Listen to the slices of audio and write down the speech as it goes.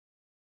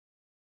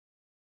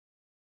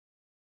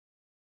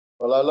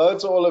Well, hello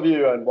to all of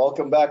you and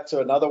welcome back to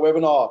another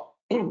webinar.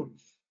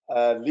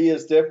 Lee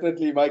is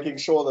definitely making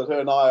sure that her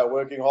and I are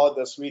working hard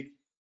this week.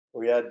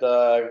 We had,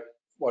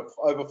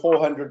 over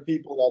 400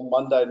 people on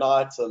Monday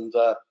night and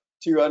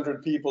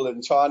 200 people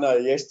in China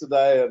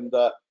yesterday and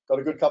got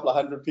a good couple of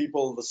hundred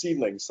people this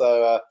evening.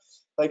 So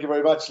thank you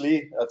very much,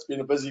 Lee. It's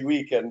been a busy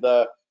week. And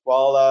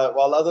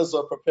while others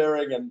are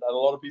preparing and a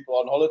lot of people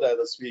are on holiday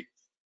this week,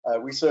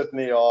 we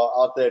certainly are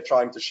out there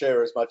trying to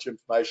share as much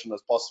information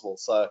as possible.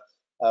 So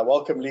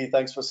welcome, Lee.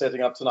 Thanks for setting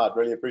up tonight.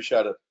 Really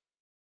appreciate it.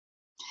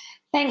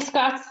 Thanks,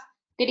 Scott.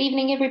 Good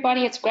evening,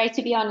 everybody. It's great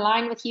to be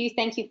online with you.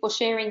 Thank you for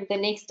sharing the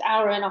next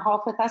hour and a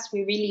half with us.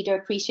 We really do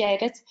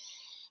appreciate it.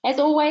 As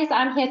always,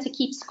 I'm here to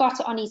keep Scott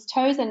on his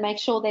toes and make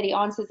sure that he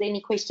answers any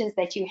questions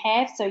that you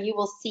have. So you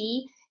will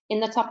see in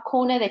the top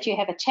corner that you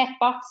have a chat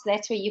box.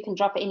 That's where you can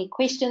drop any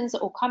questions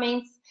or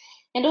comments.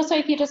 And also,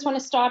 if you just want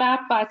to start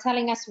out by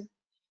telling us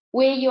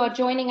where you are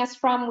joining us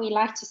from, we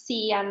like to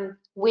see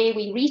where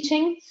we're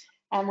reaching.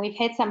 We've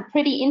had some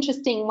pretty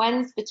interesting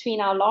ones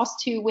between our last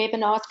two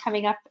webinars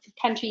coming up,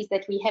 countries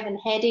that we haven't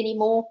had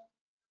anymore,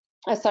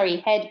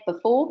 had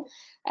before.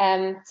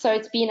 So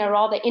it's been a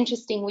rather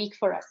interesting week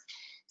for us.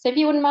 So if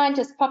you wouldn't mind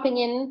just popping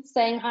in,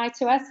 saying hi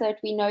to us so that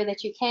we know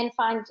that you can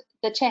find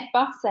the chat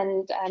box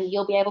and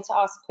you'll be able to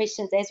ask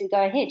questions as we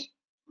go ahead.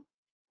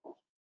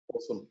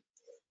 Awesome.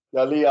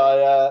 Yeah, Lee,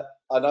 I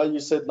know you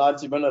said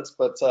 90 minutes,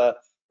 but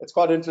it's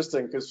quite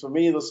interesting because for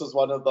me, this is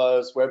one of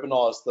those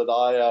webinars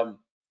that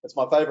it's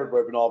my favorite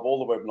webinar of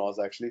all the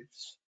webinars, actually,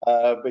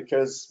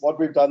 because what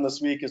we've done this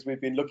week is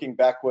we've been looking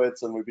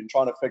backwards and we've been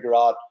trying to figure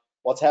out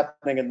what's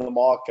happening in the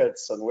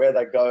markets and where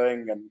they're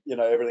going and, you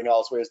know, everything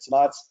else. Whereas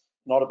tonight's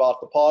not about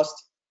the past,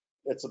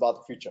 it's about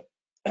the future.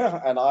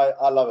 And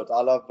I love it.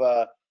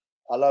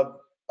 I love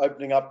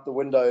opening up the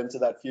window into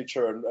that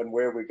future and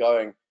where we're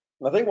going.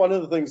 And I think one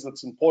of the things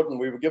that's important,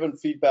 we were given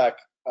feedback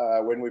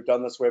when we've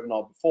done this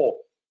webinar before,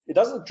 it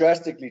doesn't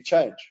drastically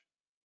change,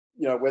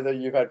 you know, whether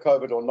you've had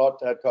COVID or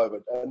not had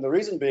COVID. And the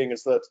reason being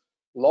is that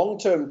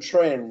long-term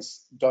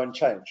trends don't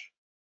change.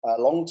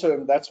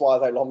 Long-term, that's why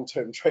they're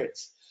long-term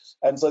trends.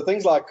 And so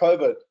things like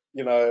COVID,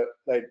 you know,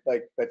 they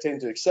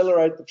tend to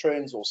accelerate the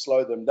trends or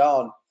slow them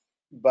down.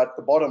 But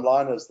the bottom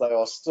line is they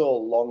are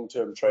still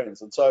long-term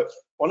trends. And so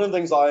one of the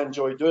things I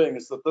enjoy doing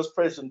is that this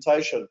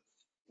presentation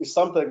is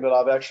something that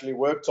I've actually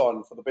worked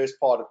on for the best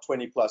part of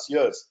 20 plus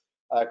years,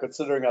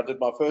 considering I did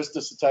my first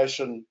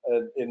dissertation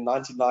in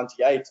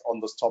 1998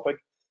 on this topic.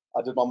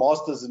 I did my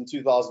master's in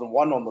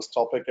 2001 on this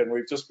topic, and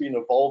we've just been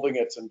evolving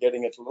it and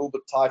getting it a little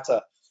bit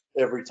tighter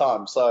every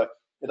time. So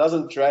it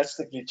doesn't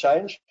drastically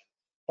change,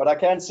 but I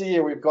can see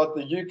here we've got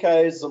the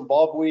UK,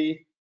 Zimbabwe,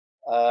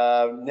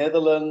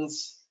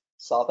 Netherlands,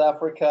 South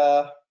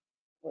Africa.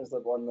 Where's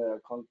that one there? I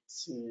can't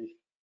see.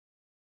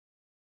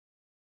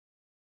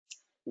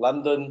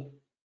 London.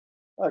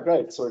 Oh,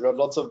 great. So we've got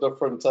lots of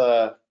different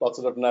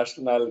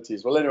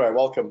nationalities. Well, anyway,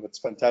 welcome. It's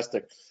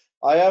fantastic.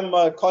 I am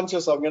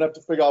conscious I'm going to have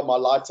to figure out my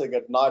lighting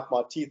at night.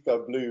 My teeth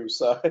go blue,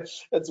 so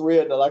it's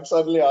weird. Like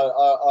suddenly I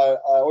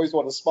always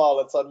want to smile,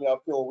 and suddenly I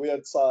feel weird,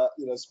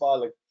 you know,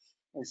 smiling.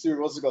 You see, we've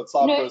also got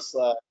Cyprus.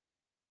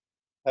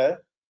 Hey?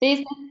 There's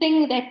the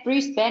thing that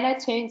Bruce Banner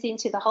turns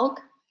into the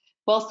Hulk.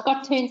 Well,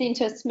 Scott turns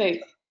into a Smurf.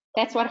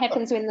 That's what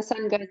happens when the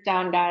sun goes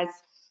down, guys.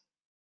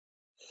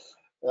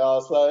 Yeah.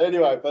 So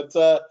anyway, but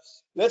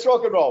let's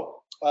rock and roll.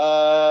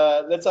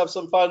 Let's have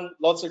some fun.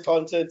 Lots of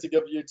content to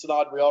give you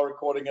tonight. We are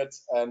recording it,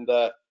 and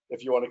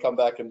if you want to come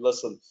back and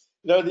listen,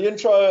 you know, the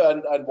intro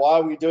and why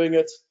we're doing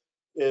it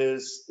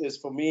is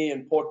for me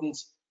important.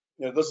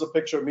 You know, this is a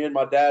picture of me and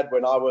my dad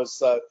when I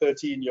was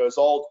 13 years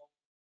old,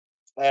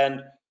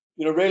 and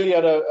you know, really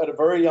at a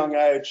very young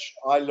age,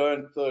 I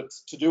learned that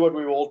to do what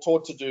we were all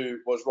taught to do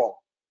was wrong.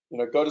 You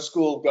know, go to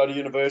school, go to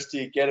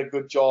university, get a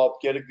good job,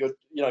 get a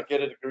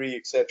degree,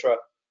 etc.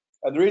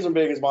 And the reason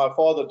being is my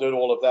father did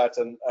all of that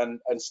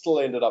and still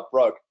ended up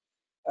broke.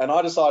 And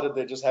I decided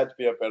there just had to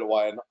be a better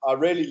way. And I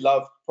really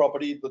love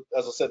property. But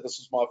as I said, this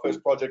was my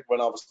first project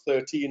when I was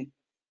 13.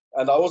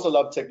 And I also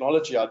love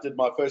technology. I did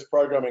my first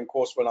programming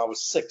course when I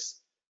was 6.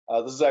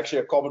 This is actually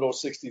a Commodore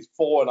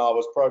 64, and I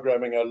was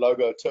programming a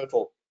Logo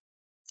turtle.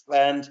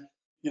 And,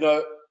 you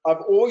know,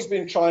 I've always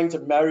been trying to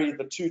marry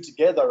the two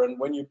together. And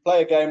when you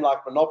play a game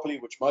like Monopoly,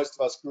 which most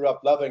of us grew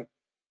up loving,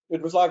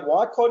 it was like,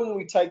 why couldn't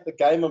we take the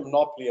game of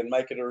Monopoly and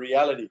make it a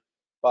reality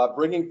by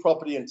bringing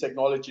property and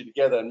technology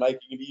together and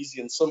making it easy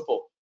and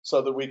simple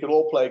so that we could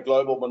all play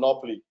global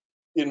Monopoly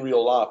in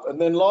real life? And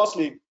then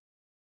lastly,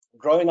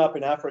 growing up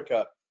in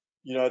Africa,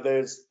 you know,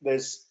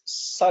 there's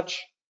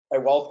such a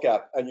wealth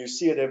gap, and you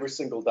see it every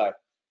single day.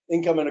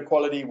 Income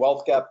inequality,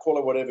 wealth gap, call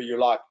it whatever you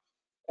like.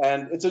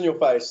 And it's in your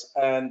face.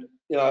 And,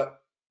 you know,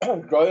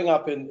 growing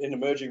up in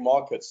emerging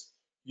markets,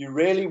 you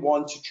really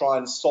want to try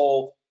and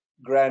solve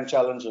grand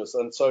challenges.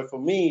 And so for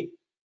me,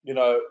 you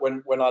know,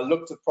 when I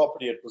looked at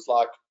property, it was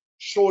like,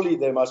 surely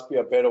there must be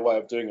a better way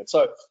of doing it.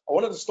 So I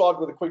wanted to start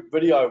with a quick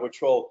video which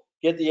will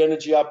get the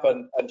energy up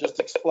and just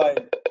explain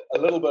a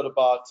little bit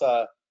about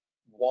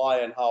why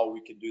and how we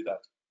can do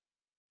that.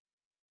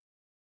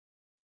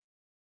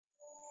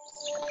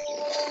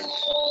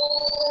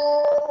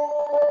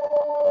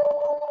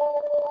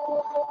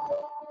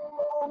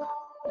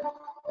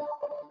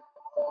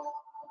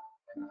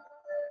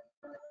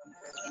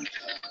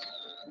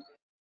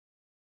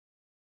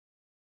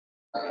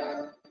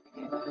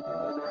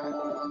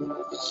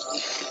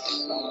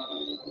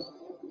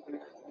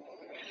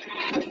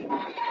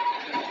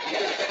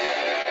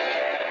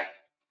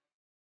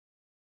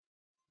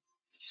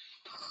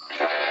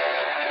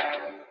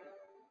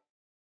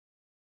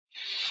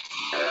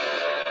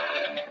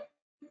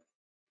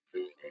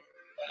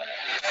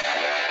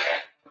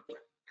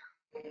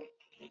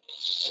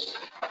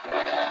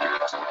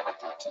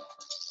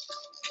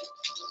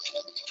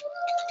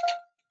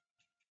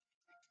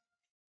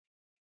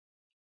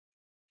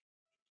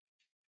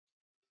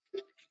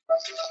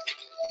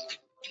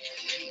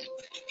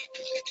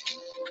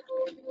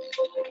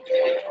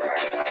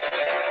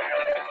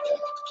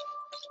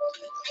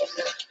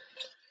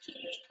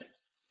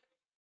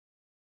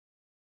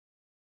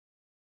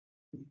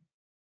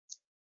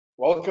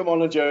 Welcome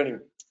on a journey.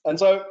 And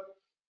so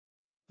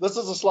this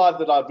is a slide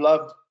that I've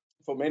loved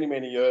for many,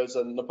 many years.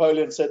 And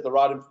Napoleon said the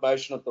right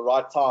information at the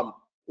right time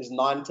is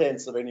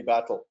 9/10 of any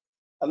battle.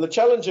 And the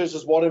challenge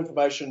is what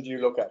information do you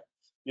look at?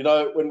 You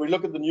know, when we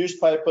look at the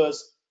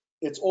newspapers,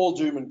 it's all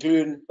doom and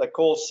gloom. They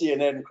call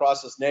CNN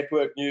crisis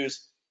network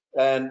news.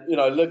 And, you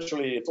know,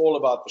 literally it's all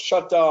about the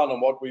shutdown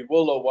and what we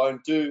will or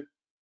won't do.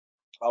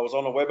 I was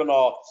on a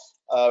webinar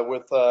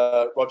with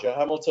Roger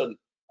Hamilton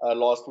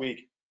last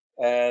week.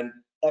 And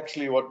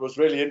actually what was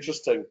really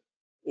interesting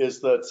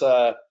is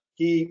that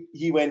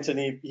he went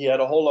and he had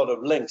a whole lot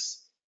of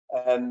links.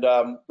 And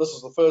this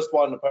is the first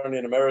one, apparently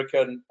in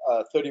American,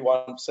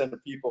 31%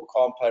 of people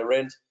can't pay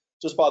rent.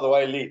 Just by the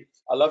way, Lee,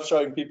 I love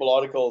showing people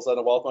articles and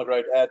a Wealth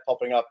Migrate ad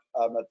popping up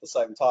at the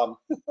same time.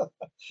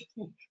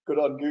 Good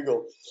on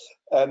Google.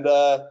 And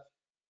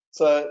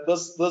so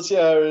this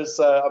here is,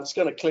 I'm just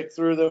going to click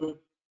through them.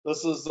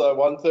 This is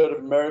 1/3 of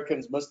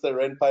Americans missed their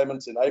rent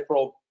payments in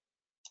April.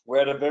 We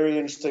had a very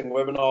interesting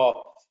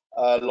webinar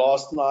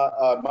last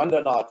night,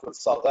 Monday night, with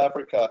South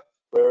Africa,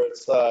 where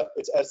it's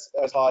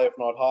as high, if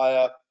not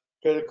higher.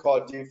 Credit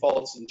card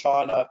defaults in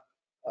China.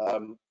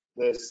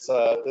 There's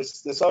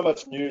so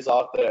much news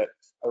out there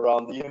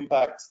around the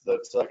impact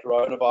that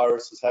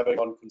coronavirus is having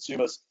on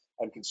consumers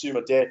and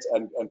consumer debt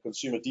and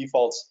consumer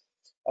defaults.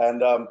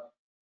 And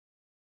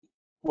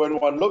when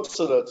one looks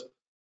at it,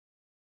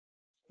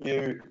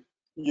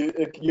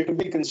 you can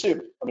be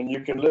consumed. I mean,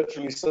 you can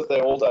literally sit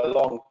there all day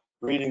long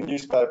reading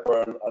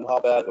newspaper and how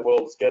bad the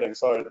world is getting.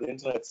 Sorry, the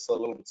internet's a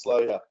little bit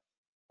slow here.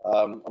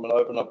 I'm going to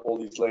open up all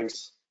these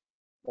links.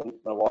 I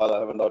don't know why they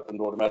haven't opened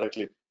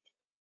automatically.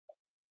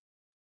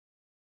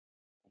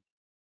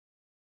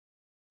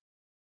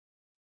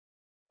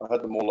 I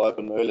had them all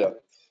open earlier.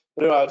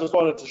 But anyway, I just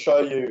wanted to show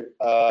you,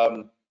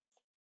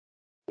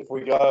 if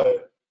we go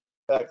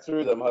back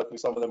through them, hopefully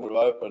some of them would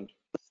have opened.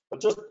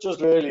 But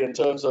just really in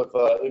terms of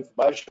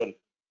information,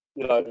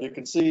 you know, you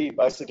can see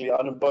basically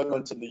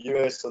unemployment in the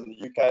US and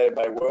the UK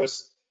may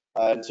worse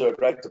into a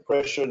Great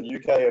Depression.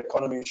 UK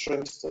economy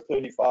shrinks to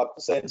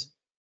 35%.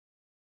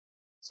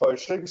 So it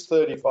shrinks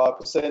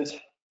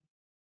 35%.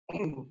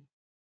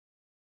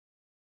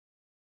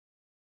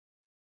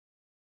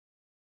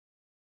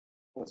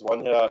 There's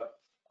one here,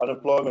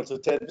 unemployment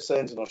at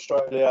 10% in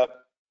Australia.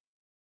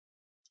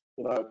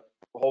 You know,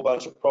 a whole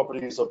bunch of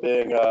properties are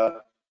being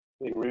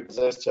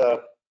repossessed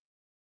here.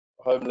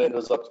 Home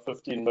lenders up to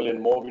 15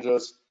 million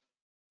mortgages.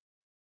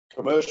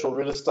 Commercial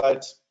real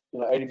estate, you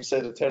know,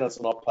 80% of tenants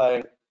are not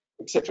paying,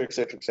 etc.,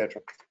 etc., etc.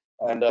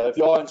 And if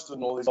you are interested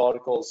in all these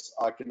articles,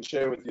 I can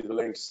share with you the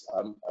links.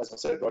 As I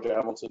said, Roger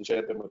Hamilton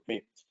shared them with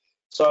me.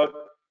 So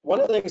one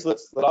of the things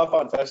that I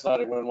find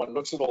fascinating when one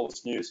looks at all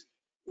this news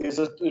is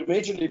it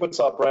immediately puts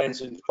our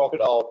brains into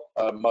crocodile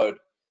mode,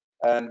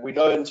 and we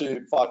go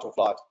into fight or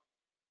flight.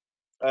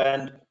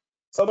 And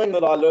something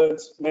that I learned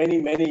many,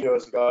 many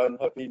years ago and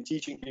have been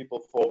teaching people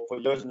for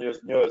years and years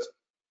and years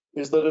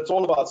is that it's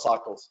all about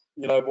cycles.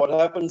 You know, what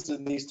happens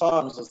in these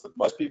times is that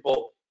most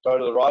people go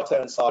to the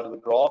right-hand side of the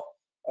graph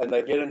and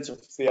they get into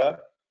fear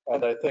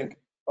and they think,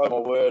 oh my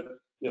word,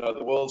 you know,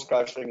 the world's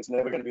crashing, it's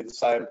never going to be the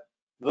same.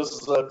 This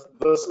is it,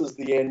 this is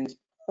the end.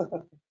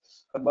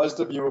 And most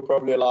of you were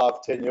probably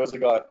alive 10 years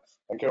ago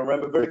and can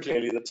remember very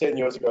clearly that 10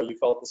 years ago you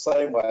felt the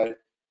same way,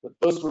 that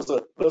this was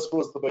it, this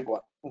was the big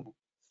one.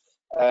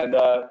 And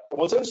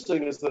what's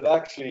interesting is that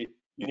actually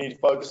you need to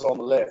focus on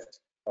the left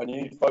and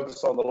you need to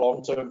focus on the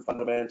long-term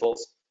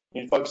fundamentals.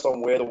 You need to focus on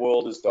where the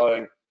world is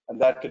going,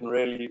 and that can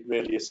really,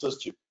 really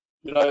assist you.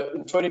 You know,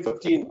 in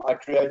 2015, I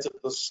created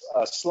this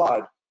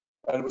slide,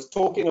 and it was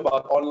talking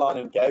about online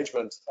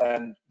engagement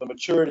and the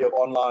maturity of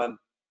online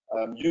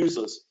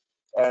users.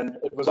 And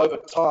it was over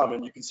time,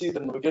 and you can see that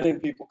in the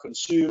beginning, people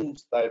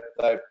consumed,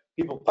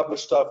 people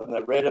published stuff and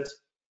they read it.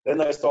 Then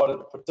they started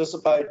to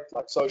participate,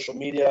 like social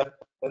media.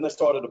 Then they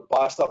started to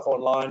buy stuff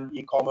online,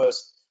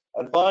 e-commerce.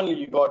 And finally,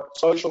 you got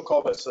social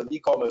commerce and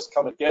e-commerce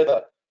coming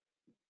together,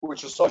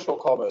 which is social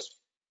commerce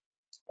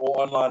or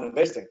online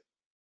investing.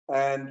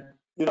 And,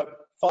 you know,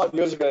 5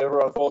 years ago,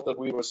 everyone thought that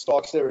we were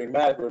stark staring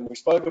mad when we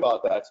spoke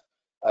about that.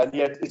 And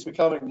yet it's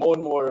becoming more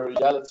and more a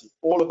reality.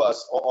 All of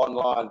us are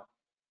online,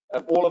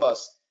 and all of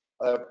us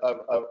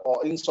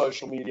are in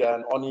social media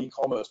and on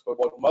e-commerce. But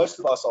what most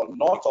of us are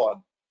not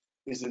on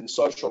is in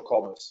social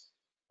commerce.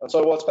 And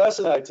so what's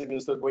fascinating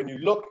is that when you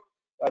look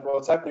at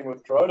what's happening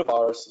with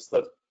coronavirus, is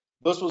that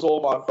this was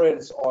all my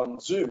friends on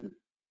Zoom.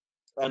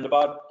 And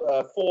about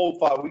 4 or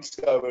 5 weeks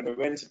ago, when we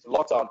went into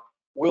lockdown,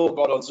 we all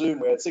got on Zoom.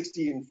 We had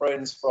 16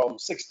 friends from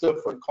 6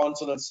 different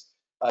continents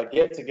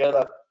get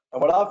together.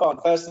 And what I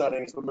found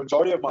fascinating is the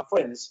majority of my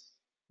friends,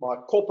 my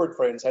corporate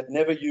friends, had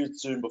never used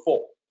Zoom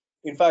before.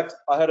 In fact,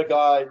 I had a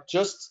guy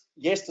just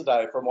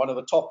yesterday from one of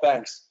the top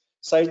banks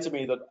say to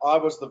me that I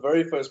was the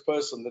very first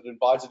person that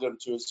invited him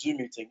to a Zoom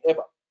meeting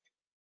ever.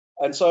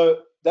 And so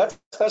that's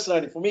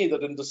fascinating for me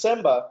that in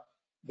December,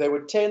 there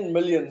were 10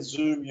 million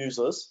Zoom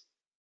users.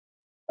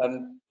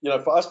 And,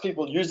 for us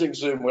people using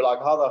Zoom, we're like,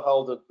 how the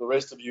hell did the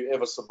rest of you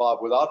ever survive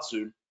without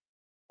Zoom?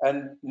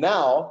 And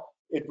now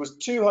it was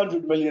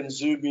 200 million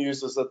Zoom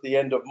users at the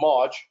end of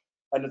March,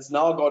 and it's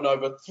now gone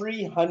over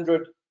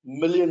 300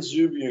 million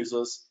Zoom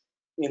users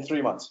in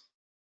 3 months.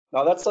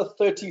 Now that's a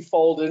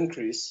 30-fold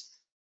increase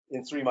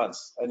in 3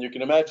 months. And you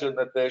can imagine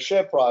that their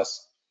share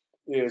price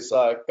is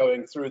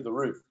going through the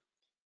roof.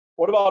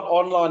 What about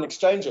online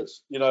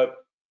exchanges?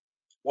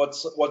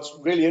 What's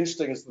really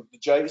interesting is that the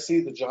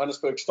JSE, the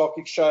Johannesburg Stock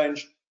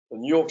Exchange, the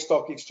New York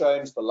Stock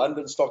Exchange, the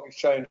London Stock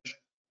Exchange,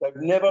 they've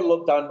never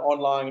done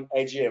online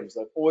AGMs.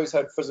 They've always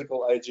had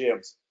physical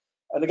AGMs.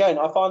 And again,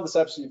 I find this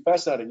absolutely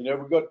fascinating.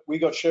 We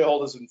got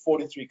shareholders in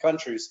 43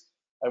 countries,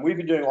 and we've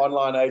been doing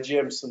online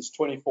AGMs since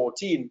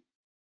 2014.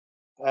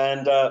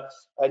 And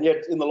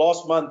yet in the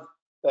last month,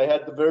 they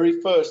had the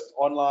very first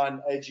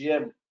online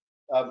AGM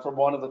from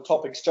one of the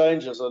top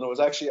exchanges, and it was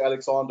actually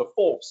Alexander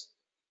Forbes.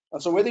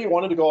 And so whether you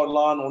wanted to go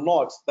online or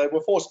not, they were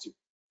forced to.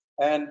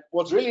 And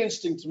what's really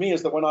interesting to me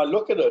is that when I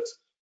look at it,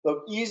 the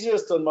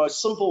easiest and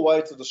most simple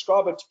way to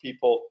describe it to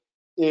people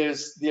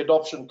is the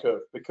adoption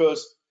curve.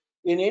 Because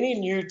in any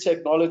new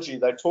technology,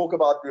 they talk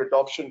about the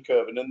adoption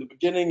curve. And in the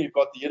beginning, you've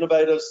got the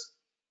innovators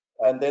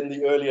and then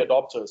the early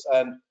adopters.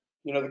 And,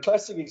 the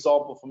classic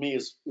example for me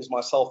is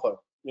my cell phone.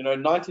 In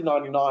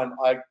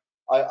 1999,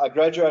 I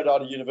graduated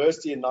out of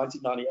university in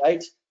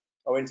 1998.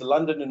 I went to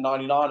London in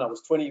 99. I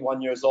was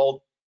 21 years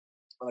old.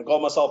 And I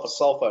got myself a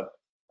cell phone.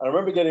 And I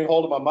remember getting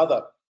hold of my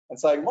mother and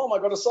saying, Mom, I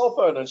got a cell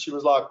phone. And she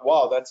was like,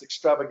 wow, that's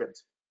extravagant.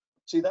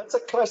 See, that's a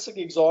classic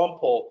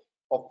example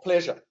of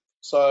pleasure.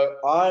 So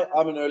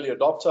I'm an early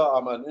adopter,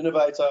 I'm an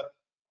innovator,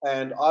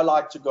 and I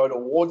like to go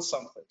towards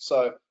something.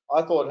 So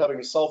I thought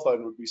having a cell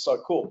phone would be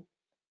so cool.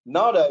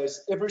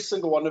 Nowadays, every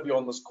single one of you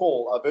on this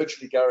call, I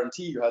virtually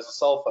guarantee you has a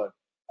cell phone.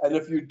 And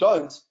if you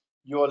don't,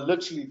 you are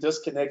literally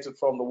disconnected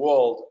from the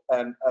world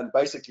and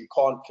basically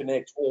can't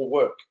connect or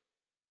work.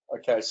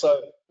 Okay, so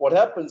what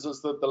happens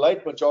is that the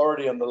late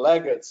majority and the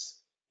laggards,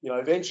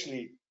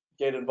 eventually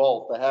get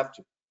involved. They have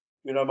to.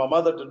 My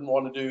mother didn't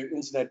want to do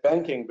internet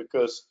banking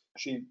because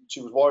she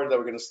was worried they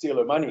were going to steal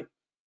her money,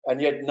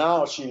 and yet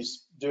now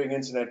she's doing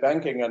internet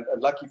banking, and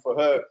lucky for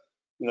her,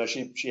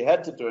 she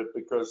had to do it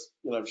because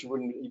she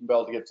wouldn't even be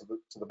able to get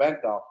to the bank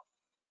now.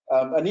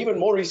 And even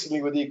more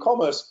recently with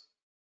e-commerce,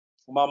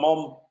 my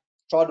mom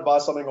tried to buy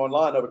something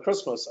online over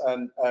Christmas,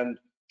 and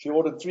she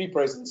ordered 3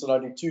 presents and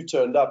only 2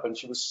 turned up, and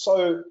she was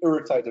so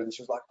irritated. And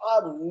she was like,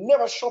 I'm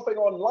never shopping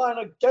online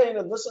again,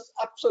 and this is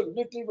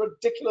absolutely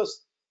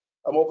ridiculous.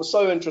 And what was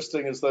so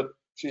interesting is that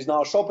she's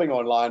now shopping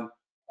online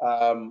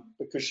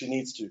because she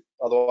needs to,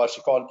 otherwise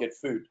she can't get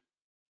food.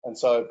 And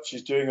so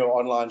she's doing her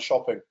online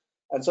shopping.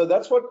 And so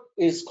that's what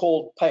is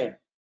called pain.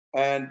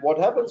 And what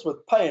happens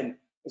with pain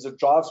is it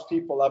drives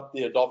people up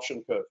the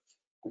adoption curve.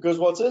 Because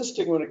what's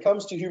interesting when it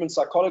comes to human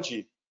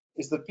psychology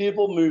is that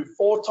people move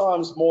 4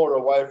 times more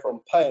away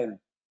from pain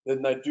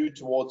than they do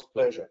towards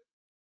pleasure.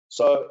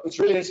 So it's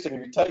really interesting.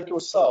 If you take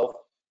yourself,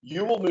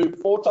 you will move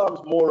 4 times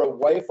more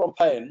away from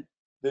pain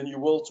than you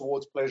will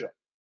towards pleasure.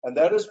 And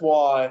that is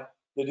why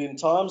that in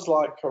times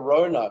like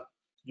Corona,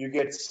 you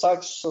get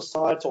such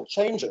societal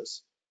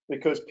changes,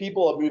 because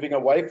people are moving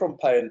away from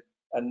pain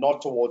and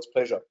not towards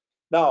pleasure.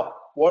 Now,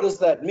 what does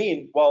that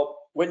mean? Well,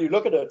 when you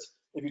look at it,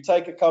 if you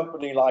take a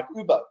company like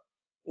Uber,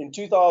 in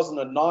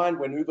 2009,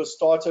 when Uber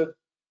started,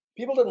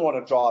 people didn't want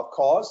to drive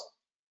cars.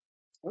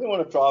 They didn't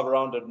want to drive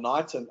around at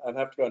night and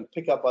have to go and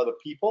pick up other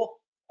people.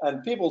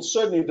 And people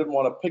certainly didn't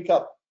want to pick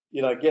up,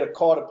 get a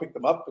car to pick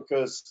them up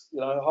because,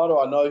 how do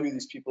I know who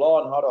these people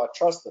are and how do I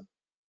trust them?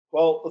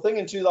 Well, the thing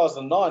in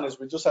 2009 is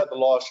we just had the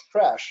last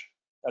crash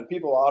and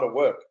people were out of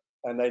work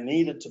and they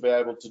needed to be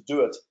able to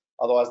do it.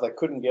 Otherwise, they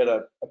couldn't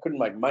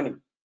make money.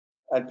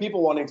 And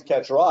people wanting to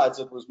catch rides,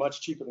 it was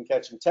much cheaper than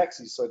catching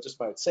taxis, so it just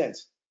made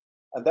sense.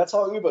 And that's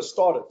how Uber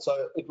started. So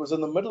it was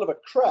in the middle of a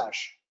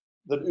crash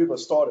that Uber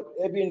started.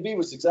 Airbnb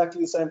was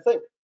exactly the same thing.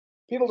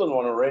 People didn't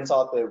want to rent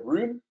out their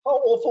room. How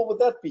awful would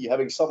that be,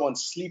 having someone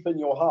sleep in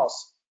your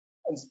house?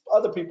 And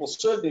other people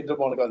certainly didn't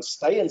want to go and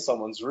stay in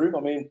someone's room.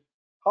 I mean,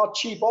 how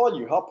cheap are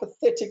you? How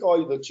pathetic are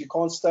you that you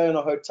can't stay in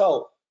a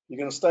hotel? You're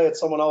going to stay at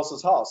someone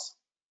else's house.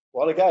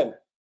 Well, again,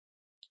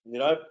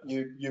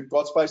 you've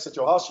got space at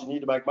your house. You need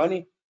to make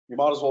money. You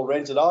might as well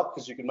rent it out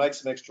because you can make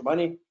some extra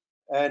money.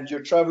 And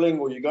you're traveling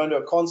or you're going to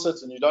a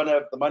concert and you don't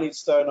have the money to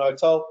stay in a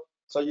hotel,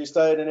 so you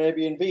stay at an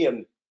Airbnb.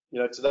 And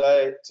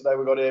today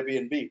we got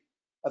Airbnb.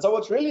 And so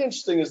what's really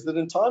interesting is that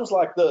in times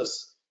like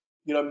this,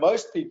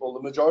 most people,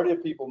 the majority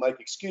of people make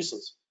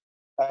excuses,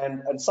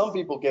 and some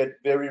people get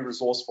very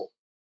resourceful.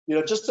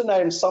 Just to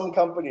name some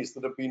companies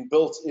that have been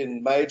built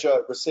in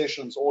major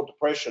recessions or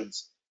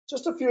depressions,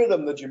 just a few of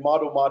them that you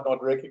might or might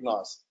not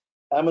recognize: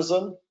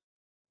 Amazon,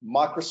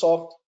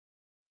 Microsoft,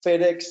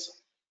 FedEx,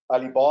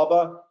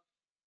 Alibaba,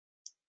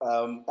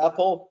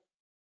 Apple,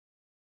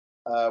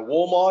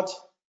 Walmart.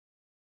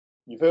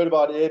 You've heard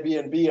about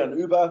Airbnb and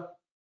Uber,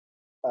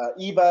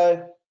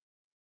 eBay,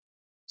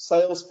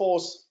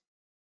 Salesforce,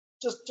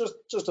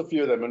 just a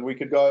few of them, and we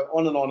could go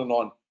on and on and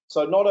on.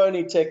 So not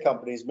only tech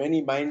companies,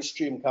 many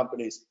mainstream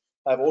companies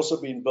have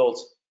also been built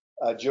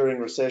during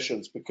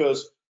recessions,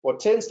 because what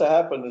tends to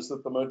happen is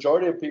that the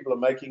majority of people are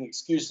making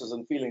excuses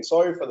and feeling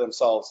sorry for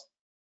themselves,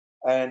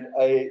 and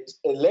a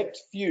elect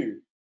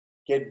few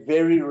get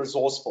very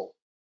resourceful.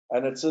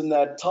 And it's in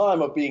that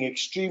time of being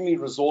extremely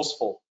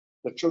resourceful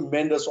the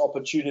tremendous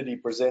opportunity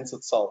presents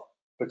itself,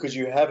 because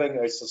you're having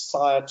a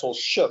societal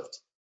shift.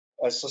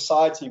 As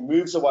society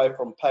moves away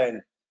from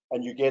pain,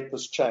 and you get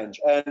this change.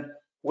 And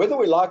whether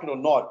we like it or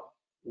not,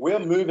 we're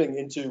moving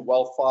into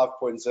Wealth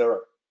 5.0.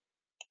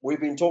 We've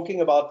been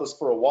talking about this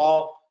for a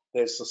while.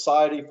 There's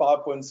Society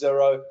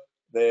 5.0,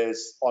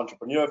 there's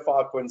Entrepreneur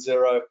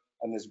 5.0,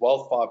 and there's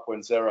Wealth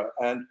 5.0.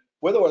 And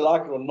whether we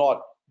like it or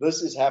not,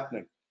 this is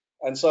happening.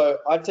 And so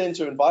I tend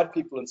to invite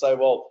people and say,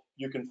 well,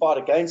 you can fight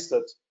against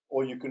it,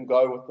 or you can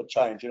go with the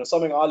change.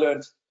 Something I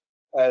learned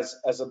as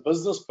a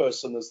business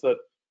person is that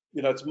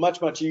it's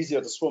much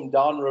easier to swim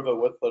downriver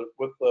with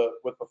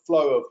the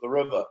flow of the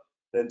river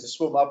than to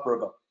swim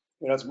upriver.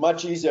 It's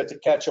much easier to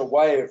catch a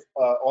wave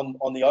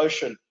on the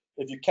ocean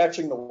if you're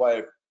catching the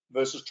wave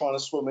versus trying to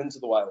swim into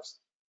the waves.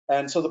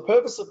 And so the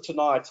purpose of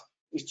tonight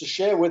is to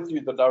share with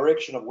you the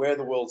direction of where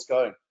the world's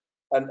going.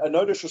 And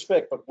no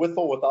disrespect, but with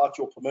or without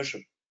your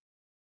permission,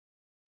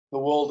 the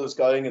world is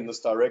going in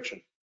this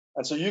direction.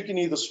 And so you can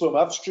either swim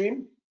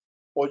upstream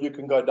or you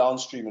can go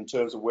downstream in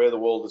terms of where the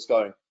world is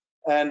going.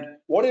 And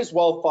what is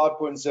Wealth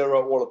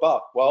 5.0 all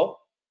about? Well,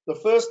 the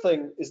first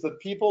thing is that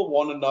people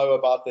want to know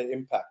about their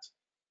impact.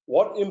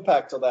 What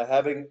impact are they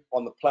having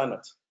on the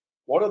planet?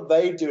 What are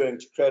they doing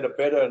to create a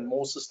better and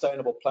more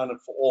sustainable planet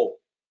for all?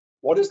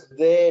 What is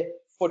their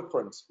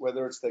footprint,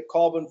 whether it's their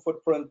carbon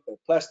footprint, their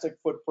plastic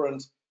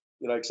footprint,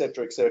 et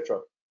cetera, et cetera.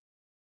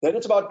 Then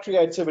it's about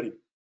creativity.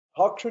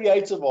 How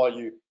creative are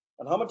you,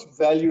 and how much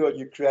value are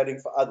you creating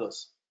for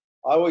others?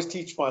 I always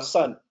teach my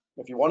son,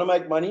 if you want to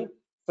make money,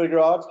 figure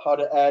out how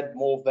to add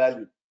more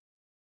value.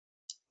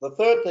 The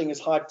third thing is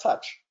high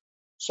touch.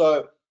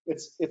 So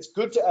it's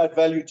good to add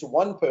value to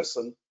one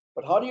person,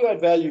 but how do you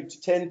add value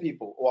to 10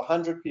 people or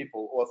 100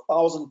 people or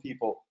 1,000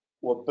 people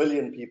or 1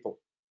 billion people?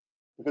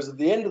 Because at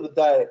the end of the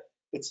day,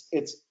 it's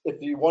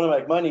if you want to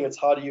make money, it's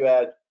how do you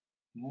add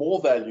more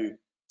value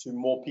to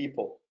more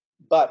people,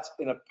 but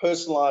in a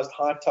personalized,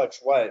 high touch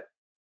way.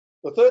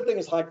 The third thing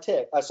is high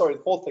tech.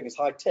 The fourth thing is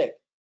high tech.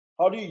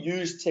 How do you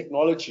use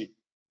technology?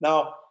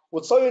 Now,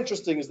 what's so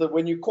interesting is that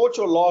when you caught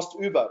your last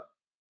Uber,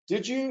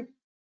 did you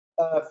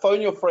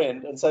phone your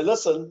friend and say,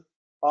 listen,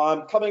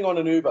 I'm coming on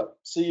an Uber,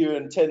 see you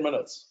in 10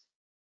 minutes?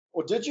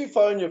 Or did you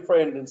phone your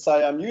friend and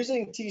say, I'm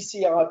using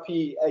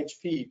TCP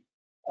HP,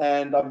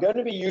 and I'm going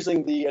to be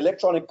using the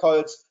electronic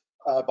codes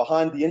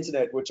behind the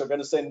internet, which are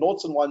going to send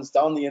noughts and ones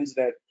down the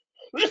internet,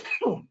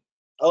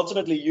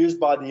 ultimately used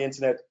by the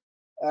internet.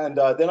 And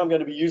then I'm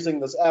going to be using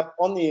this app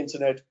on the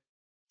internet,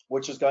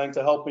 which is going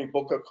to help me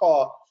book a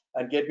car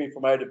and get me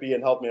from A to B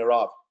and help me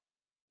arrive.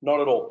 Not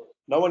at all.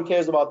 No one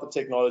cares about the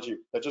technology.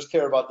 They just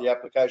care about the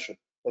application.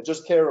 They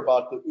just care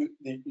about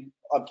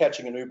I'm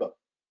catching an Uber.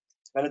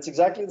 And it's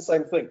exactly the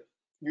same thing.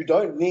 You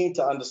don't need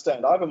to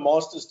understand. I have a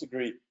master's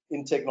degree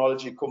in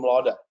technology, cum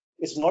laude.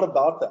 It's not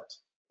about that.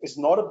 It's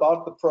not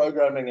about the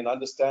programming and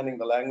understanding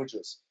the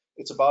languages.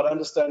 It's about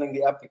understanding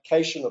the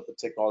application of the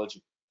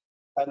technology.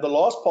 And the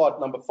last part,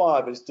 number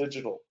 5, is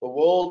digital. The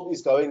world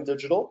is going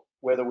digital,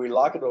 whether we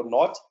like it or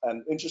not.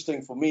 And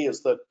interesting for me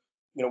is that,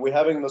 we're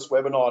having this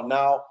webinar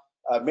now.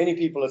 Many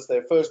people, it's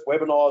their first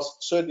webinars.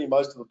 Certainly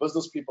most of the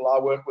business people I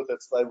work with,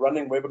 they're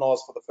running webinars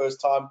for the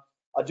first time.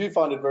 I do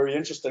find it very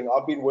interesting.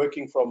 I've been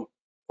working from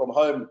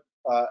home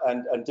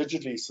and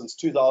digitally since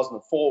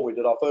 2004. We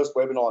did our first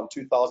webinar in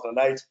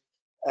 2008.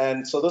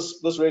 And so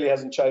this really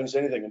hasn't changed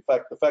anything. In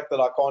fact, the fact that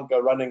I can't go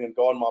running and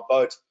go on my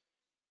boat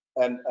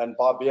and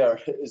buy beer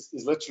is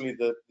literally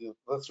the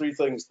 3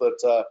 things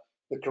that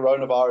the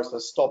coronavirus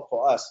has stopped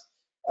for us.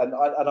 And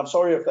I'm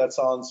sorry if that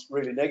sounds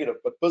really negative,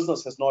 but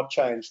business has not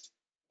changed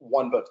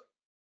one bit.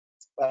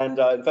 And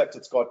in fact,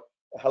 it's got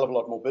a hell of a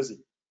lot more busy.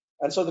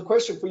 And so the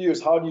question for you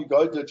is, how do you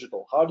go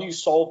digital? How do you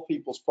solve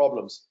people's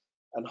problems?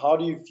 And how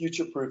do you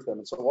future-proof them?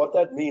 And so what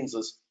that means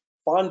is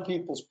find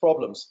people's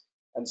problems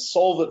and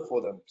solve it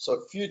for them.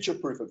 So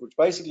future-proof it, which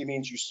basically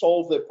means you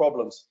solve their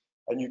problems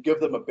and you give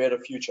them a better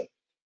future.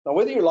 Now,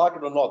 whether you like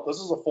it or not, this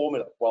is a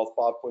formula, Wealth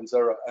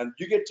 5.0, and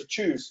you get to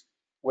choose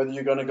whether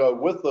you're going to go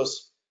with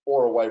this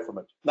or away from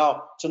it.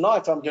 Now,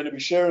 tonight I'm going to be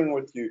sharing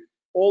with you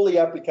all the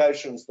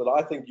applications that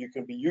I think you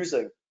can be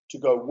using to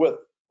go with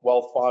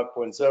Wealth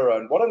 5.0.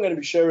 And what I'm going to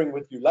be sharing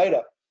with you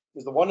later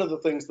is that one of the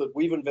things that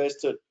we've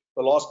invested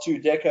the last 2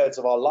 decades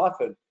of our life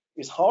in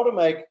is how to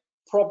make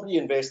property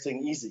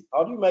investing easy.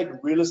 How do you make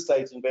real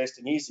estate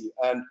investing easy?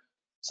 And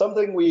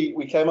something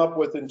we came up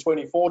with in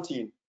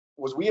 2014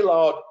 was we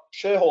allowed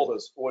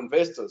shareholders or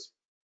investors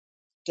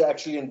to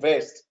actually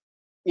invest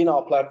in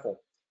our platform.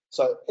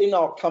 So in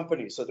our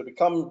company, so to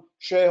become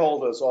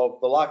shareholders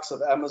of the likes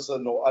of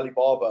Amazon or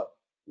Alibaba,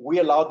 we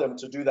allowed them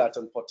to do that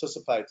and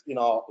participate in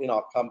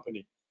our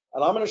company.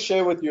 And I'm going to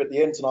share with you at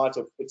the end tonight,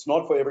 it's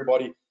not for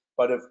everybody,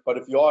 but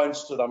if you are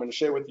interested, I'm going to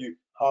share with you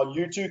how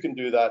you too can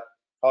do that,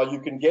 how you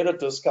can get a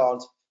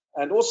discount,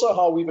 and also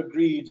how we've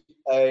agreed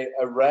a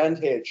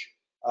rand hedge,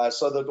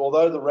 so that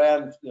although the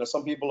rand,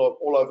 some people are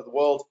all over the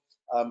world,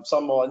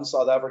 some are in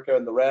South Africa,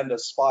 and the rand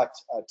has spiked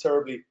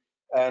terribly,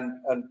 and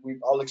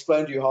I'll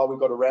explain to you how we've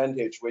got a rand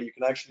hedge where you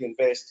can actually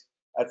invest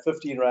at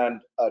 15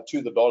 rand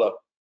to the dollar.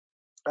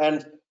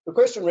 And the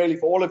question really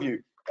for all of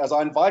you, as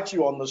I invite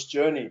you on this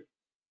journey,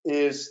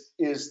 is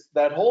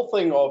that whole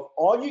thing of,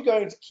 are you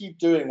going to keep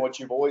doing what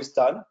you've always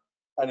done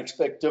and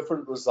expect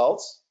different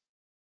results,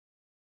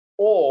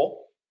 or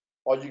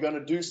are you going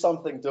to do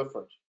something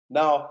different?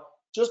 Now,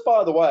 just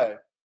by the way,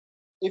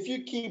 if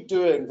you keep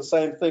doing the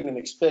same thing and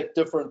expect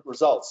different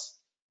results,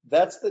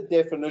 that's the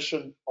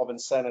definition of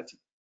insanity.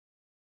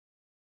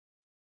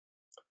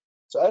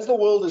 So as the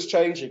world is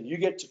changing, you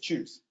get to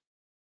choose.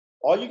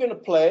 Are you going to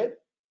play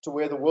to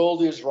where the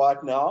world is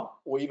right now,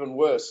 or even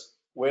worse,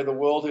 where the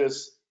world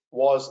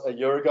was a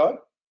year ago?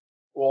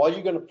 Or are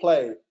you going to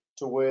play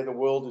to where the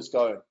world is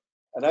going?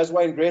 And as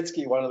Wayne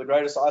Gretzky, one of the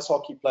greatest ice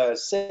hockey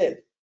players, said,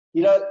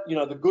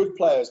 the good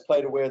players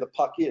play to where the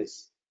puck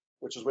is,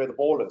 which is where the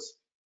ball is.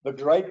 The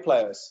great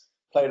players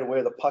play to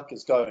where the puck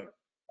is going.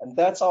 And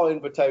that's our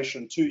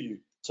invitation to you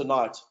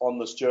tonight on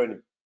this journey.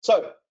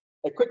 So,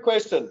 a quick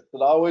question that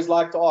I always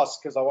like to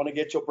ask, because I want to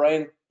get your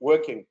brain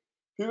working.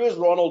 Who is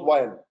Ronald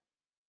Wayne?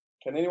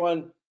 Can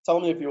anyone tell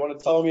me? If you want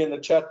to tell me in the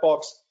chat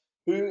box,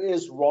 who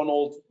is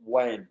Ronald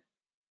Wayne?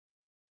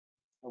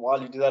 And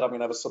while you do that, I'm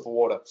going to have a sip of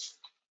water.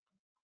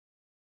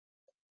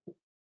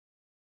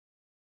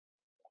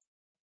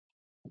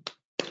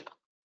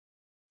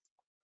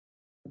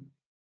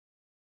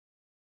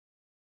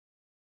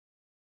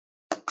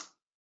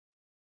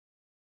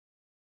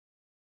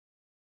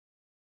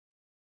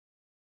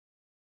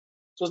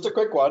 Just a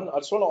quick one. I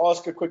just want to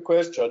ask a quick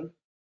question.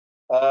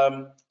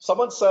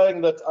 Someone's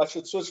saying that I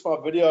should switch my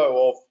video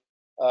off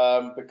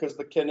because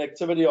the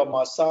connectivity on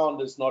my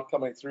sound is not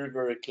coming through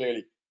very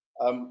clearly.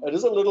 It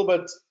is a little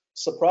bit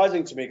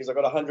surprising to me because I've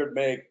got a 100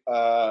 meg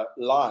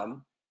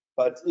line,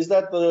 but is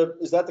that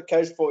the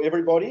case for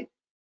everybody?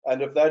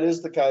 And if that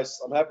is the case,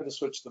 I'm happy to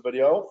switch the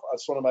video off. I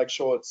just want to make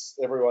sure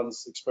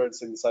everyone's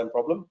experiencing the same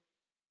problem.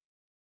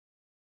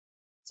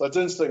 So it's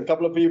interesting. A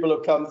couple of people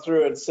have come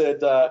through and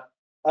said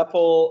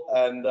Apple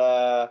and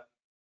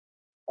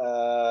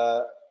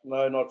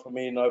no, not for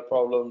me, no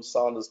problem.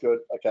 Sound is good.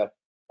 Okay,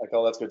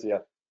 well, that's good to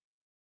hear.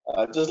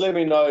 Just let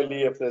me know,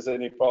 Lee, if there's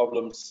any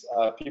problems.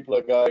 People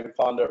are going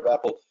founder of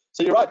Apple.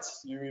 So you're right.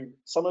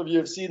 Some of you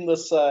have seen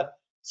this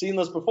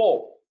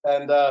before,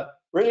 and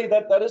really,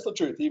 that is the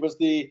truth. He was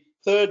the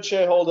third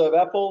shareholder of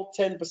Apple,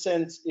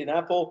 10% in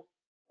Apple,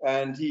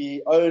 and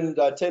he owned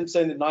 10% in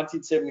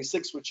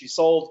 1976, which he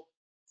sold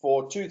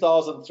for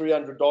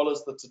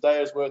 $2,300. That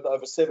today is worth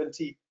over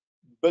 $70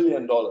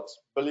 billion,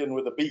 billion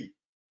with a B.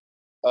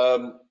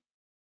 And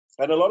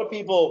a lot of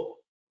people,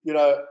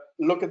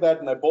 look at that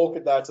and they balk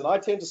at that. And I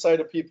tend to say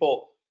to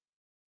people,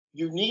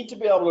 you need to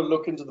be able to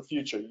look into the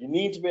future. You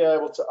need to be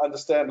able to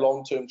understand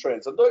long-term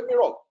trends. And don't get me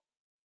wrong,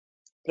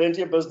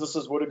 plenty of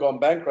businesses would have gone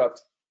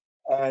bankrupt,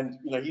 and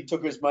he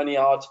took his money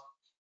out,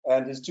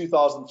 and his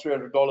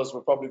 $2,300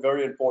 were probably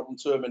very important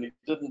to him, and he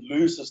didn't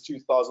lose his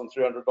 $2,300,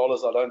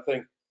 I don't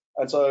think.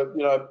 And so,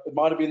 it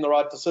might have been the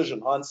right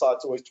decision.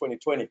 Hindsight's always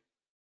 20/20.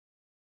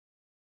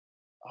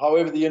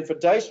 However, the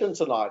invitation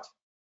tonight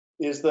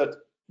is that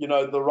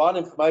the right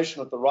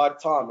information at the right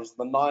time is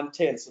the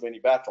 9/10 of any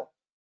battle,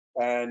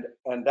 and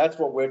that's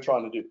what we're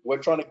trying to do. We're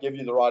trying to give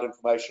you the right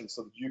information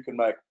so that you can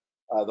make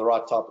the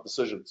right type of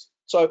decisions.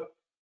 So,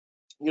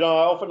 I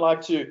often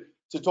like to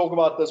talk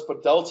about this,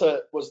 but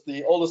Delta was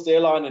the oldest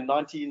airline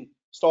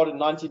started in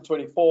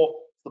 1924.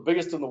 It's the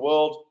biggest in the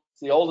world.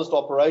 It's the oldest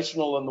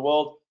operational in the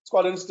world. It's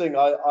quite interesting.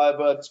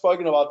 I've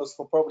spoken about this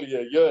for probably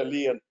a year,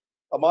 Lee, and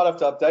I might have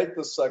to update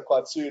this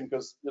quite soon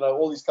because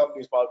all these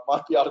companies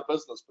might be out of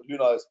business, but who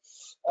knows?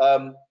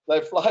 They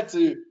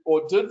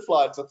did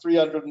fly to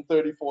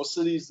 334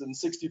 cities in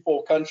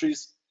 64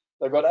 countries.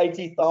 They've got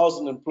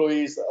 80,000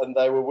 employees, and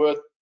they were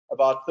worth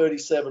about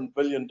 $37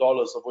 billion,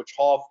 of which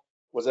half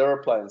was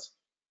airplanes.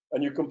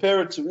 And you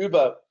compare it to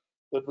Uber,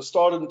 that was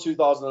started in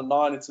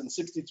 2009. It's in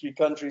 63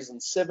 countries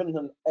and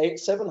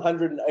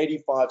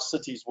 785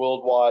 cities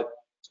worldwide.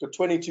 It's got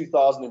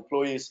 22,000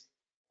 employees,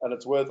 and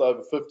it's worth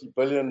over $50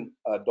 billion.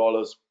 And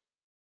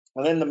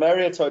then the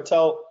Marriott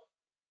Hotel,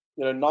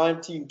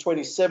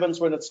 1927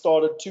 is when it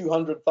started,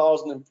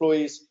 200,000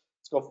 employees.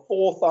 It's got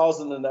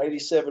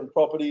 4,087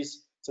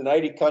 properties. It's in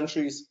 80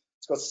 countries.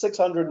 It's got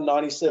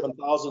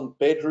 697,000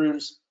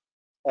 bedrooms,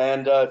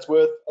 and it's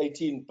worth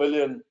 $18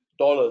 billion.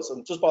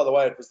 And just by the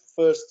way, it was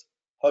the first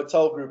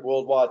hotel group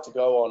worldwide to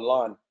go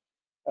online.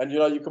 And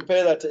you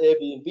compare that to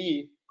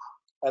Airbnb,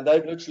 and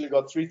they've literally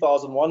got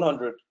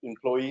 3,100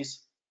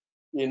 employees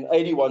in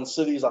 81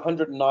 cities,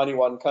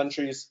 191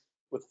 countries,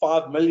 with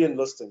 5 million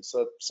listings,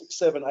 so 6,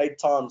 7, 8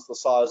 times the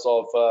size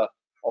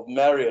of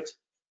Marriott.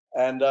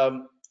 And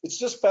it's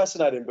just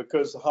fascinating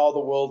because how the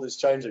world is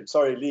changing.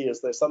 Sorry, Lee,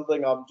 is there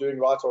something I'm doing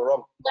right or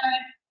wrong? No.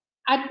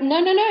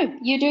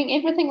 You're doing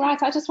everything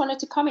right. I just wanted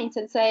to comment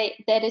and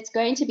say that it's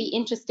going to be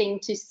interesting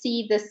to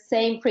see the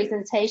same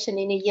presentation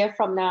in a year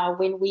from now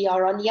when we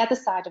are on the other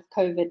side of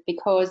COVID,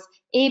 because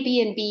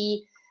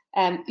Airbnb,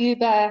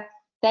 Uber,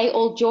 they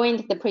all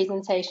joined the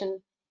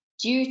presentation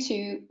due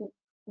to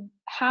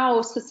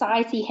how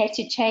society had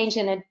to change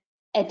and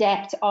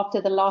adapt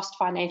after the last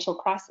financial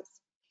crisis.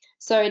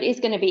 So it is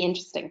going to be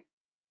interesting.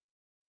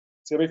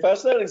 It's going to be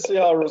fascinating to see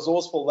how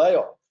resourceful they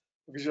are,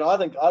 because I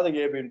think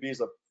Airbnb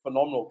is a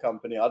phenomenal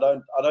company. I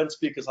don't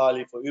speak as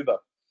highly for Uber.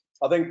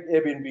 I think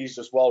Airbnb is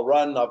just well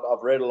run.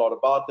 I've read a lot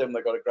about them.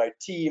 They've got a great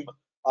team.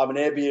 I'm an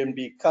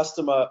Airbnb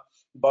customer,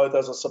 both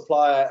as a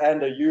supplier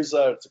and a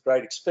user. It's a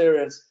great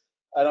experience.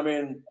 And I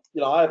mean,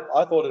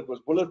 I thought it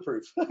was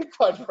bulletproof,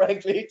 quite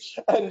frankly.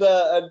 And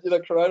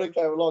Corona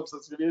came along, so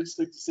it's going to be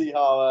interesting to see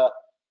how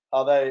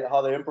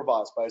they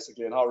improvise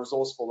basically and how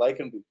resourceful they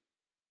can be.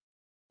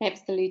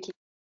 Absolutely.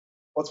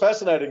 What's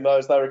fascinating though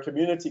is they're a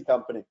community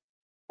company,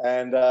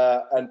 and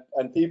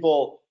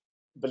people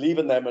believe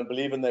in them and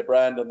believe in their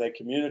brand and their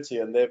community,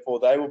 and therefore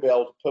they will be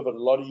able to pivot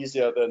a lot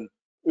easier than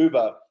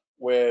Uber,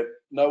 where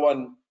no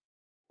one,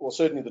 well,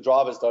 certainly the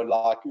drivers don't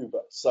like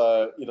Uber.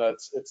 So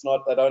it's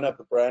not, they don't have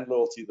the brand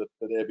loyalty that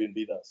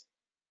Airbnb does.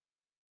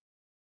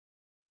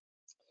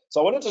 So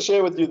I wanted to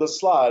share with you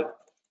this slide,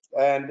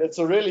 and it's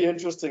a really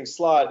interesting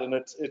slide, and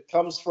it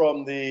comes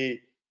from the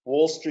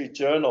Wall Street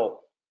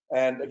Journal.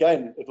 And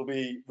again, it'll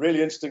be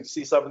really interesting to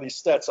see some of these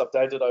stats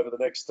updated over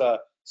the next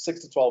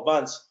 6 to 12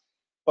 months.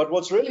 But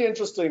what's really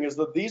interesting is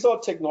that these are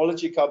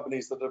technology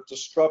companies that have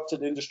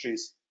disrupted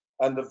industries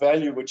and the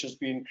value which has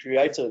been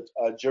created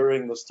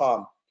during this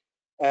time.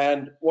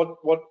 And what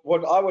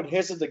I would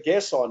hazard a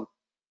guess on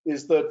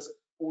is that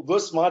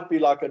this might be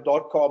like a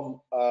dot-com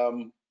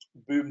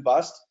boom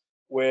bust,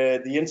 where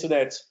the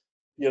internet,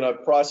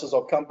 prices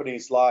of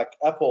companies like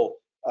Apple,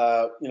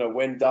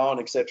 went down,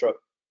 etc.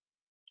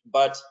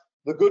 But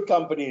the good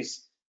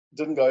companies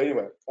didn't go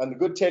anywhere, and the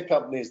good tech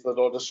companies that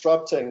are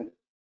disrupting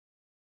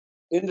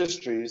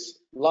industries,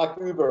 like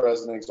Uber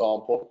as an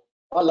example.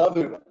 I love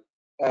Uber,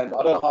 and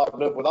I don't know how I'd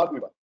live without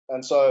Uber.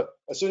 And so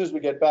as soon as we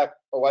get back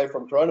away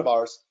from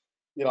coronavirus,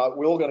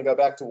 we're all going to go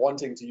back to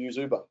wanting to use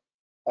Uber.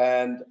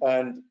 And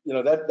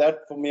that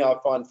for me, I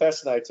find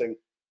fascinating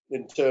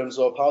in terms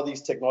of how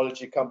these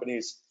technology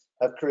companies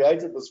have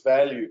created this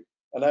value.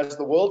 And as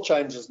the world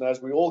changes and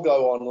as we all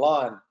go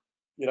online,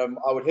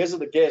 I would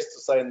hazard a guess to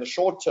say in the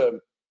short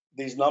term,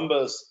 these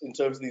numbers in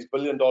terms of these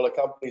billion-dollar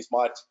companies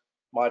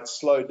might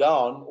slow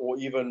down or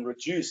even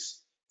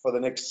reduce for the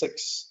next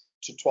 6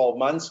 to 12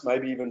 months,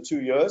 maybe even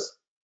 2 years,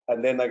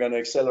 and then they're going to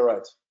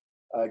accelerate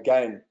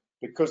again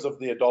because of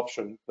the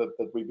adoption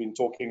that we've been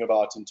talking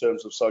about in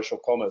terms of social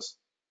commerce.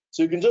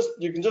 So you can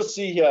just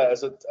see here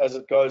as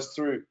it goes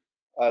through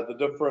the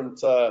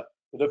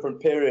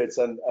different periods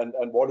and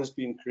what has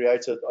been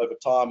created over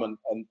time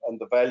and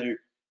the value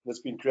that's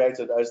been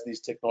created as these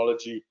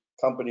technology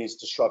companies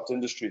disrupt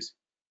industries.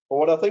 But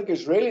what I think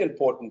is really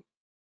important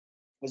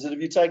is that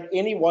if you take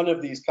any one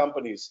of these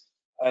companies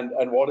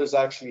and what has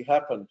actually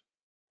happened,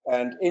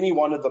 and any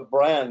one of the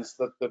brands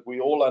that we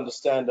all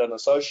understand and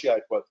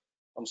associate with,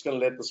 I'm just going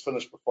to let this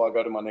finish before I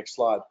go to my next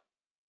slide.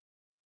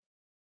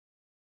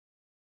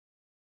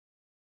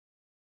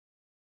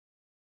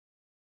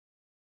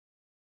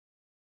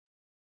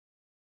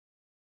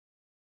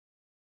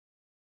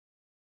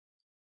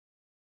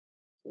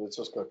 So let's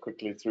just go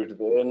quickly through to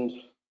the end.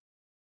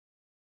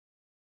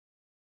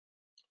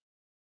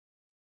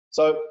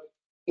 So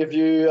if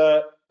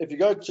you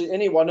go to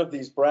any one of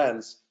these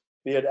brands,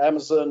 be it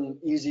Amazon,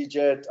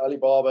 EasyJet,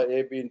 Alibaba,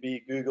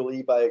 Airbnb, Google,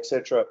 eBay,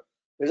 etc.,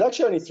 there's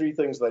actually only 3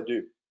 things they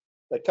do.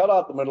 They cut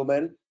out the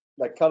middlemen,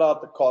 they cut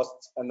out the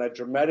costs, and they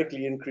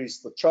dramatically increase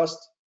the trust,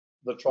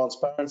 the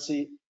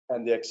transparency,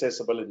 and the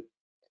accessibility.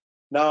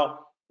 Now,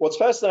 what's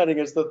fascinating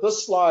is that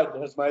this slide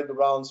has made the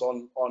rounds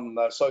on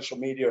social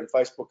media and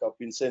Facebook. I've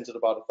been sent it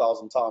about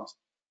 1,000 times.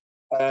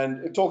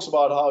 And it talks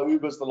about how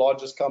Uber's the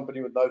largest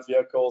company with no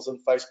vehicles, and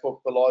Facebook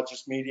the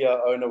largest media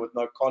owner with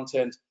no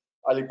content,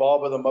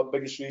 Alibaba the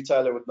biggest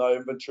retailer with no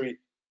inventory,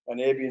 and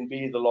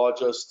Airbnb the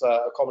largest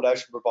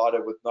accommodation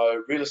provider with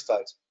no real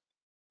estate.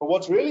 But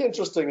what's really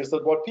interesting is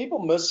that what people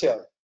miss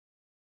here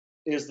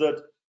is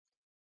that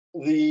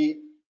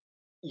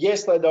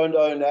yes, they don't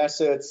own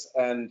assets,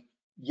 and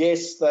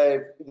yes,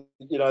 they're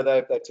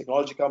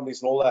technology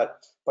companies and all that.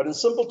 But in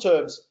simple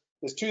terms,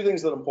 there's 2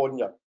 things that are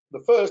important here.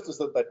 The first is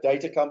that they're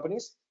data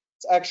companies.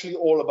 It's actually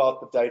all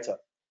about the data.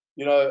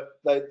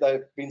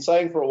 They've been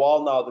saying for a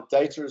while now that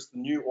data is the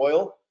new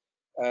oil,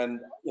 And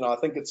I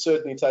think it's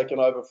certainly taken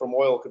over from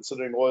oil,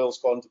 considering oil's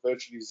gone to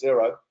virtually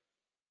zero.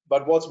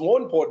 But what's more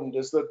important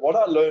is that what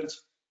I learned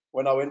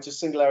when I went to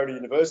Singularity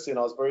University, and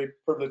I was very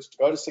privileged to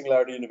go to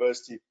Singularity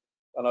University,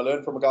 and I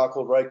learned from a guy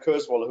called Ray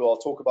Kurzweil, who I'll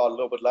talk about a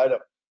little bit later.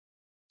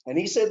 And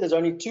he said there's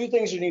only two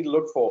things you need to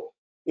look for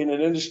in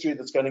an industry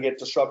that's going to get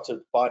disrupted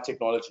by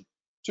technology.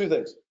 Two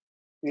things.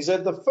 He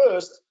said the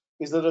first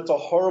is that it's a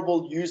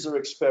horrible user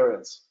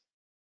experience.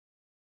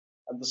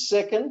 And the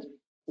second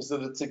is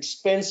that it's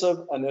expensive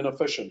and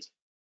inefficient.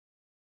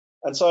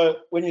 And so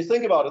when you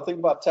think about it, think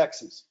about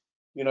taxis.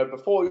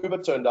 Before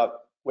Uber turned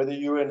up, whether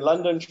you were in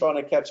London trying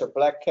to catch a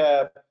black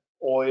cab,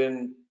 or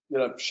in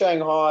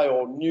Shanghai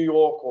or New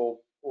York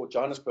or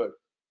Johannesburg,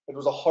 it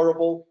was a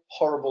horrible,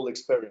 horrible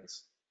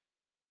experience.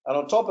 And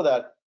on top of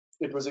that,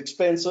 it was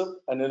expensive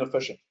and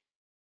inefficient.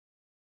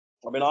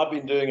 I mean, I've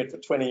been doing it for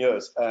 20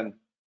 years, and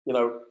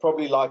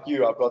probably like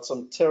you, I've got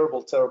some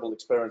terrible, terrible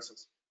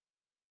experiences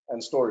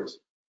and stories.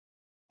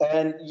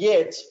 And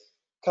yet,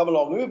 come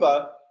along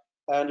Uber,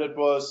 and it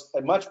was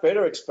a much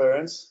better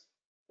experience.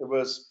 It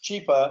was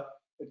cheaper,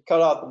 it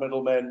cut out the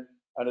middlemen,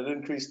 and it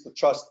increased the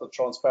trust, the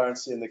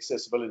transparency, and the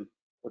accessibility,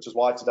 which is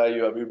why today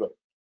you have Uber.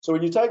 So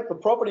when you take the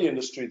property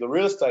industry, the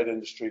real estate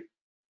industry,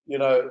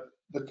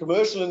 the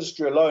commercial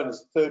industry alone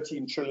is a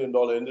 $13 trillion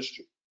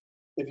industry.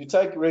 If you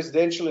take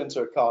residential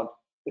into account,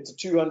 it's a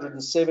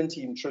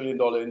 $217 trillion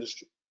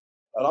industry.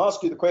 And I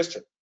ask you the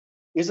question,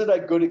 is it a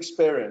good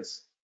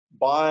experience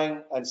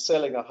buying and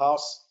selling a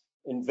house,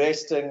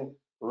 investing,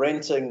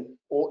 renting,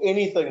 or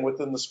anything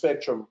within the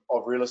spectrum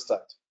of real estate?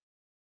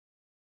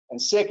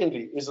 And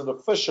secondly, is it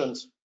efficient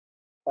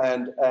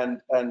and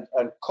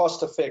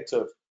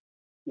cost-effective,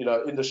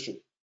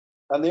 industry?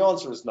 And the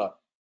answer is no.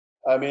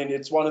 I mean,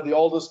 it's one of the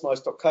oldest,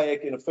 most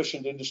archaic,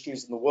 inefficient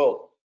industries in the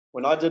world.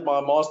 When I did my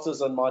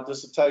master's and my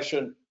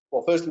dissertation,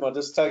 well, firstly my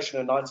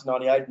dissertation in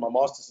 1998, my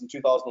master's in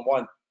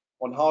 2001,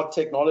 on how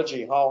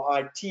technology, how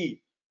IT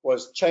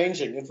was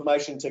changing,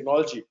 information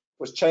technology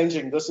was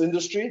changing this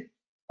industry,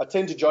 I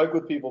tend to joke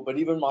with people, but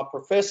even my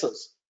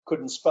professors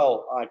couldn't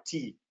spell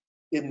IT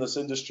in this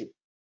industry.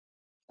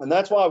 And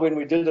that's why when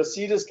we did a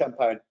Seeders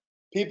campaign,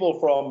 people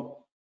from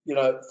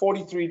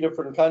 43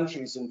 different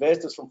countries,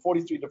 investors from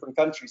 43 different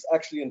countries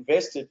actually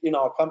invested in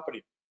our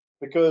company,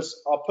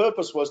 because our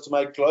purpose was to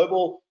make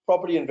global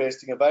property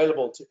investing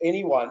available to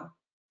anyone,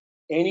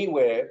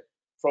 anywhere,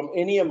 from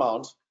any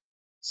amount,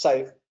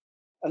 safe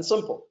and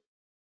simple.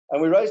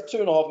 And we raised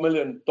 $2.5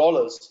 million.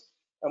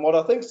 And what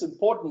I think is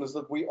important is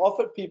that we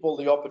offered people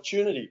the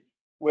opportunity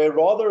where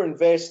rather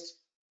invest,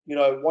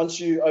 once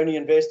you only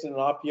invest in an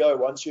IPO,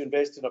 once you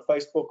invest in a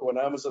Facebook or an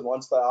Amazon,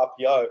 once they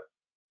IPO,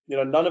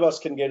 none of us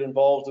can get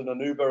involved in an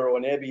Uber or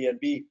an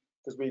Airbnb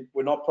because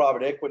we're not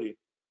private equity.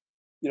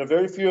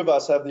 Very few of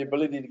us have the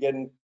ability to get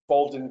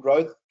involved in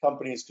growth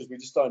companies because we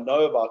just don't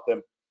know about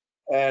them.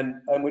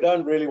 And we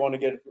don't really want to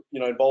get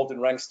involved in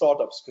ranked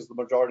startups because the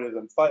majority of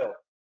them fail.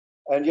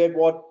 And yet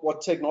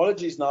what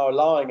technology is now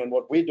allowing, and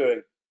what we're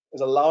doing,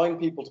 is allowing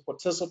people to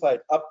participate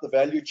up the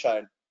value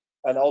chain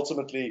and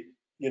ultimately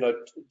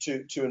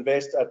to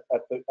invest at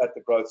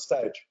the growth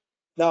stage.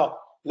 Now,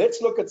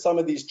 let's look at some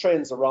of these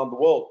trends around the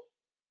world.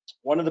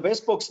 One of the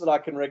best books that I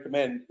can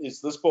recommend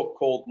is this book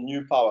called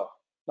New Power.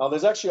 Now,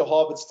 there's actually a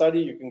Harvard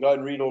study. You can go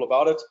and read all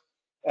about it.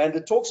 And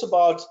it talks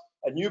about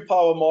a new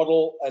power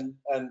model and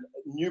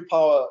new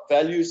power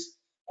values,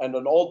 and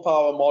an old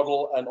power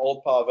model and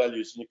old power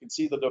values. And you can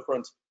see the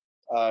different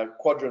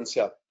quadrants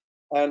here.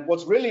 And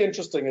what's really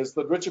interesting is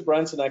that Richard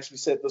Branson actually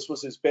said this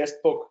was his best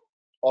book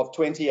of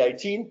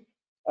 2018.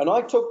 And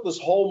I took this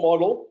whole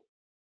model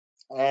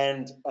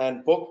and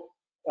book,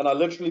 and I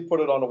literally put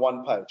it on a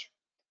one page.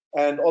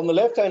 And on the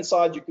left-hand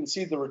side, you can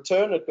see the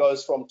return. It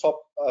goes from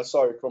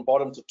from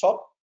bottom to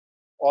top.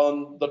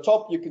 On the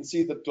top, you can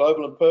see that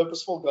global and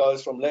purposeful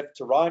goes from left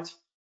to right.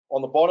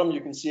 On the bottom,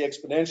 you can see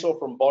exponential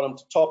from bottom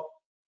to top.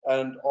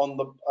 And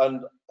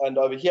and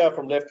over here,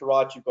 from left to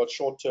right, you've got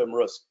short-term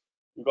risk.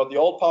 You've got the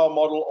old power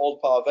model,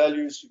 old power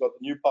values. You've got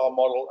the new power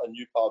model and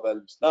new power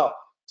values. Now,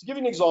 to give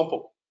you an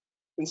example,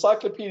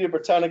 Encyclopedia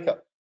Britannica,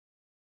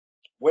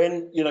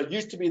 when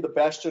used to be the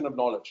bastion of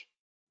knowledge.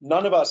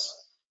 None of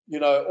us,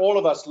 all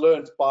of us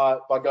learned by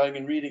going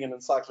and reading an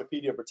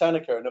Encyclopedia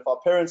Britannica. And if our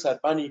parents had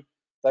money,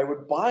 they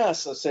would buy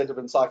us a set of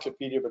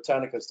Encyclopedia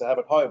Britannicas to have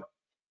at home.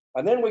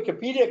 And then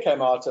Wikipedia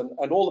came out,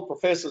 and all the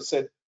professors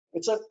said,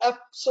 it's an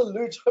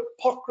absolute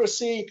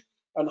hypocrisy,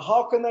 and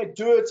how can they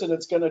do it? And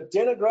it's going to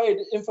denigrate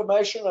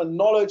information and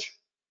knowledge.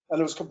 And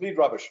it was complete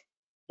rubbish,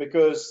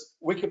 because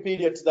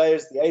Wikipedia today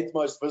is the 8th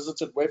most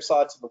visited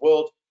website in the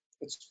world.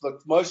 It's the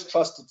most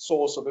trusted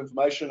source of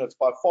information. It's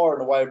by far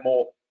and away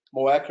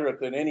more accurate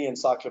than any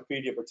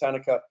Encyclopedia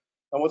Britannica.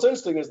 And what's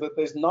interesting is that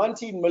there's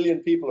 19 million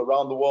people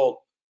around the world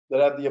that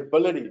have the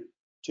ability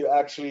to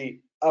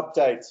actually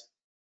update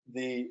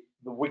the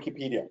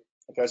Wikipedia.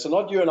 Okay, so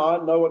not you and I,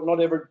 not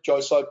every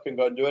Joe Soap can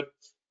go and do it.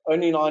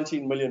 Only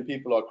 19 million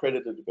people are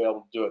accredited to be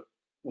able to do it.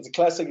 It's a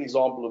classic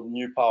example of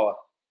new power.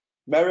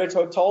 Marriott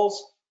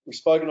hotels, we've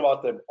spoken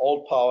about them,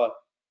 old power.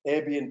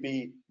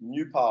 Airbnb,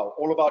 new power,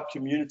 all about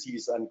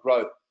communities and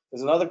growth.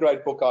 There's another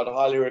great book I'd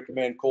highly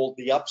recommend called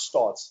The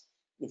Upstarts,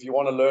 if you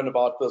want to learn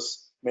about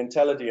this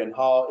mentality and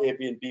how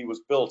Airbnb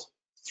was built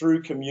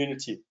through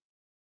community.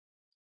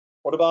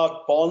 What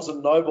about Barnes &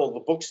 Noble,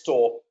 the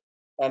bookstore,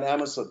 and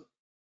Amazon,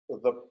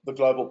 the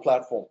global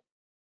platform?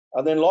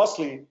 And then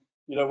lastly,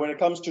 you know, when it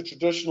comes to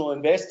traditional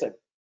investing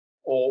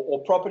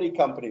or property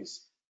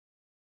companies,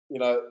 you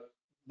know,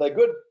 they're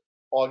good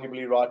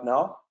arguably right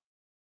now,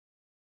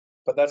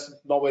 but that's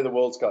not where the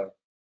world's going.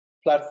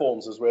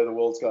 Platforms is where the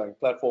world's going,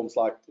 platforms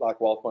like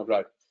WealthE,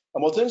 Migrate.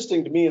 And what's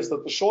interesting to me is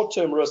that the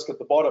short-term risk at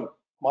the bottom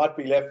might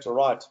be left to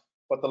right,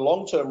 but the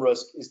long-term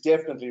risk is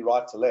definitely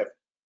right to left.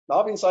 Now,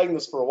 I've been saying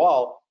this for a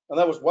while, and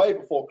that was way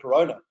before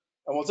Corona.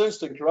 And what's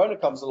interesting, Corona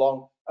comes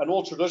along, and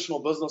all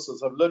traditional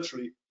businesses have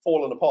literally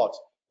fallen apart.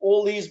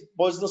 All these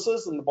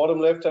businesses in the bottom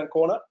left-hand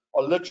corner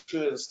are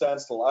literally at a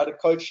standstill. I had a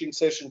coaching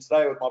session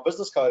today with my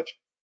business coach,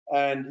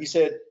 and he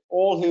said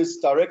all his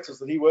directors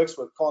that he works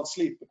with can't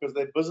sleep because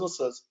their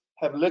businesses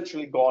have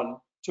literally gone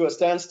to a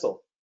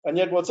standstill. And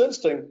yet what's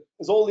interesting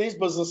is all these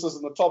businesses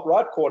in the top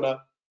right corner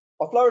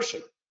are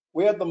flourishing.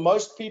 We had the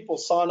most people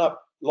sign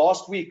up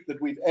last week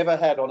that we've ever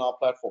had on our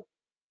platform,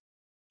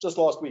 just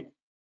last week.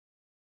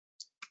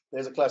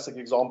 There's a classic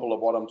example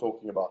of what I'm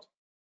talking about.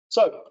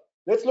 So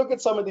let's look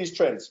at some of these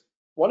trends.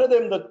 One of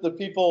them that the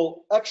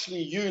people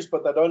actually use,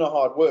 but they don't know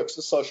how it works,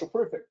 is social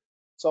proofing.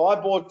 So I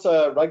bought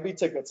rugby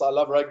tickets. I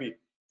love rugby.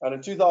 And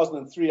in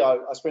 2003, I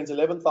spent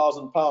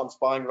 £11,000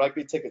 buying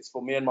rugby tickets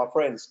for me and my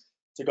friends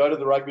to go to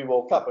the Rugby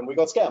World Cup, and we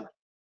got scammed.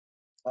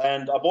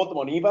 And I bought them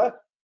on eBay.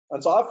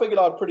 And so I figured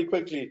out pretty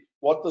quickly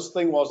what this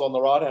thing was on the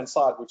right-hand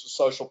side, which is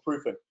social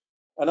proofing.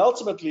 And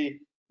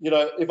ultimately, you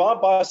know, if I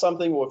buy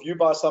something or if you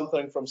buy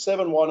something from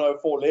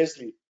 7104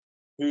 Leslie,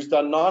 who's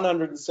done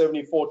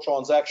 974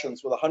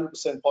 transactions with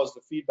 100%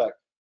 positive feedback,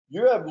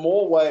 you have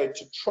more way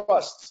to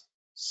trust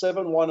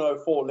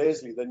 7104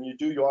 Leslie than you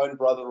do your own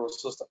brother or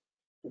sister,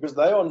 because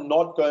they are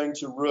not going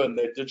to ruin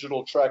their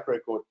digital track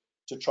record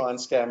to try and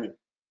scam you.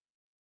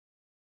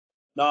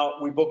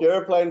 Now, we book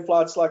airplane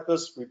flights like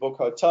this, we book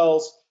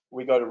hotels,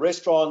 we go to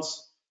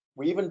restaurants,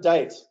 we even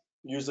date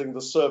using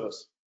the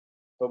service,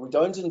 but we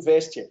don't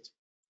invest yet.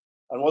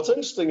 And what's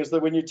interesting is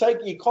that when you take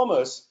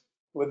e-commerce,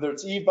 whether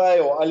it's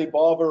eBay or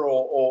Alibaba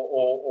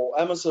or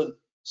Amazon,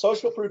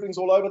 social proofing's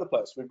all over the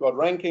place. We've got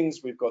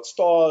rankings, we've got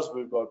stars,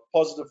 we've got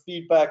positive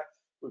feedback,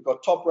 we've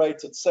got top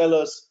rated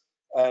sellers,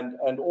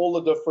 and all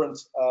the different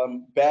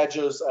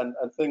badges and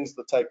things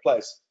that take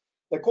place.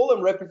 They call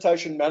them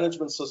reputation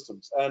management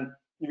systems. And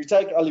if you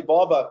take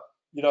Alibaba,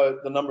 you know,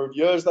 the number of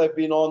years they've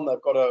been on,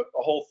 they've got a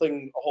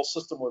whole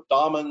system with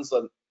diamonds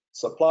and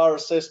supplier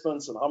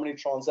assessments and how many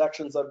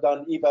transactions they've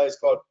done. eBay's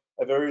got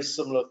a very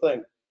similar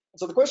thing.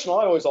 So the question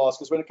I always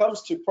ask is, when it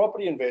comes to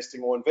property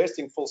investing or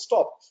investing full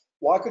stop,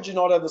 why could you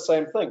not have the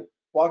same thing?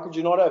 Why could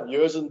you not have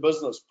years in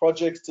business,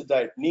 projects to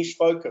date, niche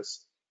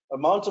focus,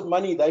 amount of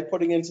money they're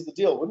putting into the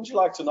deal? Wouldn't you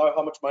like to know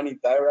how much money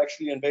they're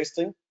actually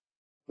investing?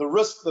 The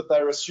risk that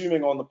they're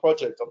assuming on the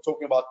project, I'm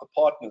talking about the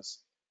partners,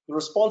 the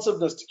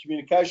responsiveness to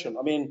communication.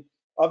 I mean,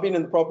 I've been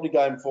in the property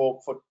game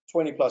for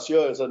 20 plus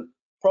years, and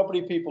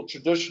property people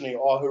traditionally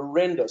are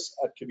horrendous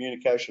at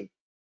communication.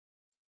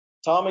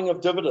 Timing of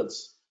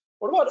dividends.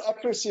 What about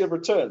accuracy of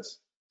returns?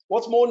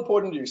 What's more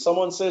important to you?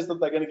 Someone says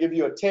that they're going to give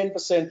you a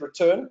 10%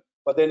 return,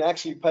 but then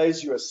actually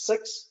pays you a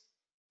 6,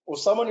 or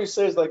someone who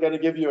says they're going to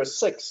give you a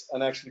 6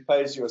 and actually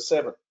pays you a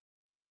 7?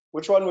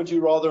 Which one would you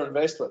rather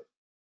invest with?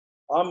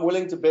 I'm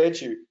willing to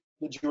bet you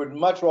that you would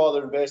much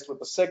rather invest with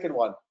the second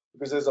one,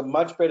 because there's a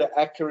much better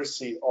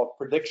accuracy of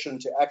prediction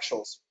to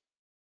actuals,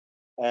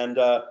 and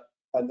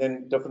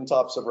then different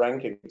types of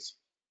rankings.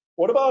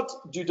 What about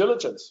due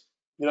diligence?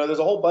 You know, there's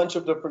a whole bunch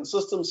of different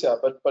systems here,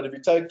 but if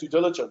you take due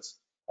diligence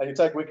and you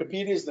take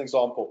Wikipedia as an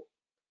example,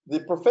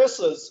 the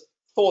professors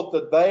thought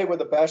that they were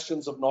the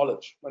bastions of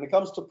knowledge. When it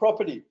comes to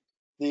property,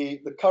 the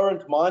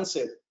current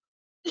mindset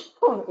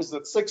is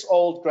that 6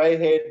 old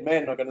gray-haired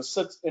men are going to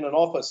sit in an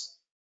office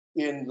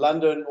in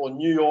London or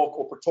New York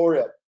or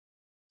Pretoria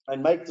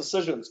and make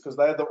decisions because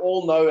they're the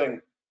all-knowing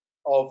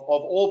of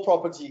all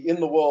property in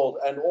the world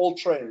and all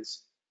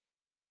trends.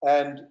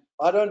 And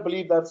I don't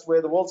believe that's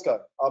where the world's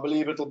going. I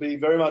believe it'll be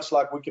very much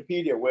like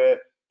Wikipedia, where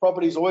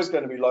property is always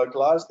going to be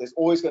localized. There's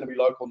always going to be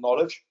local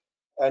knowledge,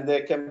 and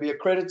there can be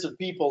accredited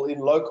people in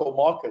local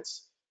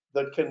markets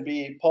that can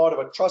be part of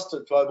a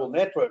trusted global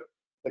network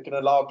that can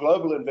allow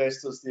global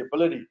investors the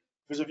ability.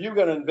 Because if you're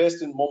going to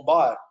invest in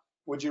Mumbai,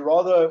 would you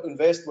rather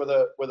invest with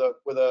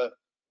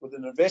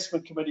an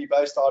investment committee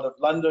based out of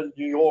London,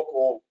 New York,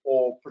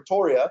 or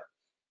Pretoria,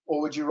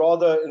 or would you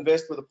rather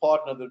invest with a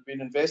partner that's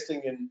been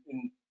investing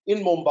in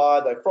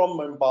Mumbai? They're from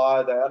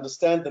Mumbai, they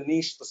understand the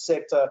niche, the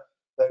sector,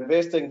 they're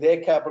investing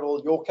their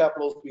capital, your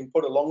capital is being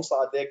put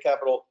alongside their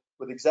capital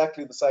with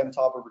exactly the same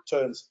type of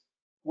returns.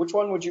 Which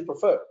one would you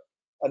prefer?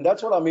 And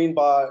that's what I mean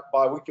by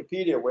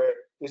Wikipedia, where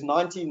there's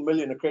 19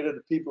 million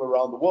accredited people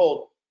around the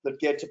world that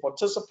get to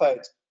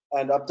participate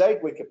and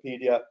update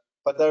Wikipedia,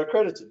 but they're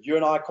accredited. You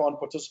and I can't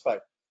participate.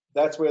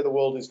 That's where the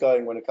world is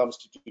going when it comes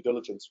to due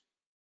diligence.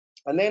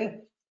 And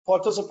then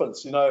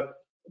participants, you know,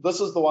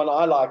 this is the one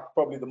I like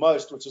probably the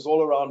most, which is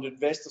all around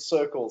investor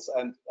circles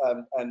and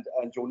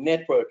your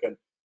network and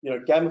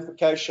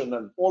gamification,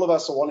 and all of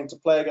us are wanting to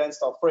play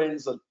against our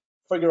friends and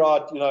figure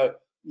out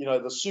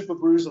the super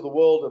brews of the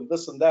world and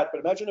this and that. But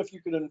imagine if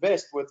you could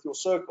invest with your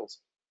circles.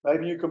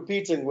 Maybe you're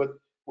competing with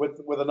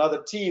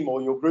another team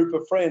or your group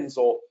of friends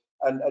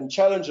and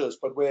challenges,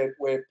 but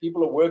where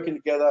people are working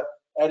together,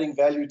 adding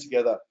value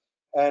together.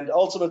 And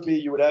ultimately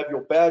you would have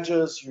your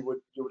badges, you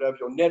would have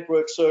your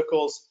network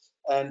circles,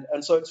 and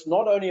so it's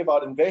not only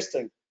about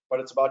investing, but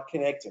it's about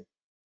connecting.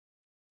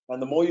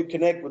 And the more you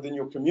connect within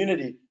your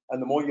community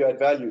and the more you add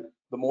value,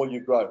 the more you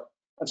grow.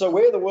 And so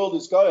where the world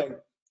is going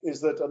is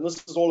that, and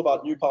this is all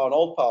about new power and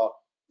old power,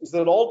 is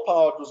that old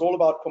power, it was all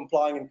about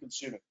complying and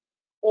consuming.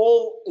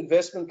 All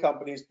investment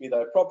companies, be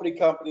they property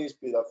companies,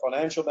 be they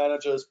financial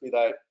managers, be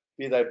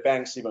they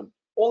banks even,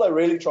 all they're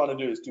really trying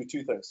to do is do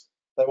two things.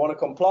 They want to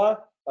comply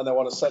and they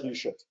want to sell you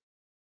shit.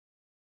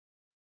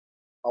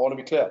 I want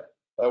to be clear.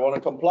 They want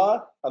to comply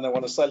and they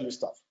want to sell you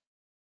stuff.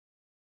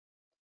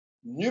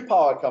 New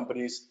power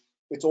companies,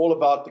 it's all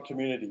about the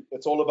community.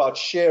 It's all about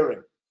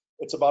sharing.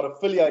 It's about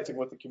affiliating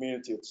with the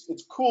community.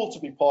 It's cool to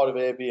be part of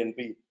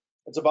Airbnb.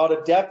 It's about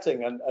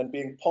adapting and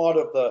being part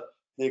of the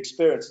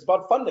experience. It's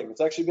about funding.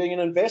 It's actually being an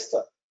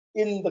investor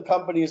in the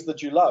companies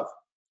that you love.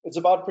 It's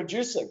about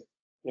producing.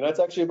 It's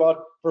actually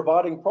about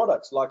providing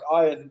products. Like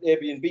I and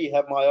Airbnb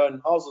have my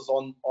own houses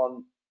on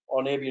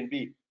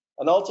Airbnb.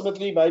 And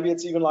ultimately, maybe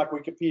it's even like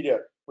Wikipedia,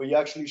 where you're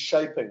actually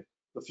shaping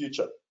the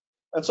future.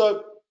 And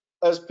so,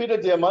 as Peter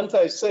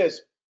Diamante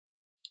says,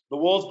 the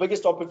world's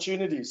biggest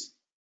opportunities,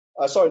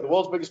 the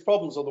world's biggest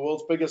problems are the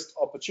world's biggest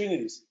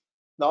opportunities.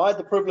 Now, I had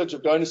the privilege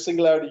of going to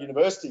Singularity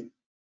University,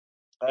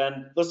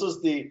 and this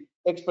is the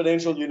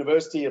exponential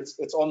university.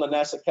 It's on the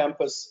NASA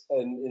campus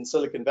in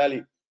Silicon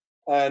Valley.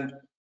 And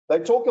they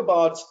talk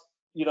about,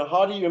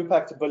 how do you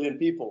impact 1 billion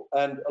people?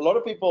 And a lot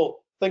of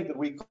people think that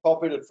we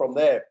copied it from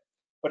there,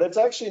 but it's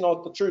actually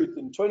not the truth.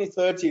 In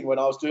 2013, when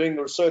I was doing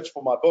the research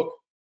for my book,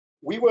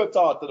 we worked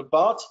out that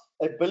about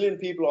 1 billion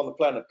people on the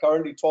planet,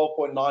 currently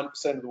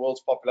 12.9% of the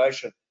world's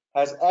population,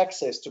 has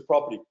access to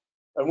property.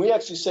 And we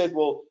actually said,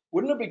 well,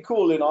 wouldn't it be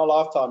cool in our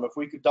lifetime if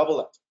we could double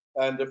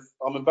that? And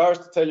I'm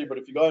embarrassed to tell you, but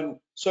if you go and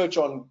search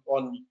on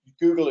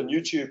Google and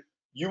YouTube,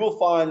 you will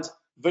find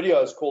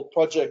videos called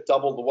Project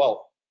Double the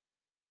Wealth.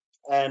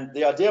 And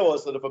the idea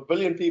was that if 1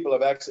 billion people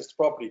have access to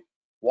property,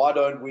 why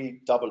don't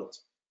we double it?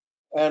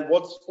 And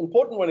what's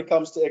important when it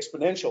comes to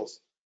exponentials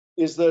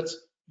is that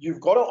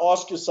you've got to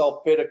ask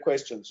yourself better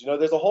questions.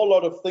 There's a whole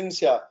lot of things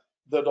here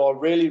that are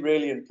really,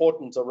 really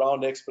important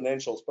around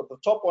exponentials. But the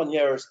top one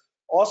here is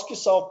ask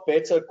yourself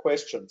better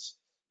questions.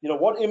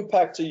 What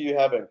impact are you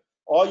having?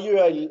 Are you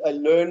a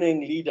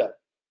learning leader?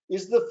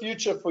 Is the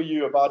future for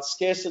you about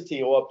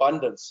scarcity or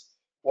abundance?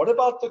 What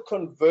about the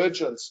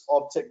convergence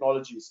of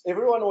technologies?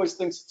 Everyone always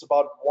thinks it's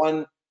about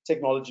one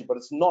technology, but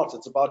it's not.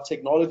 It's about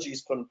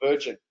technologies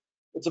converging.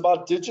 It's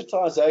about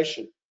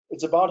digitization.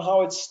 It's about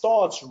how it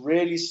starts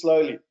really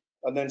slowly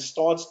and then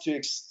starts to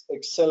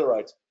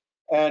accelerate.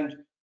 And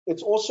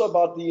it's also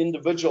about the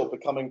individual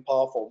becoming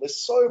powerful.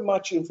 There's so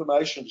much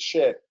information to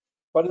share.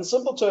 But in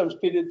simple terms,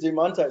 Peter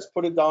Diamante has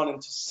put it down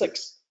into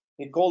 6.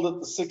 He called it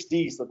the 6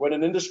 Ds, that when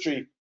an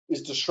industry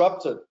is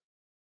disrupted,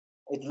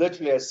 it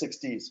literally has 6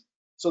 Ds.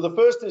 So the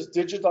first is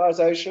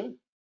digitization,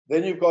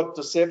 then you've got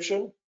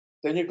deception,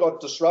 then you've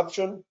got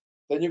disruption,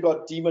 then you've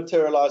got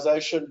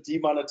dematerialization,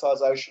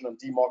 demonetization, and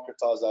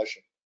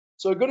democratization.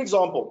 So a good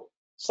example,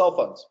 cell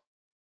phones.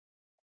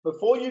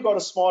 Before you got a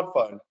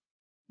smartphone,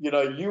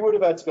 you would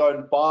have had to go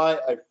and buy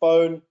a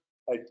phone,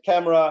 a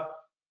camera,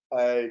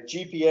 a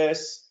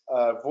GPS,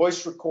 a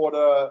voice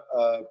recorder,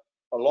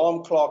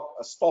 alarm clock,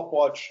 a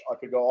stopwatch. I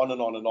could go on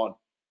and on and on.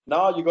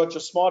 Now you got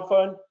your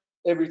smartphone,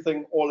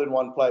 everything all in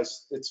one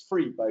place. It's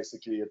free,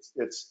 basically.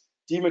 It's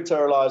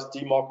dematerialized,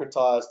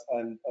 democratized,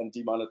 and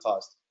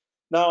demonetized.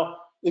 Now,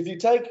 if you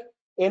take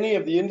any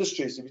of the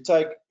industries, if you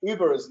take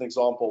Uber as an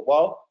example,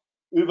 well,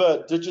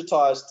 Uber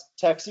digitized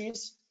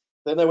taxis.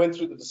 Then they went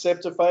through the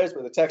deceptive phase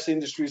where the taxi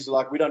industries are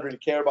like, we don't really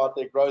care about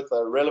their growth,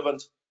 they're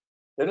irrelevant.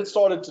 Then it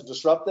started to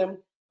disrupt them,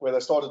 where they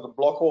started to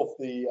block off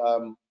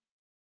the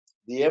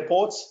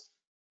airports.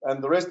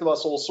 And the rest of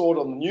us all saw it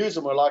on the news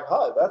and we're like,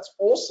 hi, that's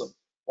awesome.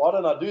 Why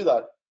don't I do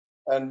that?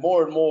 And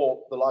more,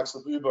 the likes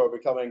of Uber are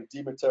becoming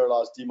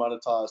dematerialized,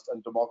 demonetized,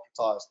 and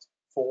democratized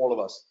for all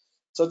of us.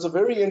 So it's a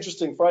very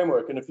interesting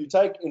framework. And if you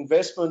take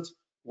investment,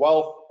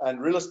 wealth,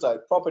 and real estate,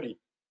 property,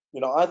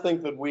 I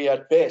think that we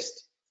at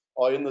best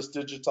are in this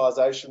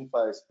digitization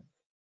phase.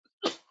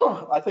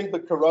 I think the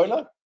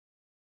corona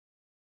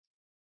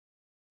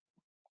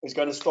is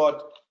going to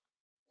start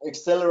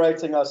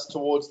accelerating us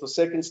towards the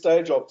second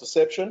stage of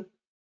deception,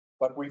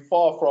 but we're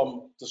far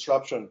from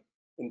disruption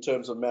in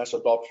terms of mass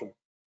adoption.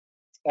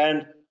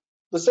 And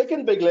the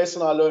second big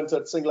lesson I learned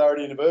at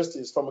Singularity University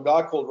is from a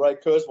guy called Ray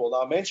Kurzweil.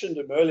 Now, I mentioned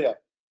him earlier,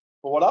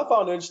 but what I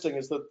found interesting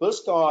is that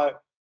this guy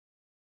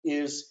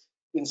is,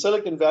 in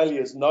Silicon Valley,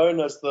 is known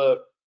as the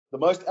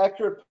most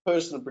accurate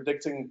person in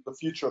predicting the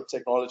future of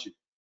technology.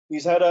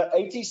 He's had an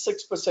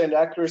 86%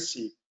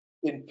 accuracy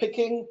in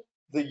picking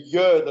the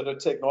year that a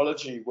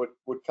technology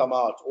would come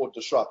out or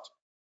disrupt.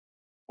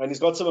 And he's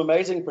got some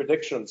amazing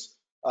predictions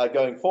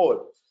going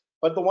forward.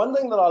 But the one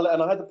thing that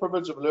I had the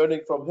privilege of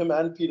learning from him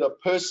and Peter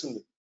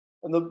personally,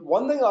 and the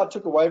one thing I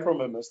took away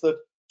from him is that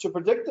to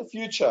predict the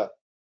future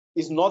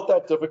is not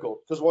that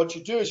difficult, because what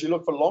you do is you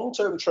look for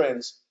long-term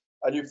trends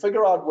and you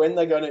figure out when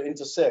they're going to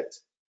intersect.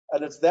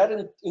 And it's that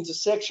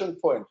intersection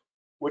point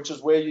which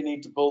is where you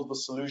need to build the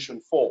solution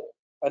for.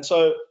 And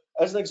so,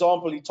 as an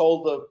example, he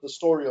told the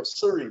story of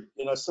Siri,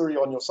 Siri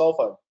on your cell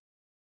phone.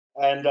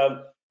 And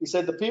he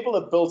said the people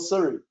that built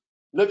Siri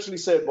literally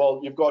said, well,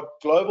 you've got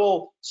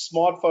global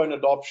smartphone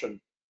adoption,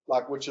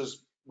 which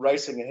is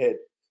racing ahead.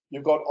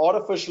 You've got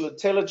artificial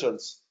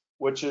intelligence,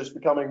 which is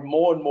becoming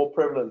more and more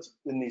prevalent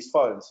in these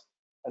phones.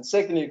 And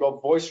secondly, you've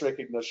got voice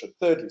recognition.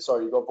 Thirdly,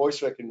 you've got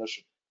voice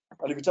recognition.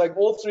 And if you take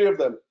all three of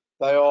them,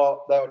 they are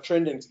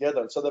trending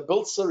together. And so they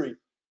built Siri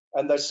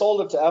and they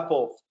sold it to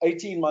Apple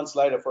 18 months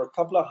later for a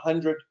couple of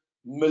 $100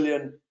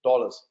 million.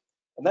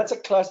 And that's a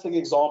classic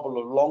example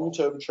of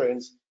long-term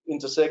trends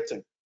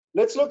intersecting.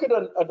 Let's look at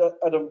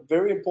a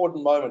very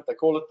important moment. They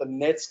call it the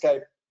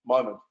Netscape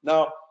moment.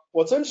 Now,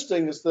 what's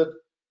interesting is that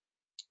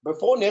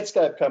before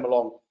Netscape came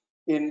along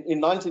in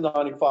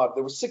 1995,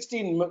 there were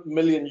 16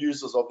 million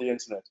users of the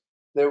internet.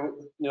 They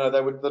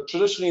were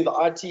traditionally the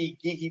IT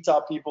geeky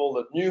type people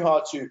that knew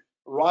how to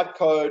write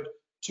code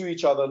to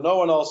each other. No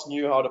one else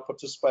knew how to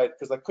participate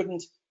because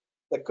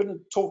they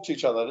couldn't talk to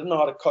each other. They didn't know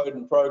how to code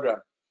and program.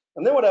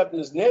 And then what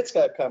happened is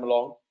Netscape came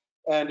along,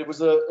 and it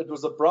was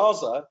a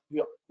browser,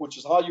 which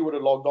is how you would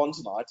have logged on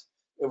tonight.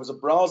 It was a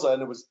browser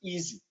and it was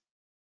easy.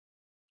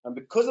 And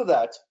because of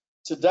that,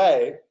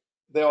 today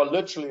there are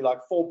literally like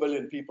 4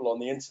 billion people on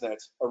the internet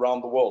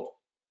around the world.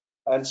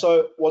 And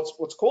so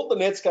what's called the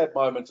Netscape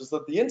moment is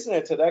that the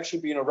internet had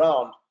actually been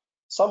around,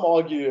 some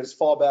argue, as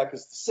far back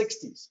as the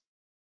 60s.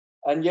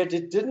 And yet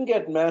it didn't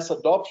get mass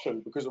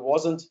adoption because it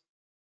wasn't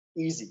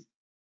easy.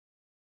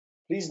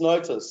 Please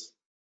notice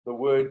the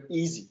word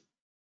easy.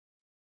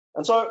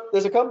 And so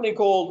there's a company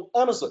called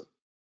Amazon.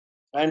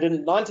 And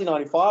in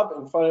 1995,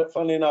 and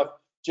funnily enough,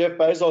 Jeff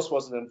Bezos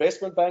was an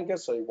investment banker,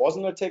 so he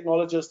wasn't a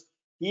technologist.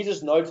 He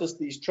just noticed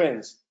these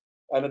trends.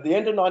 And at the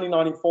end of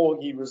 1994,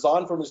 he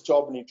resigned from his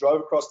job and he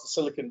drove across to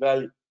Silicon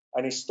Valley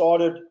and he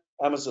started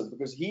Amazon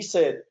because he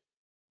said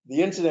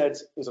the internet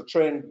is a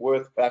trend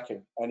worth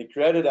backing, and he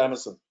created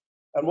Amazon.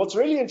 And what's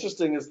really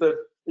interesting is that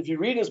if you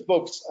read his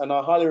books, and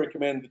I highly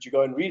recommend that you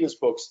go and read his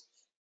books,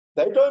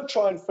 they don't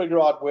try and figure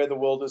out where the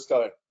world is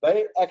going.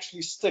 They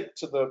actually stick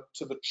to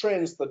the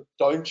trends that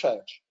don't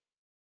change.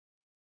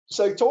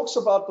 So he talks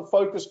about the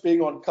focus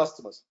being on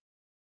customers.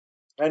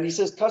 And he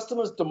says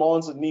customers'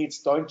 demands and needs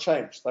don't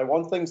change. They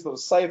want things that are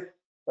safe.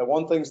 They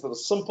want things that are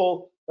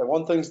simple. They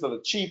want things that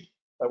are cheap.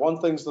 They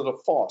want things that are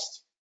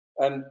fast.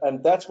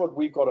 And that's what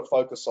we've got to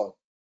focus on.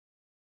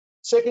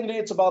 Secondly,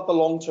 it's about the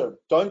long term.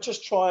 Don't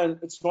just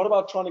it's not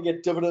about trying to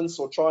get dividends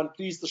or try and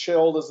please the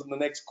shareholders in the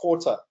next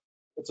quarter.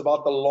 It's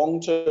about the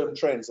long-term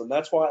trends. And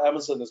that's why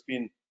Amazon has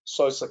been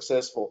so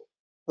successful.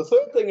 The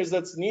third thing is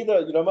that it's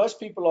neither, most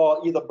people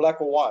are either black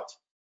or white.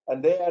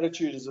 And their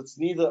attitude is it's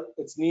neither,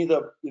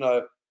 you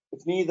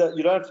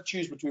don't have to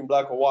choose between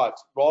black or white,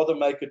 rather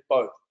make it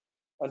both.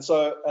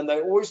 And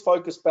they always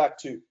focus back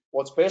to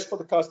what's best for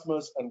the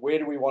customers and where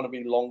do we want to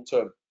be long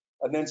term.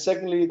 And then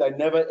secondly, they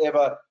never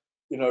ever,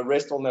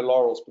 rest on their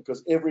laurels,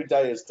 because every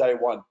day is day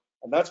one.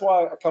 And that's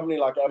why a company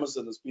like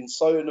Amazon has been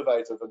so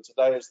innovative and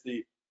today is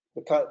the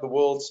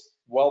world's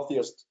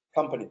wealthiest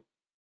company.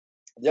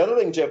 The other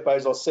thing Jeff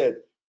Bezos said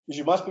is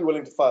you must be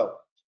willing to fail.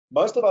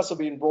 Most of us have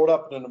been brought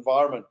up in an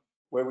environment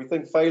where we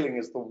think failing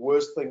is the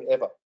worst thing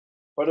ever.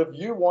 But if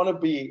you want to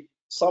be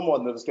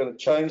someone that is going to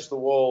change the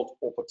world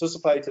or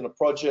participate in a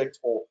project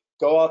or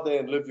go out there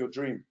and live your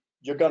dream,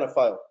 you're going to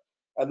fail.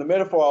 And the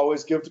metaphor I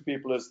always give to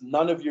people is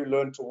none of you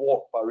learned to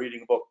walk by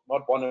reading a book,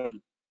 not one of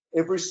you.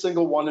 Every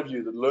single one of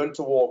you that learned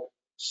to walk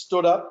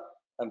stood up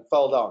and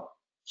fell down,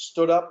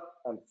 stood up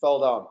and fell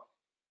down.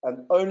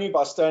 And only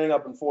by standing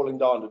up and falling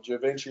down did you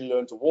eventually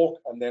learn to walk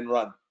and then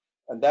run.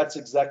 And that's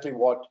exactly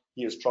what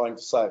he is trying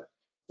to say.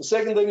 The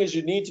second thing is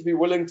you need to be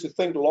willing to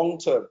think long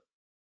term.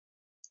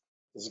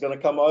 This is going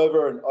to come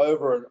over and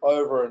over and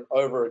over and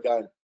over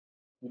again.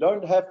 You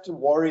don't have to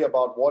worry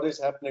about what is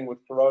happening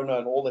with Corona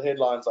and all the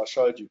headlines I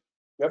showed you.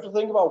 You have to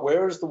think about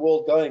where is the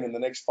world going in the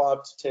next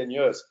 5 to 10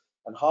 years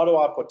and how do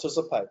I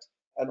participate?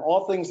 And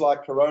are things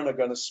like Corona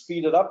going to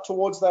speed it up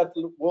towards that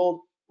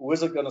world, or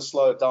is it going to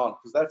slow it down?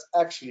 Because that's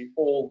actually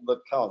all that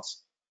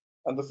counts.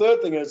 And the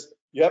third thing is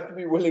you have to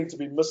be willing to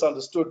be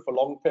misunderstood for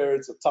long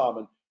periods of time.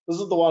 And this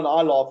is the one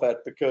I laugh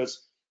at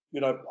because,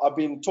 I've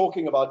been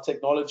talking about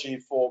technology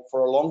for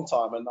a long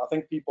time, and I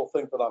think people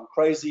think that I'm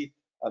crazy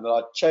and that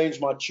I change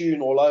my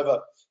tune all over.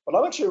 But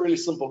I'm actually a really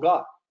simple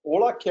guy.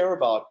 All I care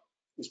about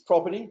is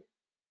property,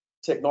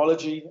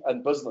 technology,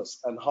 and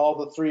business, and how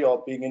the three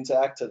are being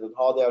interacted and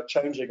how they are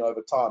changing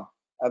over time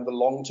and the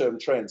long-term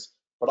trends.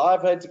 But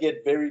I've had to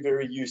get very,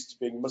 very used to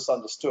being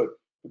misunderstood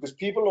because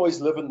people always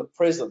live in the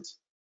present,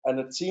 and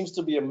it seems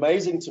to be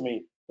amazing to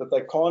me that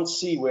they can't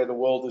see where the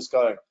world is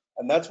going.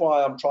 And that's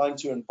why I'm trying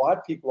to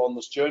invite people on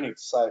this journey to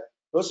say,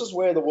 this is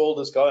where the world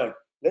is going.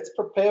 Let's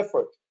prepare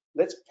for it.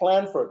 Let's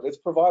plan for it. Let's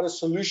provide a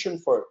solution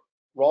for it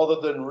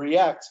rather than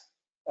react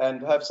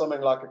and have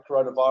something like a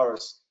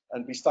coronavirus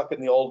and be stuck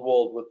in the old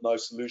world with no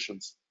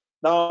solutions.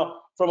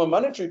 Now, from a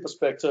monetary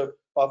perspective,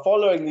 by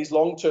following these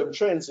long-term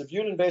trends, if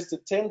you'd invested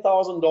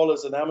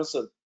 $10,000 in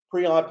Amazon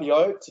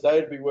pre-IPO, today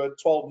it'd be worth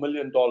 $12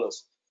 million.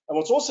 And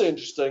what's also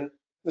interesting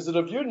is that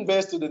if you'd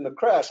invested in the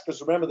crash,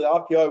 because remember the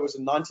IPO was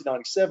in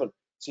 1997,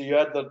 so you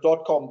had the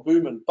dot-com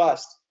boom and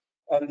bust,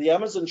 and the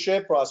Amazon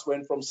share price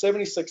went from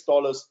 $76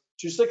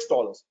 to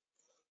 $6.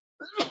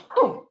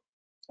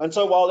 And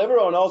so while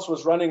everyone else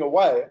was running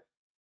away,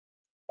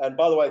 and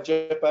by the way,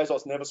 Jeff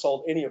Bezos never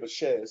sold any of his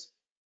shares,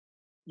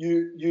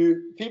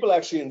 people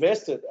actually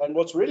invested. And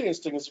what's really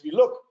interesting is if you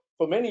look,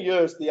 for many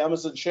years, the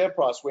Amazon share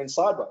price went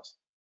sideways.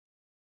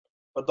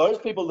 But those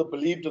people that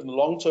believed in the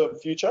long-term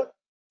future,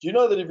 do you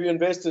know that if you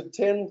invested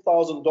 $10,000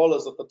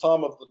 at the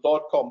time of the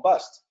dot-com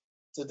bust,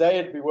 today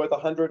it'd be worth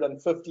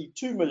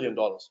 $152 million.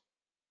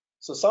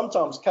 So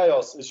sometimes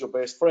chaos is your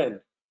best friend.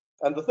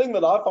 And the thing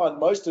that I find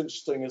most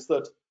interesting is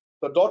that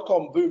the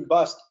dot-com boom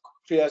bust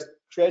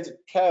created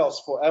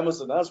chaos for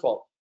Amazon as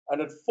well.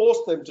 And it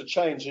forced them to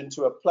change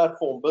into a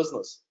platform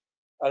business.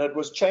 And it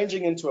was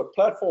changing into a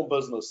platform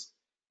business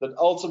that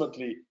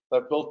ultimately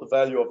they've built the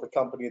value of the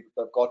company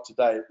that they've got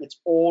today. It's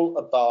all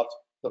about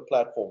the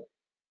platform.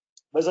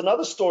 There's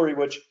another story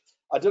which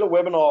I did a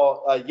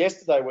webinar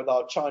yesterday with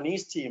our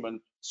Chinese team, and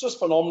it's just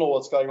phenomenal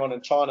what's going on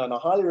in China. And I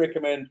highly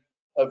recommend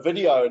a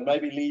video, and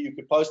maybe Lee, you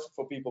could post it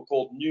for people,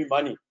 called New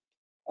Money.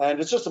 And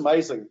it's just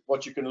amazing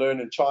what you can learn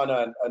in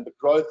China and the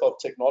growth of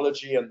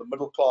technology and the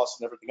middle class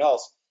and everything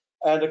else.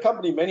 And a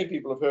company many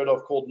people have heard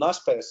of called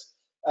Naspers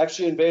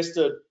actually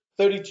invested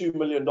 $32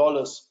 million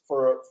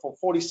for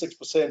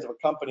 46% of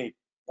a company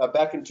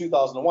back in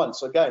 2001.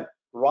 So again,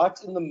 right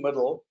in the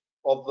middle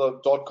of the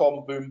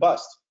dot-com boom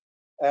bust.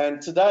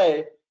 And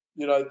today,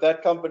 you know,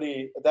 that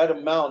company, that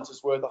amount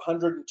is worth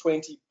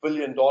 $120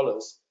 billion.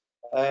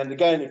 And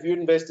again, if you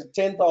invested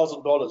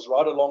 $10,000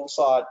 right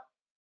alongside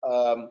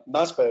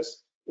Naspers,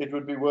 it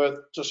would be worth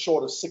just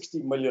short of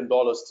 $60 million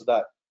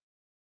today.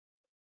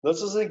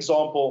 This is an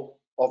example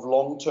of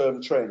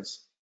long-term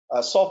trends.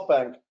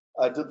 SoftBank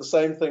did the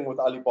same thing with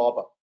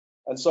Alibaba.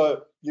 And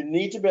so you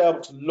need to be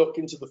able to look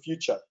into the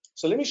future.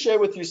 So let me share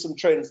with you some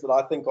trends that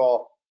I think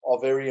are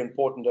very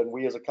important, and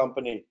we as a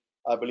company,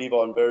 I believe,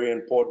 are very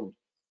important.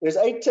 There's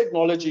 8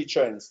 technology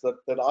trends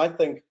that I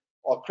think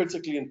are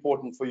critically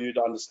important for you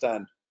to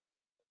understand.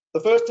 The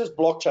first is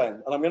blockchain,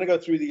 and I'm going to go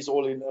through these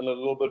all in a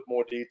little bit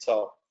more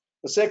detail.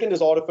 The second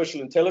is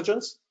artificial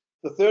intelligence.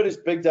 The third is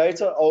big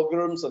data,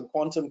 algorithms, and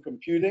quantum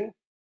computing.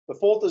 The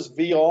fourth is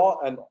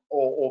VR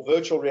or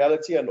virtual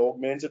reality and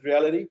augmented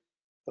reality.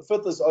 The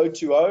fifth is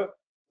O2O.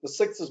 The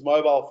sixth is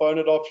mobile phone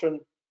adoption.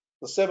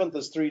 The seventh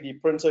is 3D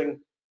printing.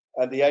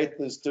 And the eighth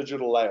is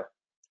digital layer.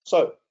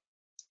 So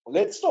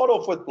let's start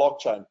off with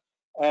blockchain.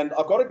 And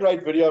I've got a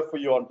great video for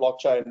you on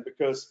blockchain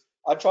because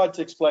I tried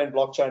to explain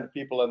blockchain to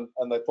people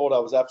and they thought I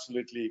was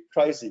absolutely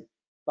crazy.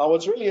 Now,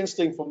 what's really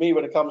interesting for me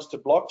when it comes to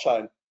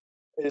blockchain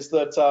is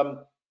that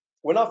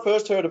when I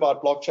first heard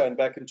about blockchain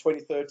back in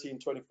 2013,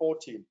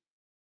 2014,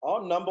 our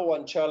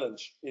 #1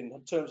 challenge in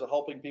terms of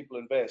helping people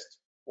invest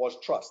was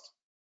trust.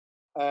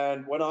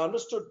 And when I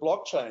understood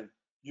blockchain,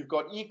 you've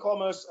got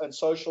e-commerce and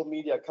social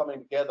media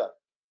coming together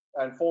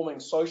and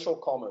forming social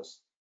commerce.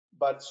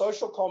 But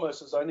social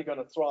commerce is only going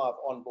to thrive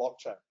on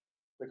blockchain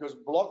because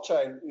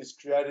blockchain is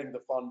creating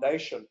the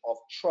foundation of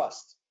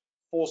trust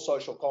for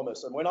social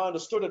commerce. And when I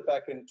understood it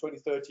back in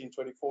 2013,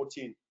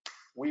 2014,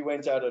 we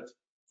went at it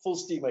full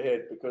steam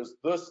ahead because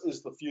this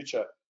is the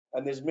future.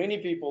 And there's many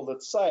people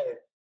that say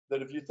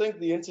that if you think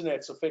the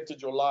internet's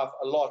affected your life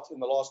a lot in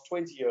the last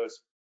 20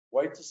 years,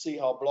 wait to see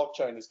how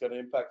blockchain is going to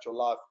impact your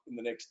life in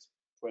the next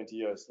 20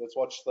 years. Let's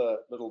watch the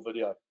little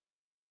video.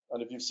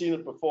 And if you've seen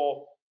it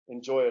before,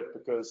 enjoy it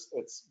because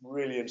it's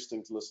really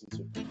interesting to listen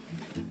to.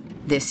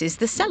 This is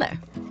the seller.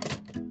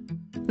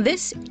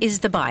 This is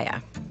the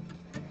buyer.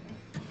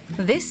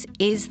 This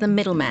is the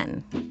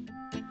middleman.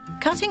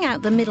 Cutting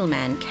out the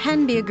middleman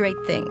can be a great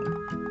thing,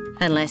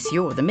 unless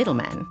you're the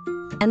middleman.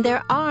 And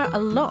there are a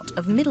lot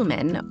of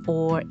middlemen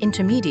or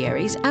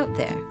intermediaries out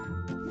there.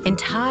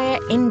 Entire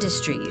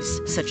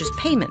industries, such as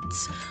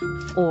payments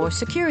or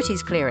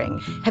securities clearing,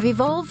 have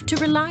evolved to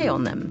rely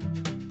on them.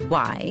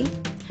 Why?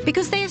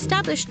 Because they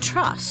establish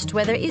trust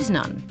where there is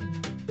none.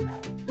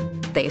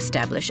 They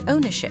establish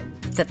ownership,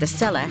 that the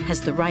seller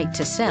has the right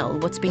to sell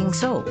what's being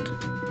sold.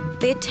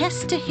 They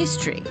attest to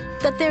history,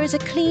 that there is a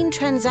clean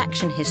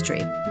transaction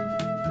history.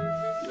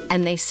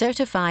 And they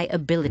certify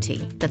ability,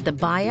 that the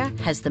buyer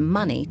has the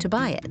money to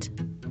buy it.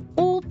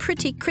 All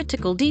pretty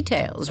critical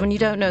details when you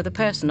don't know the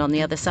person on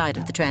the other side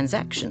of the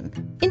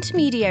transaction.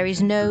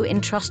 Intermediaries know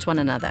and trust one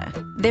another.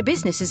 Their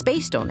business is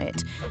based on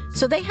it,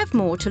 so they have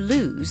more to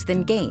lose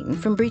than gain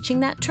from breaching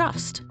that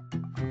trust.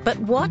 But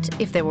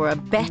what if there were a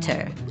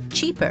better,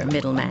 cheaper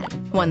middleman?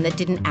 One that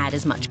didn't add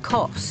as much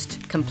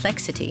cost,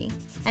 complexity,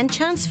 and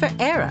chance for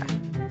error?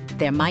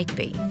 There might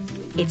be.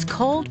 It's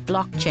called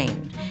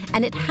blockchain,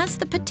 and it has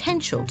the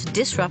potential to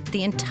disrupt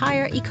the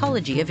entire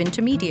ecology of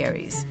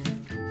intermediaries.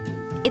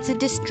 It's a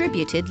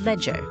distributed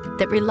ledger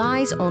that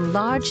relies on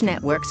large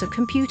networks of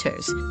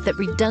computers that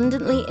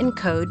redundantly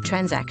encode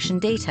transaction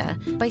data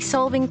by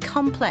solving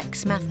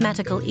complex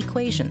mathematical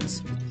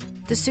equations.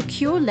 The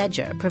secure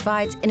ledger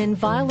provides an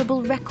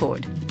inviolable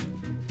record.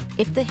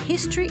 If the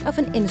history of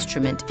an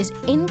instrument is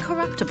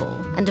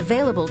incorruptible and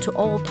available to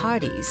all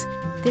parties,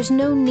 there's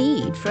no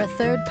need for a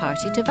third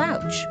party to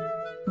vouch.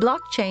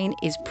 Blockchain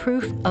is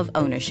proof of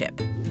ownership,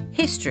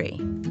 history,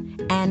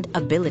 and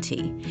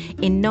ability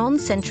in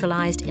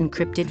non-centralized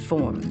encrypted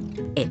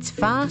form. It's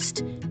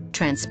fast,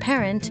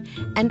 transparent,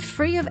 and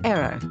free of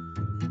error.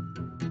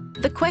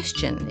 The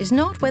question is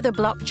not whether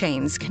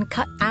blockchains can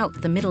cut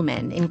out the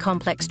middlemen in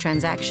complex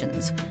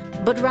transactions,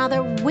 but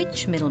rather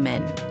which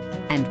middlemen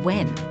and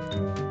when.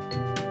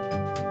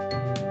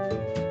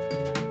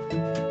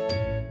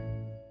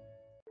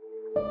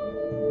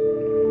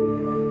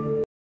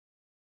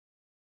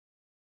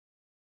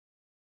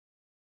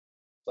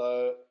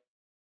 So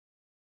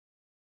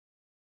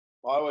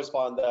I always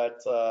find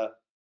that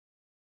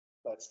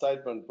that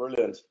statement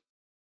brilliant,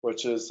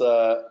 which is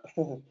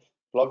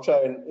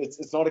blockchain.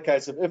 It's not a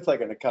case of if they're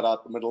going to cut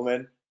out the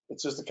middlemen.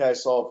 It's just a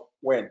case of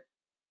when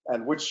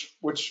and which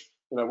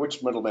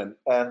middlemen.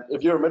 And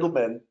if you're a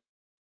middleman,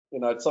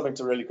 it's something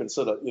to really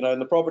consider. In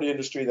the property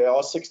industry, there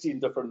are 16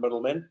 different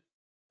middlemen,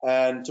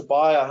 and to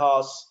buy a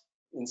house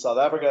in South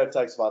Africa, it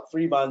takes about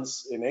 3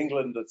 months. In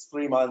England, it's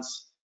 3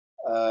 months.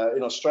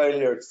 In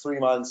Australia, it's 3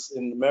 months.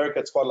 In America,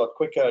 it's quite a lot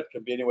quicker. It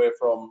can be anywhere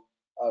from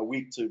a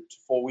week to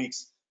 4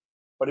 weeks.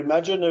 But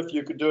imagine if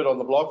you could do it on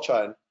the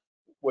blockchain,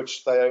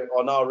 which they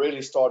are now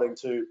really starting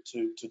to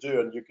do,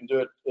 and you can do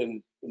it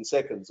in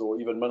seconds or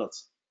even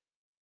minutes,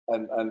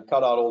 and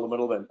cut out all the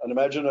middlemen. And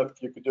imagine if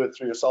you could do it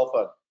through your cell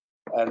phone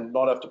and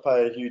not have to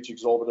pay a huge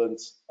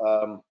exorbitant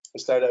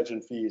estate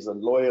agent fees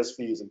and lawyers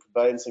fees and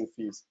conveyancing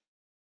fees.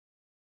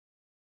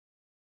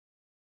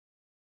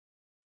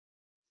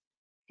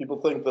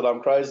 People think that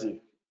I'm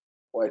crazy.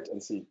 Wait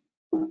and see.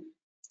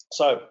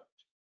 So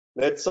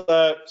let's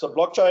so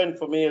blockchain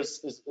for me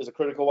is a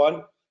critical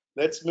one.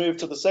 Let's move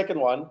to the second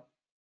one.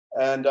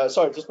 And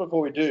sorry, just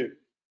before we do,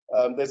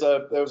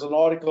 there was an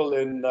article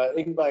in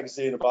Inc.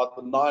 magazine about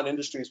the 9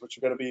 industries which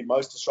are going to be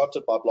most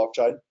disrupted by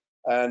blockchain.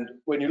 And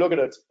when you look at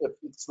it,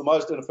 it's the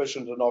most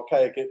inefficient and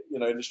archaic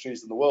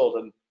industries in the world.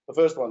 And the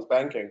first one's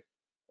banking,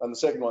 and the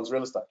second one's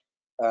real estate.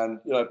 And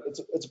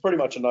it's pretty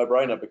much a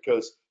no-brainer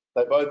because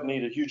they both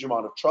need a huge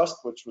amount of trust,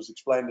 which was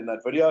explained in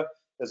that video.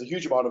 There's a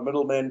huge amount of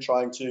middlemen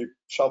trying to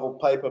shovel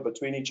paper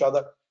between each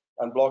other,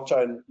 and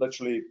blockchain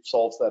literally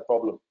solves that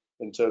problem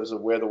in terms of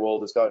where the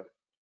world is going.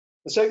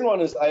 The second one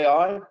is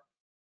AI.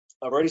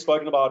 I've already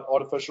spoken about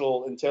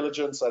artificial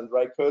intelligence and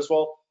Ray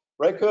Kurzweil.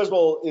 Ray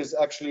Kurzweil is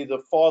actually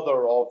the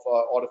father of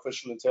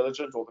artificial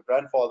intelligence, or the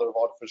grandfather of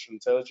artificial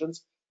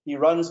intelligence. He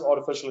runs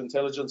artificial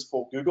intelligence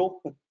for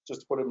Google,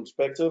 just to put it in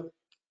perspective.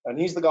 And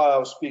he's the guy I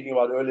was speaking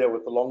about earlier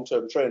with the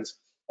long-term trends.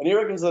 And he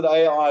reckons that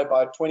AI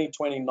by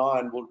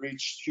 2029 will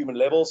reach human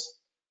levels,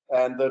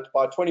 and that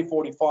by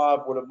 2045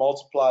 would have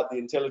multiplied the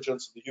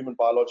intelligence of the human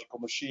biological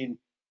machine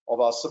of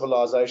our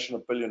civilization a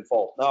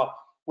billionfold. Now,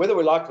 whether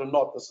we like it or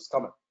not, this is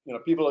coming.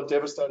 People are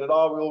devastated.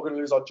 Oh, we're all going to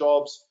lose our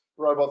jobs.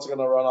 Robots are going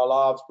to run our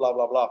lives, blah,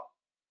 blah, blah.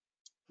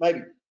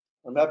 Maybe.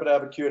 I'm happy to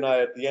have a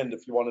Q&A at the end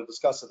if you want to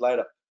discuss it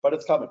later, but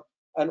it's coming.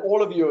 And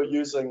all of you are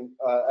using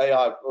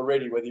AI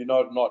already, whether you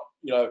know it or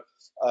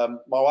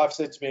not. My wife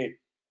said to me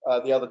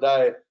the other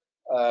day,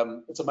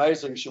 it's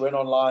amazing. She went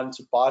online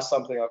to buy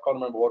something. I can't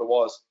remember what it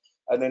was.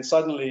 And then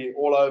suddenly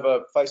all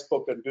over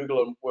Facebook and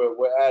Google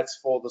were ads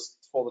for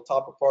the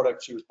type of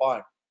product she was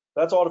buying.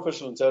 That's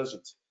artificial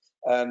intelligence.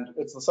 And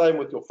it's the same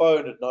with your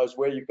phone. It knows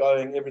where you're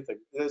going, everything.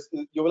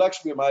 You will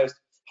actually be amazed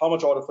how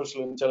much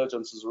artificial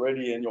intelligence is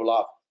already in your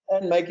life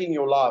and making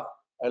your life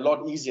a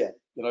lot easier.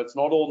 It's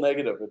not all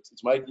negative.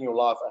 It's making your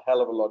life a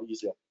hell of a lot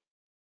easier.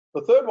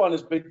 The third one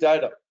is big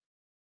data.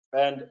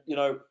 And,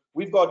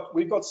 we've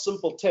got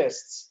simple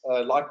tests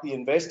like the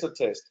investor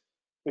test,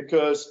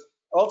 because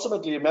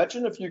ultimately,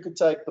 imagine if you could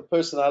take the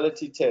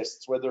personality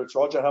tests, whether it's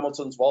Roger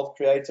Hamilton's wealth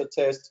creator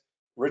test,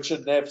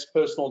 Richard Neff's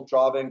personal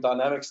driving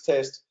dynamics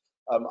test,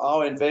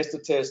 our investor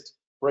test,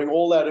 bring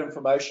all that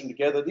information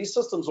together. These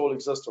systems all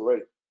exist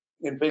already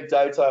in big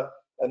data,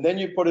 and then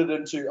you put it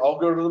into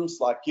algorithms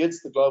like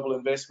GIDS, the Global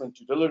Investment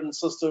Due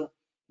Diligence System.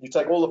 You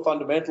take all the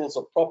fundamentals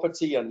of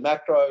property and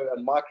macro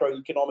and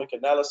microeconomic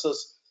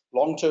analysis,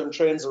 long-term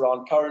trends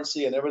around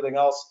currency and everything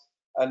else.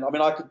 And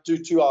I could do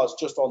 2 hours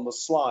just on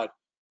this slide.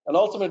 And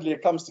ultimately,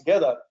 it comes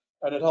together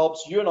and it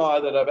helps you and I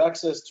that have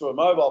access to a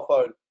mobile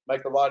phone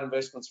make the right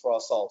investments for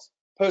ourselves,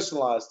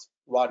 personalized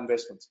right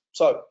investments.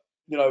 So,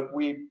 I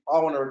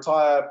want to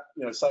retire,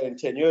 say in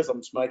 10 years, I'm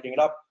just making it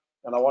up,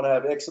 and I want to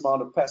have X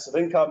amount of passive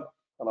income,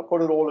 and I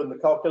put it all in the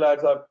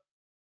calculator.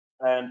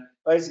 And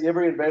basically,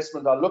 every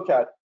investment I look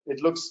at,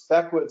 it looks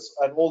backwards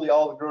at all the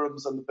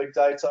algorithms and the big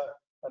data.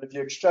 And if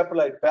you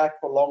extrapolate back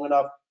for long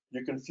enough,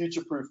 you can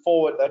future-proof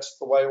forward. That's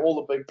the way all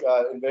the big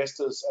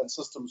investors and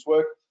systems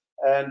work.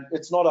 And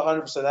it's not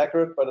 100%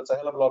 accurate, but it's a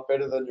hell of a lot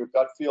better than your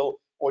gut feel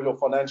or your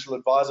financial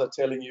advisor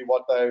telling you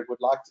what they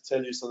would like to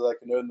tell you so that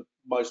they can earn the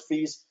most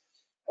fees.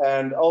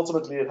 And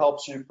ultimately, it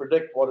helps you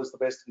predict what is the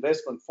best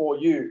investment for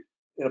you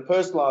in a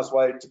personalized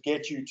way to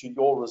get you to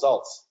your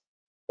results.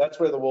 That's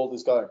where the world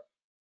is going.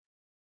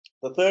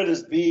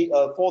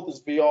 The fourth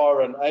is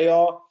VR and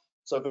AR.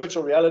 So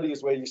virtual reality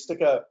is where you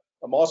stick a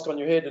mask on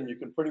your head and you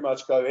can pretty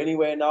much go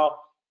anywhere now.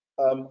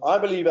 I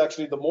believe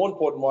actually the more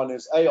important one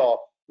is AR,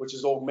 which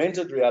is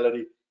augmented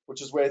reality,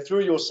 which is where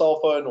through your cell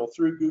phone or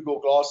through Google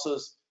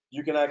Glasses,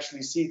 you can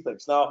actually see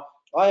things. Now,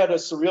 I had a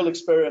surreal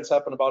experience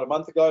happen about a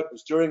month ago. It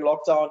was during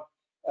lockdown,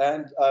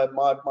 and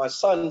my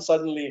son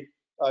suddenly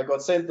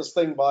got sent this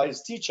thing by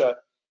his teacher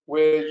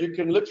where you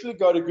can literally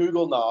go to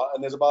Google now,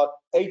 and there's about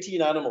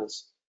 18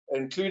 animals,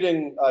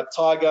 including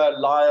tiger,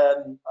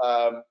 lion,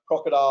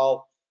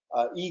 crocodile,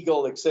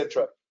 eagle,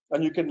 etc.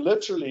 And you can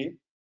literally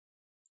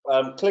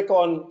click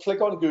on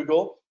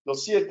Google, you'll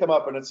see it come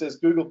up and it says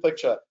Google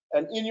picture,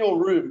 and in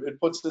your room it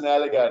puts an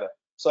alligator.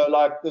 So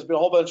like there's been a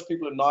whole bunch of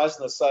people in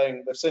Neisner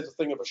saying they've sent a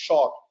thing of a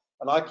shark,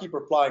 and I keep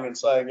replying and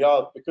saying,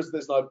 yeah, because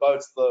there's no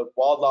boats, the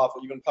wildlife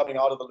are even coming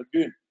out of the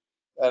lagoon.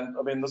 And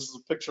I mean, this is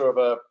a picture of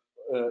a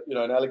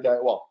an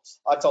alligator. Well,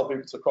 I tell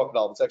people it's a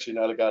crocodile, but it's actually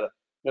an alligator.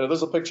 This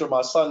is a picture of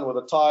my son with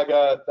a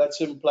tiger. That's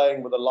him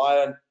playing with a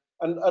lion.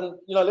 And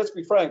let's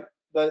be frank,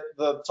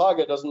 the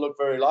tiger doesn't look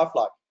very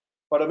lifelike.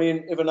 But I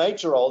mean, if an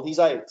 8-year-old, he's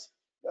 8,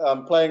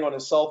 playing on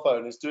his cell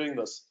phone, is doing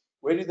this,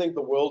 where do you think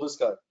the world is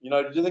going?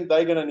 Do you think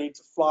they're going to need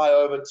to fly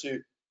over to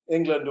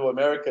England or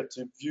America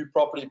to view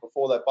property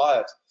before they buy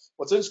it?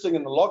 What's interesting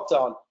in the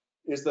lockdown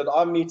is that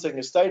I'm meeting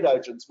estate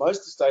agents.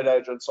 Most estate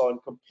agents are in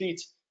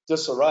complete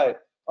disarray.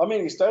 I'm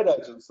meeting estate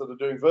agents that are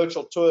doing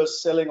virtual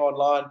tours, selling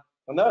online,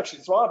 and they're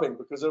actually thriving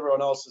because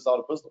everyone else is out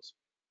of business.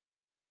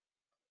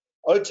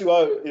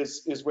 O2O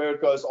is where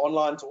it goes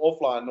online to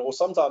offline, or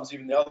sometimes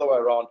even the other way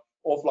around,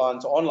 offline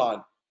to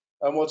online.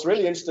 And what's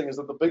really interesting is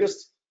that the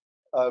biggest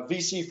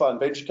VC fund,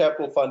 venture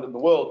capital fund in the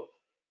world,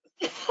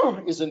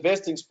 is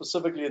investing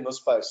specifically in this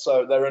space.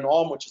 So they're in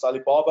Arm, which is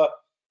Alibaba.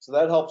 So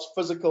that helps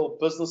physical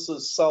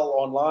businesses sell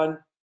online.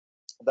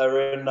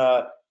 They're in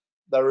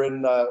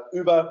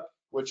Uber,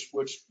 which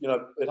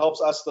it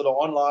helps us that are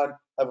online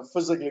have a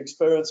physical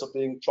experience of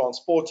being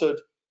transported.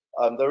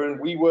 They're in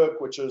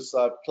WeWork, which is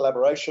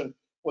collaboration.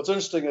 What's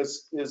interesting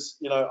is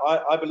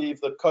I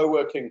believe that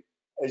co-working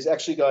is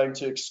actually going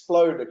to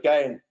explode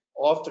again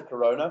after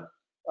Corona.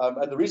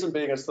 And the reason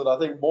being is that I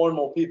think more and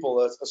more people,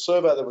 a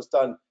survey that was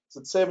done,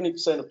 that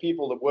 70% of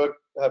people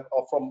that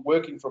are from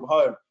working from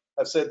home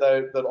have said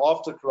that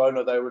after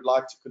Corona they would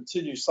like to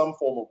continue some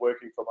form of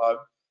working from home.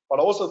 But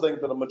I also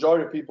think that a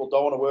majority of people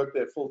don't want to work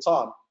there full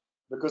time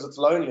because it's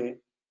lonely.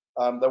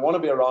 They want to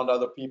be around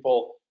other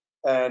people,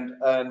 and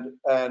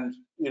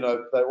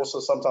they also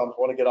sometimes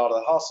want to get out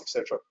of the house,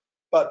 etc.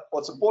 But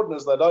what's important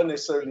is they don't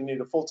necessarily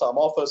need a full-time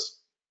office.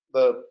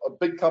 A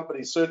big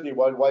company certainly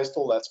won't waste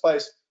all that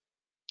space.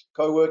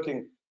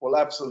 Co-working will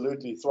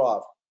absolutely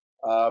thrive,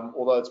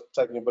 although it's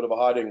taking a bit of a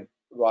hiding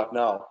right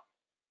now.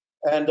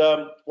 And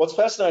what's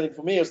fascinating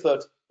for me is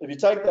that if you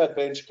take that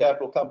venture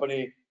capital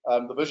company,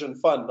 the Vision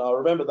Fund, now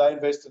remember they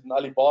invested in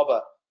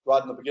Alibaba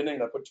right in the beginning.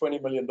 They put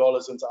 $20 million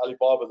into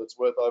Alibaba that's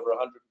worth over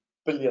 $100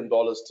 billion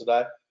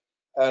today.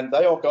 And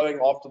they are going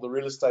after the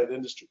real estate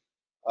industry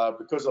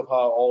because of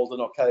how old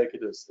and archaic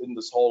it is in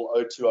this whole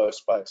O2O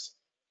space.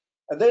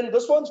 And then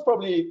this one's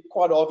probably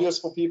quite obvious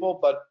for people,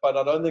 but I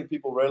don't think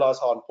people realize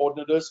how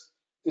important it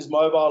is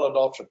mobile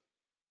adoption.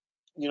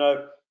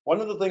 One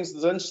of the things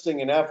that's interesting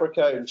in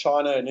Africa, in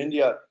China, and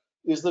India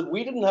is that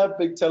we didn't have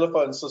big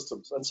telephone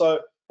systems. And so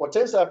what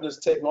tends to happen is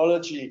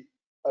technology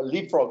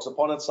leapfrogs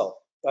upon itself.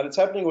 And it's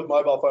happening with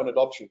mobile phone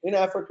adoption. In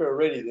Africa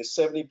already, there's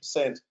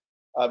 70%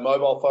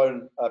 mobile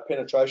phone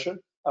penetration.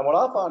 And what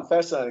I find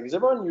fascinating is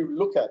everyone you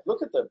look at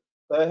them,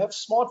 they have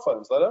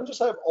smartphones. They don't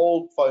just have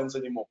old phones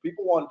anymore.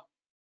 People want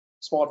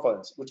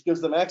smartphones, which gives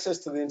them access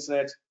to the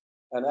internet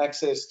and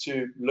access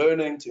to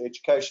learning, to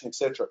education,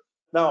 etc.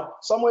 Now,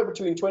 somewhere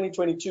between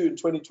 2022 and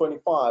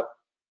 2025,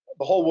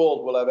 the whole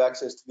world will have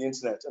access to the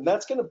internet. And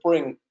that's going to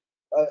bring,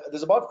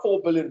 there's about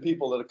 4 billion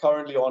people that are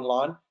currently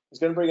online. It's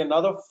going to bring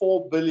another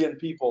 4 billion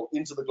people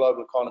into the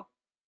global economy.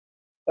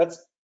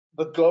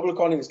 The global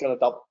economy is going to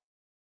double,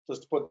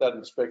 just to put that in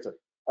perspective.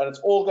 And it's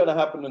all going to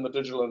happen in the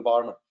digital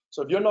environment.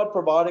 So if you're not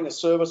providing a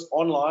service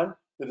online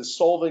that is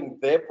solving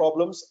their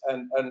problems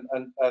and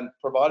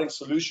providing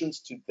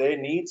solutions to their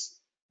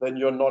needs, then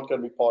you're not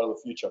going to be part of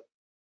the future.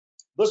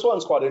 This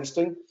one's quite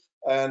interesting,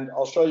 and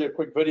I'll show you a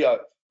quick video.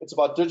 It's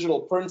about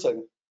digital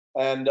printing.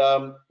 And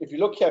if you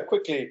look here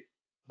quickly,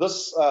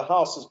 this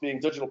house is being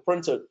digital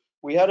printed.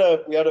 We had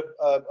a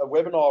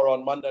webinar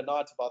on Monday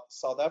night about the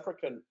South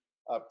African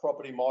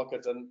property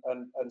market,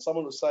 and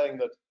someone was saying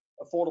that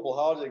affordable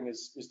housing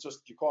is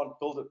just, you can't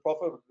build it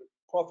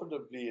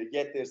profitably,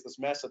 yet there's this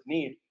massive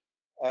need.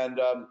 And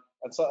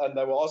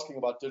they were asking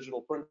about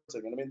digital printing.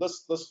 And I mean,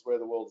 this is where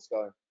the world is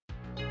going.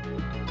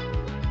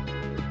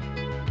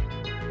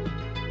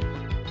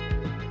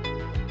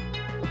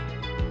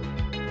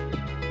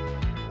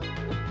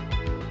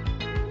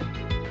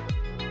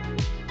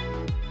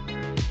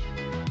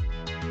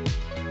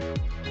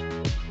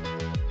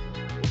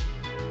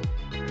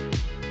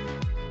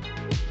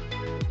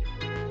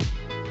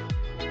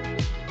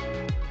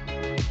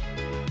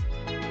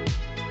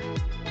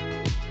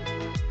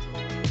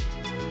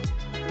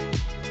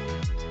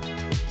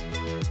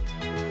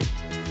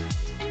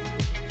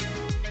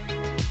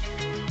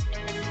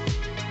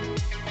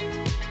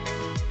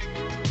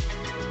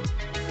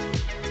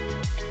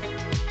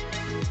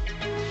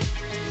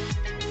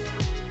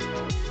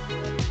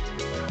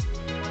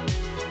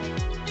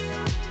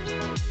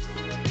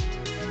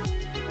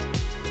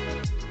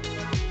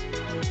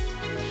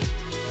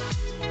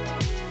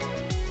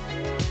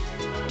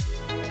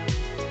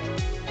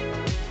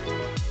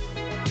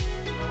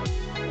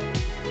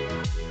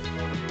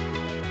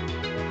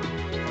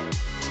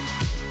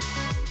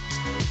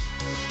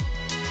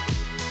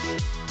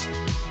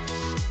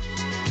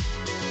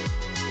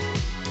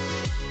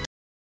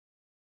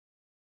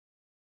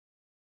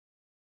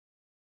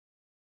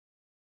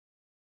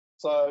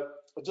 So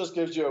it just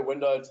gives you a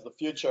window into the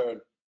future. And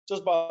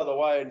just by the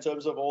way, in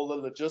terms of all the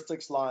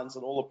logistics lines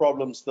and all the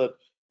problems that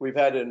we've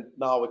had in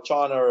now with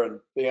China and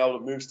being able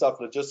to move stuff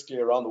logistically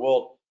around the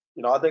world,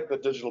 I think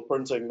that digital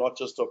printing, not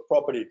just of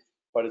property,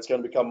 but it's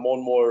going to become more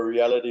and more a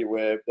reality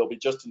where there'll be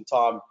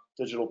just-in-time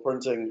digital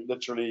printing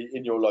literally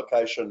in your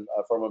location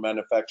from a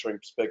manufacturing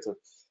perspective.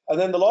 And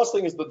then the last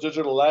thing is the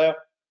digital layer.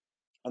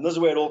 And this is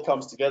where it all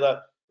comes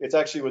together. It's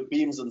actually with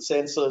beams and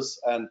sensors.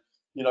 And,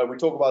 we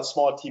talk about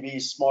smart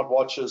TVs, smart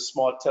watches,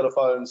 smart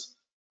telephones,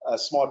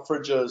 smart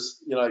fridges,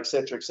 et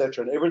cetera, et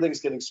cetera. And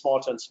everything's getting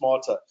smarter and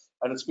smarter.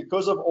 And it's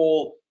because of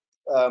all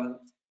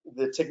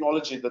the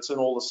technology that's in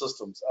all the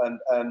systems.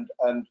 And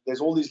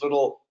there's all these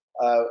little,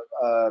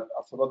 I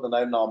forgot the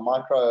name now,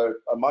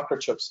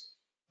 microchips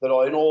that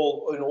are in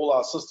all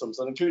our systems,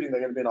 and including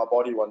they're going to be in our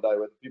body one day,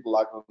 whether people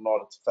like it or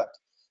not, it's a fact.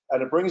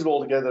 And it brings it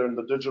all together in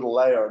the digital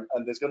layer,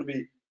 and there's going to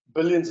be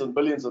billions and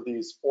billions of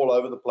these all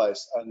over the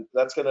place, and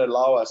that's going to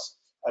allow us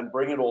and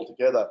bring it all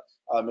together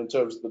in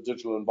terms of the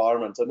digital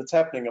environment. And it's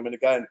happening. I mean,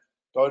 again,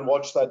 go and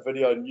watch that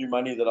video, New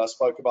Money, that I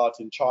spoke about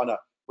in China,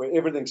 where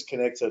everything's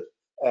connected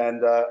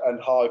and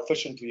how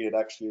efficiently it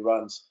actually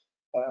runs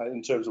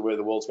in terms of where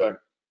the world's going.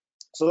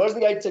 So those are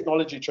the 8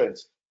 technology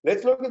trends.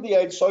 Let's look at the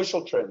 8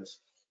 social trends.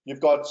 You've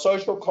got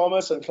social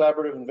commerce and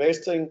collaborative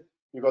investing.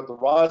 You've got the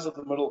rise of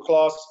the middle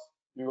class.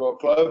 You've got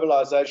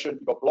globalization.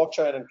 You've got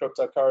blockchain and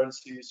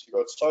cryptocurrencies. You've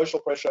got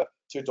social pressure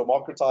to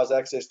democratize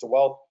access to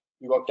wealth.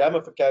 You've got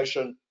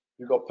gamification.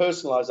 You've got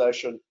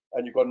personalization.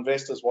 And you've got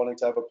investors wanting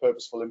to have a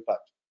purposeful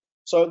impact.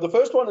 So the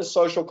first one is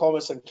social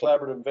commerce and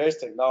collaborative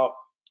investing. Now,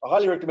 I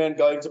highly recommend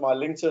going to my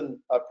LinkedIn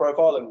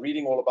profile and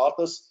reading all about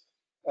this.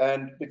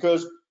 And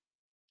because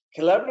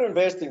collaborative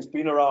investing has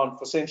been around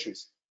for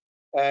centuries.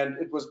 And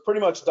it was pretty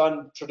much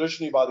done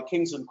traditionally by the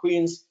kings and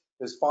queens.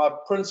 There's 5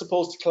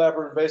 principles to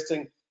collaborative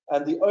investing,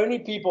 and the only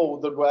people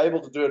that were able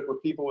to do it were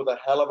people with a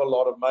hell of a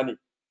lot of money.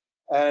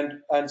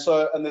 And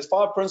there's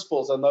 5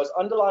 principles, and those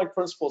underlying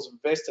principles of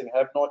investing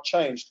have not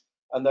changed,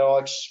 and they are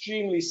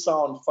extremely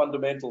sound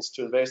fundamentals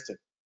to investing.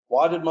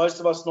 Why did most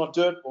of us not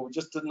do it? Well, we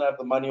just didn't have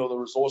the money or the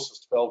resources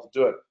to be able to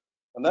do it.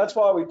 And that's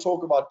why we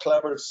talk about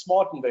collaborative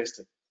smart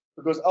investing.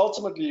 Because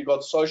ultimately you've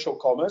got social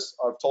commerce.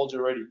 I've told you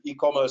already,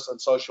 e-commerce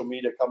and social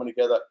media coming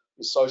together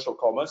is social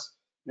commerce.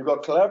 You've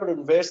got collaborative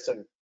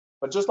investing,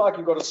 but just like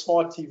you've got a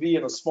smart TV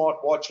and a smart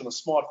watch and a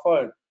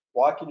smartphone,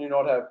 why can you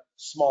not have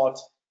smart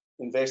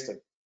investing?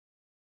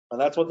 And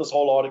that's what this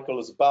whole article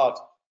is about,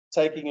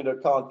 taking into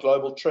account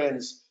global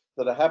trends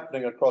that are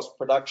happening across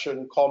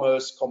production,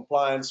 commerce,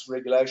 compliance,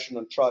 regulation,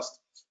 and trust,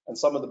 and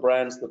some of the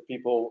brands that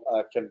people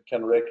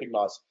can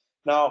recognize.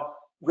 Now,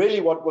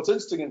 really what's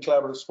interesting in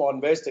collaborative smart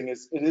investing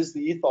is it is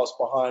the ethos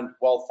behind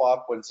Wealth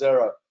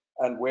 5.0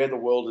 and where the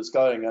world is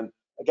going. And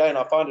again,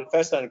 I find it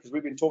fascinating because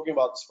we've been talking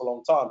about this for a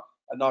long time,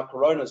 and now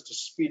Corona is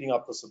just speeding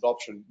up this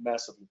adoption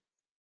massively.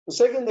 The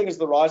second thing is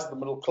the rise of the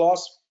middle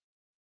class,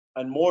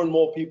 and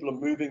more people are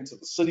moving to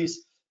the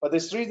cities. But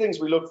there's 3 things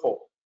we look for: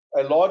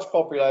 a large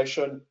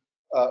population,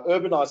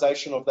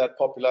 urbanization of that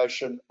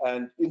population,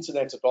 and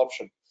internet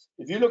adoption.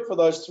 If you look for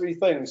those 3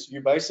 things,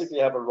 you basically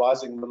have a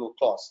rising middle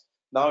class.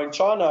 Now in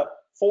China,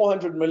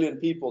 400 million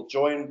people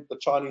joined the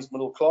Chinese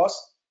middle class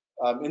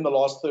in the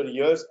last 30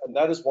 years, and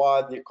that is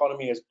why the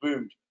economy has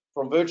boomed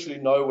from virtually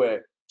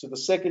nowhere to the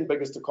 2nd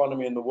biggest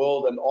economy in the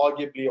world, and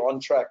arguably on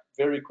track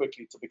very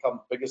quickly to become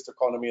the biggest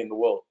economy in the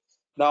world.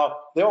 Now,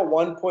 there are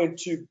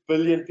 1.2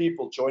 billion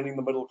people joining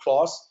the middle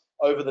class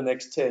over the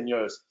next 10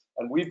 years,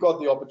 and we've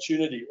got the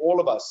opportunity, all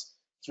of us,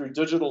 through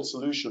digital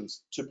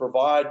solutions, to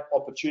provide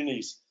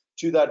opportunities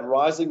to that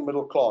rising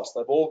middle class.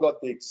 They've all got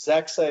the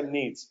exact same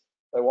needs.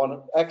 They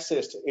want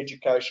access to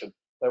education,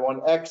 they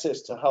want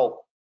access to health,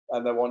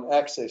 and they want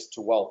access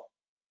to wealth.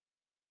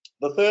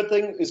 The third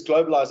thing is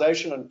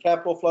globalization and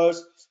capital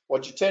flows.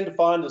 What you tend to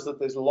find is that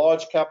there's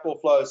large capital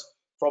flows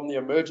from the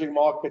emerging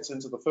markets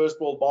into the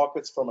first world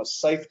markets from a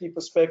safety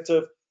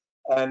perspective,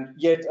 and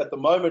yet at the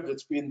moment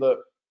it's been the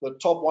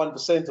top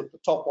 1% of the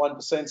top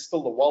 1%,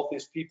 still the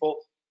wealthiest people.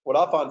 What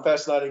I find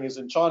fascinating is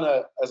in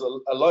China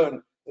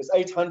alone, there's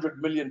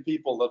 800 million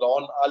people that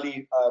are on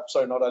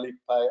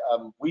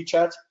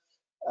WeChat,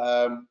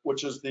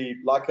 which is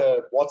like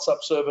a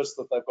WhatsApp service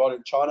that they've got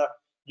in China.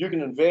 You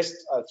can invest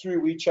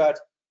through WeChat,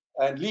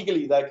 and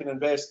legally they can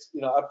invest,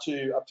 up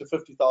to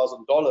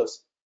 $50,000.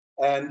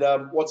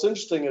 And what's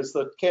interesting is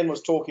that Ken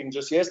was talking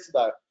just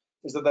yesterday,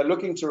 is that they're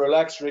looking to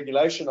relax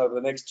regulation over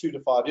the next 2 to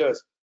 5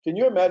 years. Can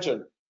you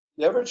imagine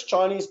the average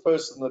Chinese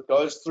person that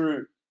goes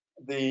through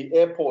the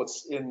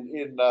airports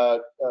in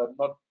not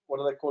what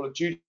do they call it,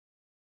 duty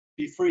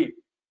free?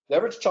 The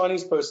average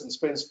Chinese person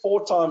spends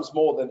 4 times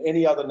more than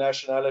any other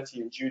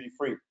nationality in duty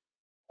free.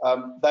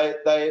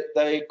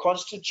 They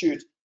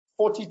constitute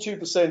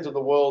 42% of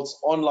the world's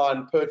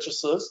online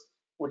purchases,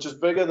 which is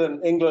bigger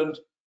than England,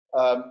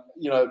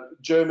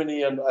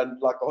 Germany, and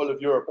like the whole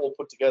of Europe all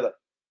put together.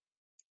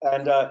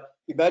 And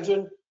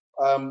imagine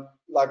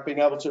like being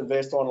able to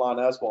invest online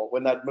as well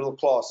when that middle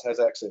class has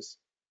access.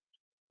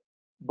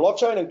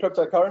 Blockchain and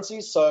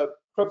cryptocurrencies. So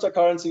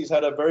cryptocurrencies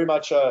had a very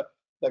much a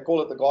They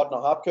call it the Gartner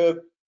hype curve.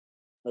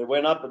 It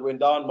went up, it went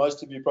down.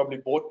 Most of you probably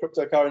bought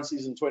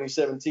cryptocurrencies in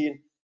 2017.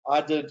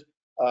 I did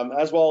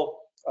as well,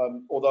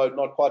 although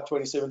not quite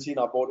 2017.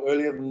 I bought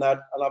earlier than that,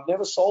 and I've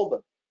never sold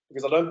them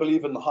because I don't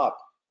believe in the hype.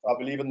 I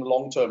believe in the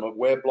long term of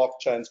where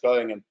blockchain's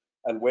going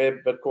and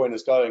where Bitcoin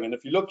is going. And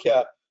if you look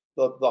here,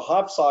 the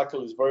hype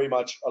cycle is very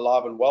much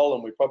alive and well,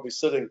 and we're probably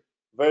sitting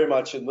very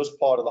much in this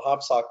part of the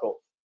hype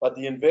cycle. But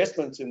the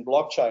investment in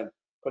blockchain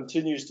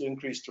continues to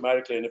increase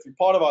dramatically. And if you're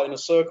part of our inner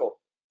circle,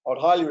 I would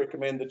highly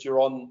recommend that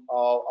you're on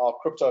our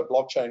crypto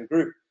blockchain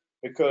group,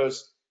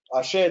 because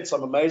I shared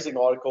some amazing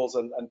articles,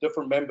 and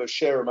different members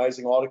share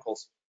amazing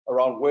articles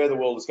around where the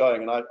world is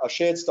going. And I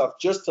shared stuff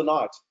just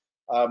tonight.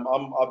 I'm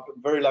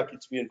very lucky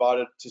to be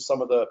invited to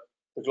some of the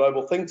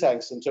global think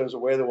tanks in terms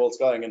of where the world's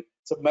going. And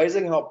it's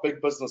amazing how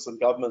big business and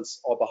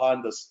governments are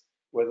behind this,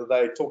 whether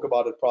they talk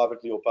about it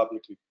privately or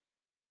publicly.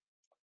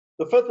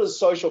 The fifth is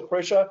social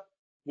pressure.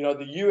 You know,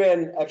 the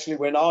UN actually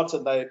went out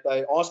and they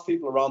asked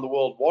people around the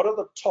world, what are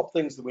the top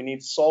things that we need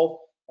to solve?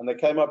 And they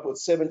came up with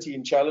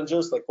 17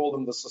 challenges. They call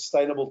them the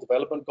Sustainable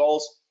Development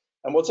Goals.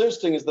 And what's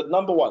interesting is that the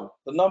number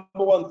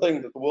one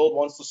thing that the world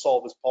wants to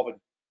solve is poverty.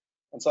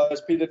 And so,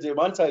 as Peter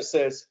Diamante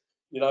says,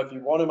 you know, if you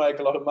want to make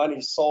a lot of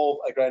money, solve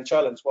a grand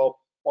challenge. Well,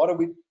 why don't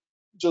we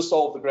just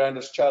solve the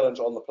grandest challenge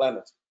on the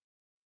planet?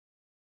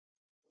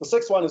 The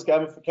sixth one is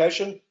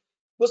gamification.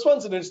 This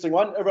one's an interesting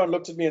one. Everyone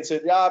looked at me and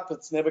said, yeah,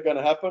 it's never going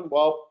to happen.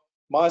 Well,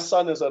 my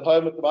son is at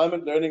home at the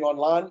moment learning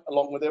online,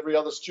 along with every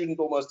other student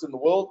almost in the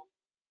world.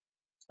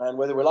 And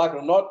whether we like it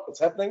or not,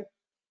 it's happening.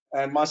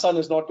 And my son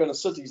is not going to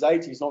sit, he's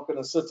 8, he's not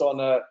going to sit on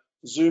a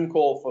Zoom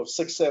call for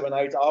 6, 7,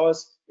 8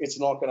 hours. It's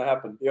not going to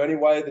happen. The only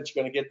way that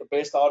you're going to get the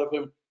best out of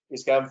him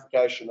is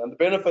gamification. And the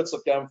benefits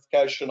of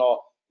gamification are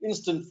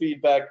instant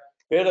feedback,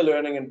 better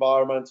learning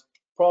environment,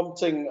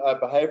 prompting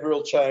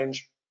behavioral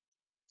change,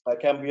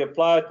 can be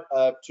applied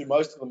to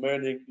most of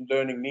the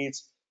learning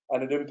needs,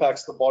 and it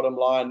impacts the bottom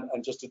line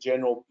and just a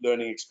general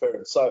learning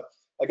experience. So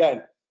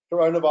again,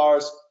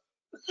 coronavirus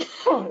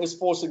is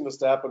forcing this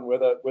to happen,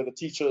 whether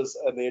teachers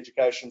and the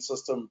education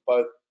system,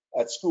 both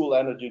at school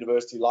and at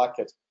university, like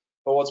it.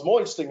 But what's more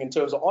interesting in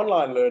terms of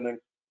online learning,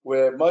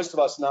 where most of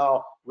us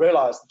now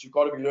realize that you've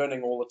got to be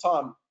learning all the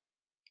time,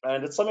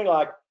 and it's something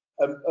like,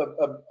 I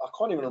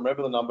can't even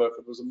remember the number, if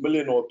it was $1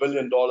 million or $1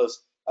 billion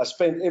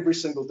spent every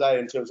single day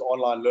in terms of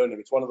online learning.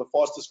 It's one of the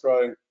fastest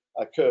growing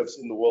curves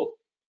in the world.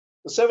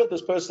 The seventh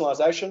is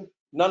personalization.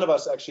 None of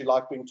us actually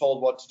like being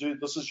told what to do.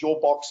 This is your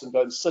box and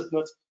don't sit in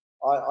it.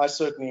 I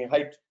certainly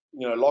hate,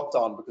 you know,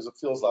 lockdown, because it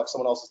feels like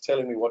someone else is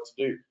telling me what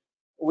to do.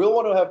 We all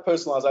want to have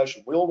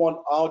personalization. We all want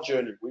our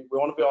journey. We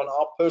want to be on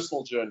our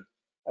personal journey.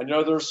 And you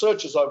know, the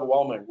research is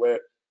overwhelming, where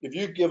if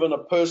you're given a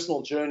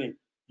personal journey,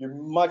 you're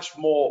much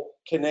more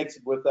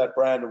connected with that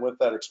brand and with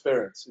that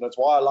experience. And that's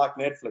why I like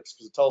Netflix,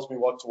 because it tells me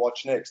what to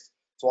watch next.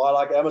 That's why I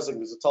like Amazon,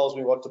 because it tells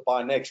me what to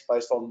buy next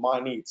based on my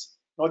needs.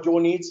 Not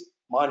your needs,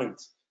 my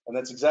needs. And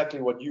that's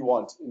exactly what you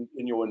want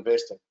in your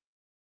investing.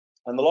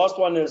 And the last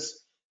one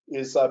is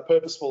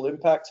purposeful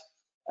impact.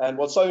 And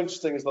what's so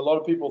interesting is that a lot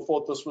of people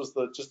thought this was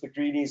just the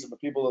greenies and the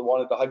people that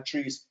wanted to hug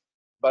trees,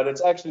 but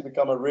it's actually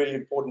become a really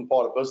important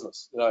part of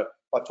business. You know,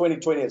 by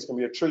 2020, it's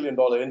going to be $1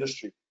 trillion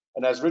industry.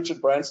 And as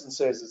Richard Branson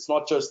says, it's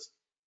not just,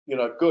 you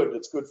know, good,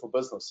 it's good for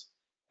business.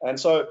 And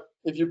so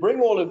if you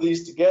bring all of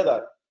these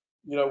together,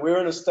 you know, we're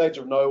in a stage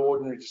of no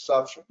ordinary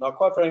disruption. Now,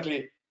 quite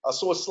frankly, I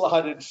saw a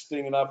slide,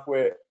 interesting enough,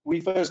 where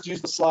we first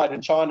used the slide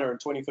in China in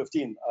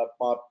 2015.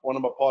 One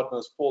of my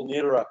partners, Paul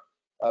Niederer,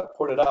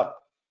 put it up.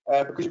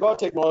 Because you've got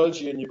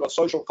technology and you've got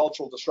social,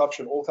 cultural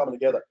disruption all coming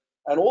together.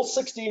 And all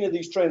 16 of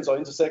these trends are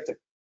intersecting.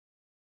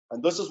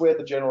 And this is where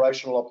the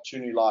generational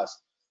opportunity lies.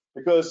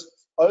 Because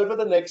over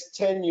the next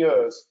 10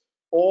 years,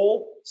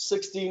 all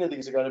 16 of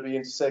these are going to be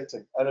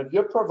intersecting. And if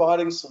you're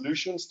providing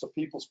solutions to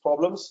people's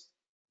problems,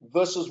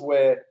 this is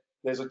where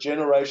there's a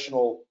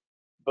generational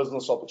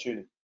business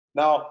opportunity.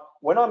 Now,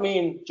 when I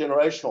mean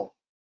generational,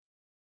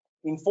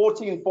 in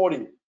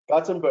 1440,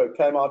 Gutenberg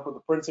came out with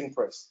the printing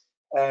press,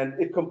 and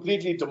it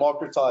completely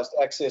democratized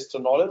access to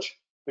knowledge,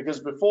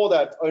 because before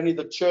that, only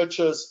the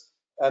churches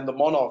and the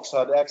monarchs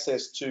had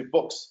access to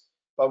books.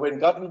 But when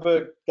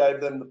Gutenberg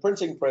gave them the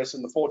printing press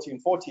in the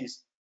 1440s,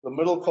 the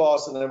middle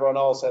class and everyone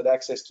else had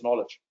access to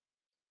knowledge.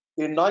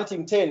 In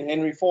 1910,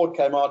 Henry Ford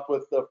came out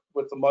with the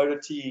Model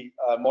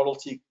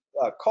T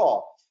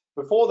car.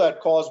 Before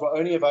that, cars were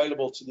only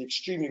available to the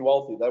extremely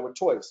wealthy. They were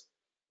toys.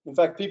 In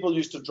fact, people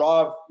used to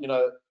drive, you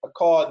know, a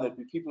car, and there'd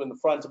be people in the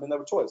front. I mean, they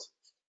were toys.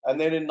 And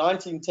then in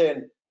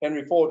 1910,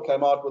 Henry Ford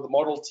came out with the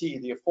Model T,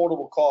 the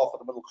affordable car for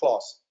the middle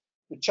class.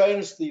 It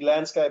changed the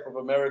landscape of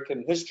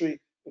American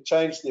history. It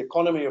changed the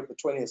economy of the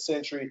 20th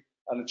century,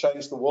 and it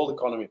changed the world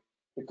economy,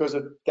 because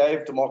it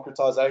gave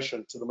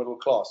democratization to the middle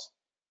class.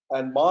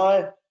 And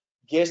my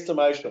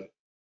guesstimation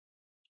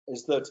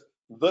is that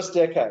this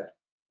decade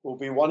will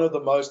be one of the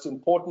most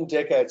important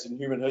decades in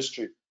human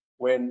history,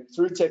 when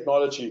through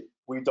technology,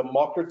 we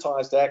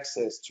democratized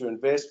access to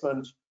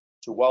investment,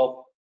 to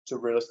wealth, to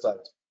real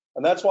estate.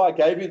 And that's why I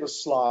gave you the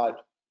slide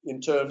in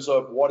terms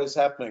of what is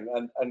happening.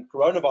 And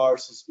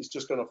coronavirus is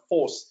just going to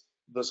force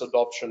this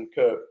adoption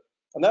curve.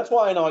 And that's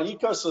why in our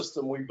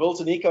ecosystem, we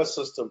built an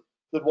ecosystem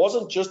that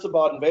wasn't just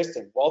about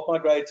investing. Wealth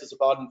Migrate is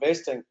about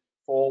investing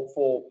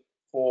for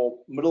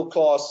middle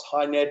class,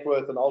 high net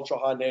worth, and ultra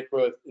high net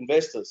worth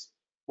investors.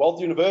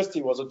 Wealth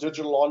University was a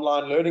digital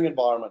online learning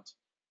environment.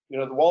 You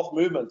know, the wealth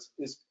movement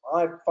is,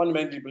 I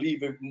fundamentally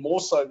believe, even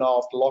more so now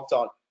after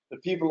lockdown,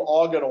 that people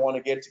are going to want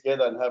to get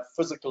together and have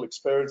physical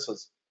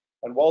experiences.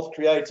 And Wealth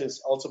Create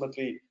is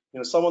ultimately, you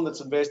know, someone that's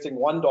investing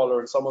 $1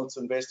 and someone that's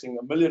investing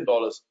 $1 million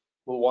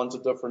will want a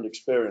different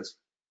experience.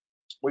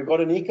 We've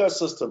got an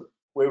ecosystem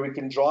where we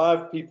can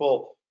drive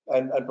people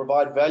and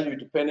provide value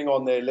depending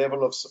on their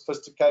level of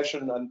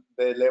sophistication and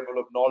their level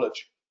of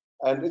knowledge.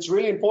 And it's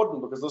really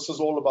important because this is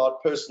all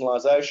about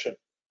personalization.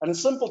 And in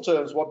simple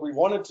terms, what we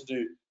wanted to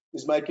do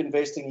is make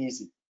investing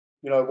easy.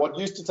 You know, what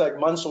used to take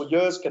months or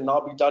years can now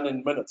be done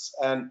in minutes.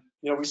 And,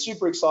 you know, we're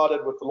super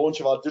excited with the launch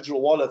of our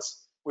digital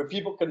wallets, where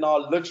people can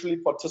now literally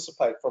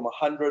participate from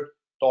 $100.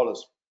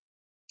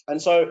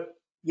 And so,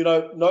 you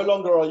know, no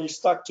longer are you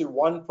stuck to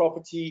one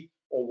property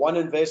or one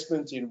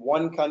investment in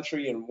one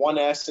country and one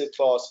asset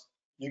class.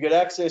 You get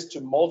access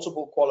to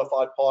multiple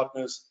qualified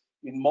partners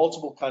in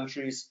multiple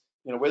countries,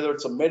 you know, whether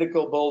it's a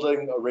medical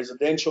building, a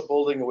residential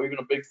building, or even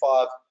a big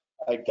five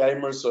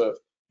game reserve.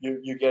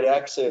 You get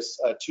access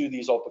to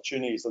these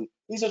opportunities. And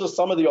these are just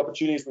some of the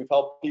opportunities we've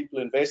helped people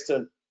invest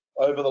in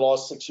over the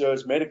last 6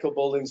 years. Medical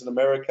buildings in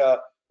America,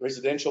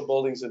 residential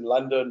buildings in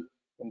London,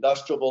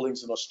 industrial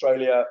buildings in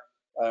Australia,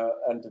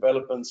 and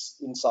developments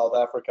in South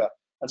Africa.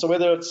 And so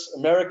whether it's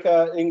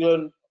America,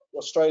 England,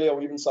 Australia,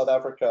 or even South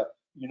Africa,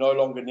 you no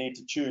longer need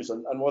to choose.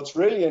 And what's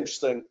really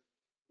interesting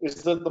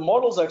is that the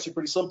model is actually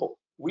pretty simple.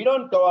 We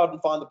don't go out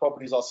and find the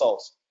properties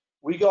ourselves.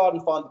 We go out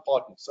and find the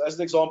partners. So as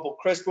an example,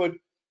 Crestwood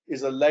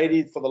is a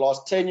lady for the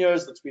last 10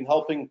 years that's been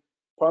helping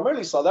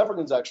primarily South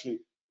Africans actually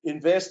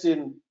invest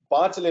in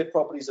buy-to-let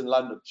properties in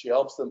London. She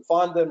helps them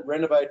find them,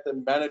 renovate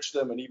them, manage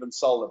them, and even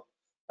sell them.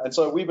 And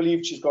so we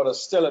believe she's got a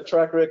stellar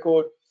track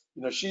record.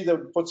 You know, she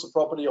then puts the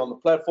property on the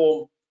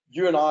platform.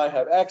 You and I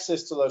have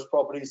access to those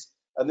properties,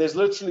 and there's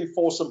literally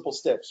 4 simple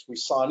steps. We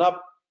sign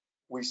up,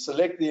 we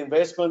select the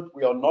investment.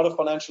 We are not a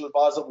financial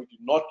advisor. We do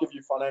not give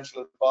you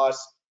financial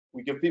advice.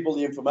 We give people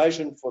the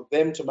information for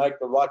them to make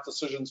the right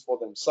decisions for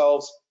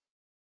themselves.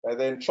 They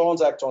then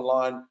transact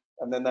online,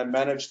 and then they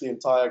manage the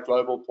entire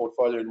global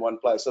portfolio in one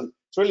place. And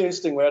it's really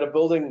interesting. We had a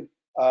building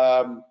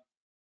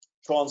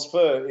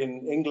transfer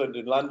in England,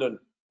 in London,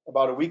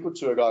 about a week or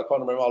 2 ago. I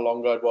can't remember how long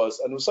ago it was.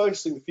 And it was so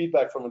interesting, the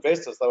feedback from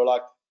investors. They were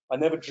like, I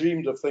never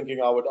dreamed of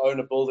thinking I would own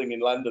a building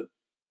in London,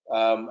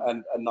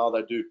 and now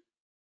they do.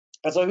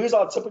 And so who's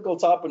our typical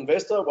type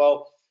investor?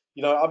 Well,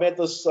 you know, I met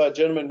this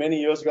gentleman many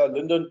years ago,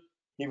 Lyndon.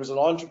 He was an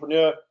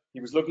entrepreneur.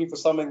 He was looking for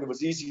something that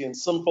was easy and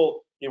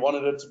simple. He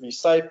wanted it to be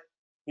safe.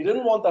 He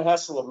didn't want the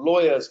hassle of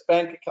lawyers,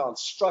 bank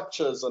accounts,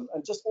 structures, and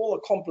just all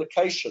the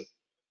complication.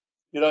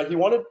 You know, he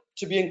wanted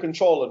to be in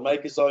control and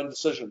make his own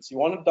decisions. He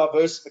wanted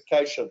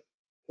diversification.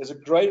 There's a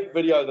great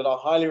video that I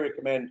highly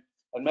recommend,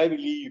 and maybe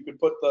Lee, you could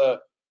put the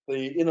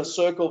inner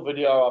circle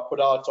video I put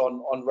out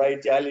on Ray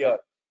Dalio.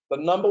 The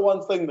number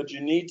one thing that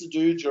you need to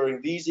do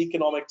during these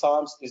economic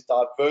times is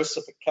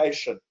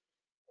diversification.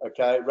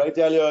 Okay, Ray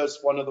Dalio is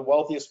one of the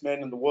wealthiest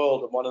men in the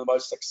world and one of the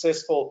most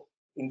successful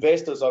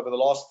investors over the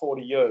last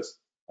 40 years.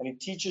 And he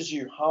teaches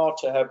you how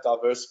to have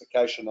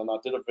diversification, and I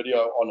did a video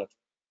on it.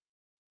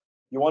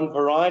 You want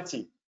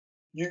variety.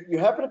 You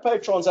happen to pay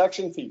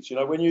transaction fees. You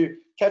know, when you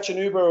catch an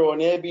Uber or an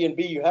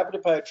Airbnb, you happen to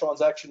pay a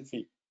transaction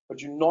fee,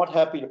 but you're not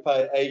happy to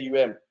pay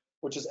AUM,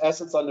 which is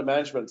assets under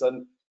management.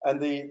 And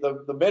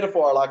the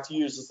metaphor I like to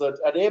use is that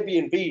at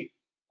Airbnb,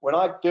 when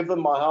I give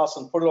them my house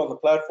and put it on the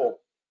platform,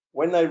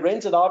 when they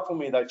rent it out for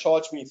me, they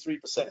charge me 3%.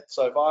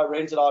 So if I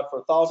rent it out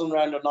for 1,000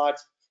 Rand a night,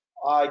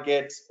 I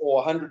get,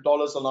 or $100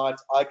 a night,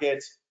 I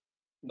get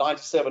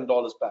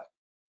 $97 back.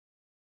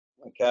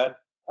 Okay,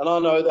 and I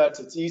know that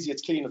it's easy,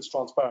 it's clean, it's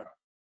transparent.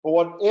 But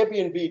what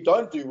Airbnb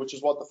don't do, which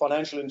is what the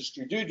financial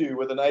industry do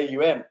with an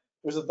AUM,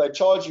 is that they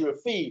charge you a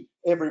fee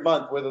every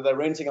month, whether they're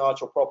renting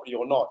out your property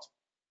or not.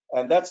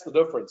 And that's the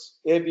difference.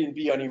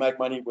 Airbnb only make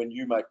money when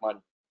you make money.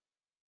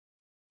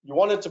 You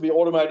want it to be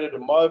automated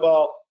and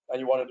mobile, and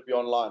you want it to be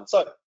online.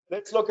 So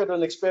let's look at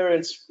an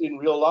experience in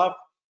real life.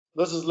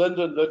 This is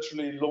Lyndon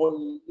literally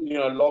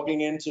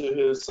logging into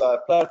his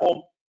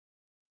platform,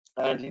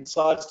 and he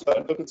decides to go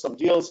and look at some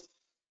deals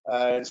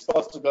and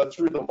starts to go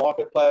through the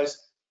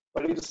marketplace.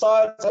 But he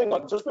decides, hang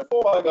on, just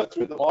before I go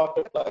through the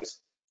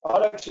marketplace,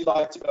 I'd actually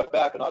like to go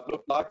back and I'd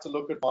like to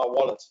look at my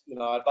wallet. You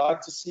know, I'd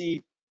like to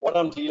see what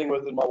I'm dealing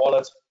with in my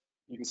wallet.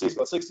 You can see he's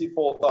got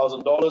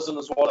 $64,000 in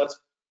his wallet.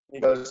 He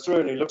goes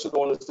through and he looks at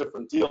all his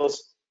different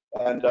deals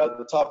and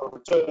the type of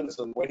returns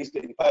and when he's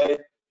getting paid.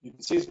 You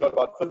can see he's got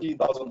about $15,000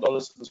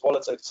 in his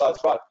wallet. So he decides,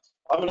 right,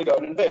 I'm going to go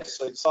and invest.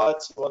 So he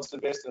decides he wants to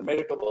invest in a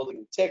medical building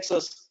in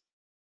Texas.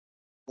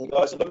 He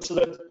goes and looks at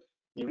it.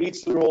 He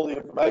reads through all the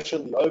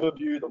information, the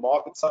overview, the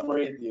market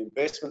summary, the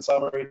investment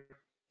summary.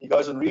 He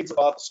goes and reads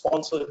about the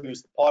sponsor,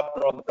 who's the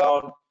partner on the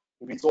ground.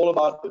 He reads all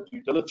about the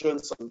due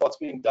diligence and what's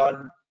being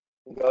done.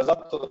 He goes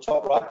up to the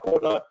top right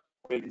corner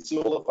where you can see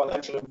all the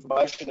financial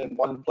information in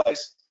one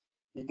place.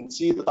 You can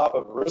see the type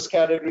of risk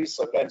categories,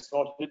 so again, it's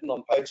not hidden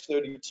on page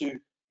 32.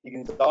 You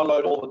can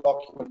download all the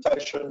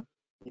documentation.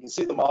 You can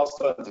see the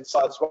milestones. It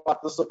decides, right,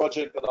 this is a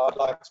project that I'd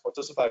like to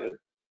participate in.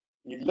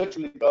 He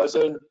literally goes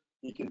in,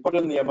 he can put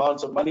in the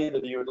amount of money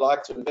that he would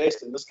like to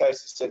invest. In this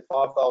case, he said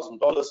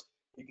 $5,000.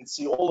 You can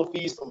see all the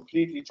fees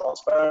completely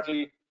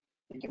transparently.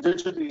 You can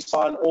digitally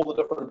sign all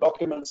the different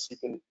documents. You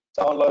can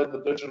download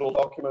the digital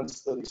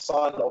documents that he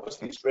signed.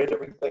 Obviously, he's read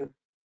everything.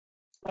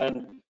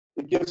 And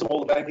it gives him all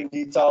the banking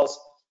details.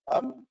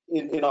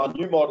 In our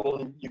new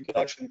model, you can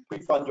actually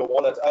pre-fund your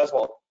wallet as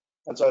well.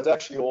 And so it's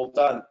actually all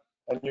done.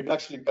 And you can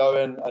actually go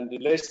in and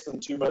in less than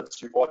 2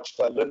 minutes, you've watched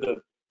Lyndon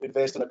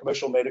invest in a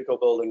commercial medical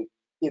building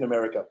in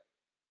America.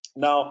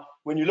 Now,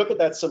 when you look at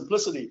that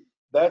simplicity,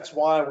 that's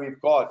why we've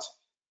got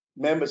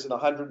members in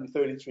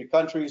 133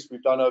 countries.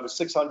 We've done over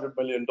 $600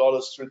 million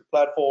through the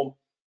platform.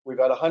 We've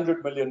had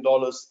 $100 million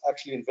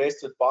actually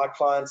invested by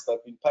clients.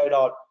 They've been paid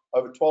out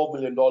over $12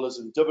 million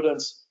in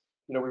dividends.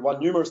 You know, we won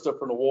numerous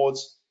different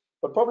awards,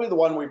 but probably the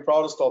one we're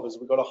proudest of is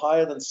we've got a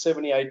higher than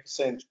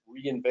 78%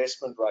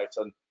 reinvestment rate.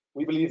 And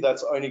we believe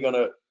that's only going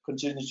to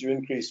continue to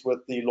increase with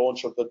the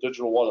launch of the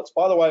digital wallets.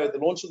 By the way, the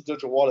launch of the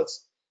digital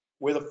wallets,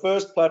 we're the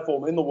first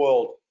platform in the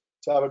world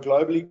to have a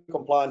globally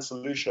compliant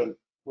solution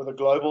with a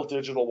global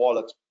digital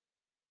wallet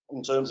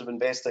in terms of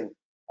investing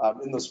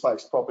in the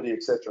space, property,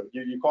 etc.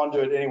 You can't do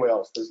it anywhere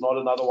else. There's not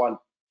another one.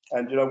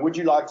 And, you know, would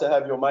you like to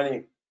have your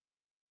money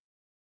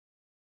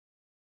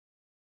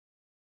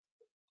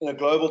in a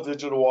global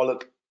digital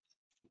wallet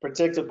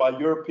protected by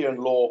European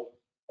law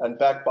and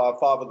backed by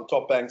 5 of the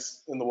top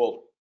banks in the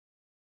world?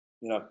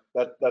 You know,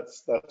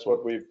 that's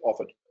what we've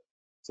offered.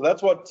 So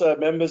that's what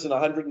members in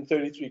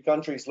 133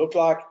 countries look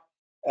like.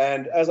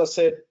 And as I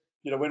said,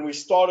 you know, when we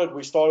started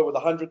with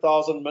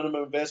 100,000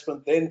 minimum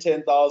investment, then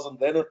 10,000,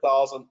 then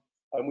 1,000,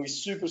 and we're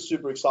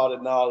super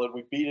excited now that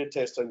we're beta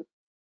testing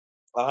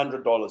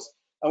 $100,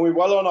 and we're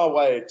well on our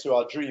way to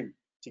our dream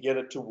to get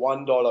it to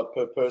 $1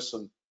 per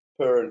person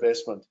per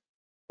investment.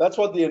 That's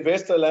what the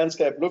investor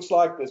landscape looks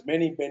like. There's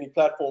many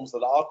platforms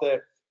that are out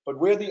there, but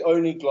we're the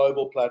only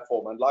global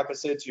platform. And like I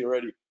said to you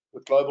already,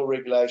 with global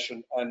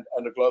regulation and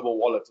a global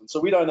wallet. And so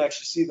we don't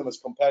actually see them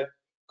as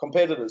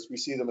competitors, we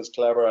see them as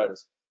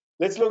collaborators.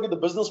 Let's look at the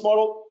business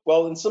model.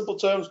 Well, in simple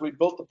terms, we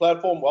built the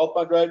platform, Wealth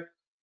Migrate.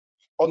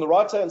 On the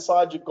right-hand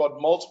side, you've got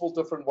multiple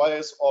different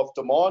ways of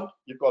demand.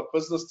 You've got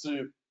business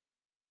to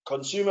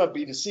consumer,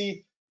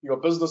 B2C, you've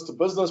got business to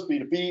business,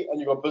 B2B, and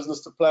you've got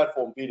business to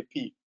platform,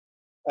 B2P.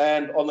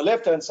 And on the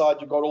left-hand side,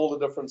 you've got all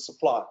the different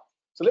supply.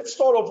 So let's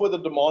start off with the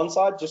demand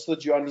side, just so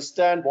that you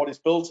understand what is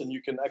built and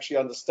you can actually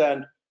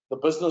understand the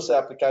business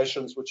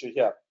applications which are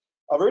here.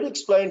 I've already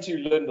explained to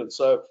you Lyndon.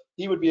 So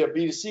he would be a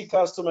B2C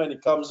customer and he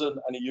comes in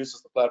and he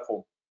uses the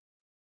platform.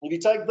 If you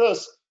take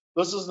this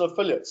is an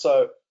affiliate.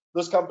 So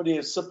this company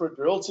is Cypriot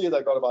Realty.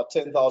 They've got about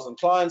 10,000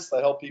 clients. They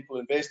help people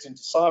invest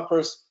into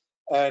Cyprus,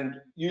 and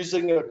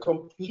using a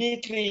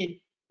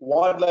completely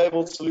white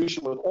labeled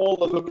solution with all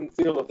the look and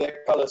feel of their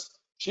colors,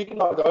 she can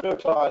now go to her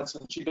clients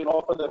and she can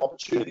offer them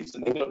opportunities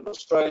in England,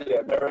 Australia,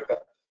 America.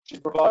 She's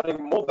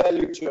providing more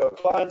value to her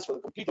clients with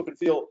a complete look and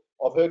feel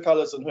of her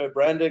colors and her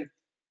branding,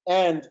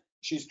 and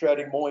she's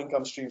creating more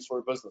income streams for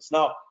her business.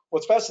 Now,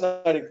 what's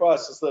fascinating for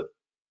us is that,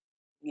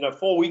 you know,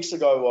 4 weeks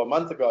ago or a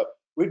month ago,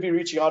 we'd be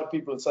reaching out to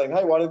people and saying,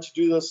 hey, why don't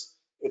you do this?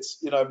 It's,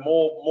 you know,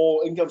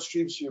 more income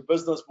streams for your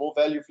business, more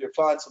value for your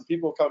clients. And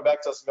people are coming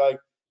back to us and going,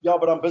 yeah,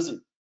 but I'm busy.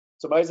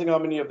 It's amazing how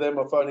many of them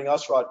are phoning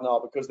us right now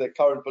because their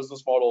current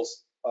business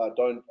models are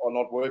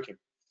not working.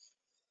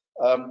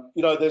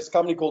 You know, there's a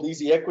company called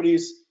Easy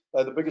Equities.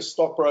 They're the biggest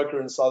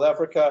stockbroker in South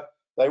Africa.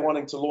 They're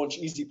wanting to launch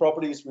Easy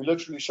Properties. We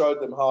literally showed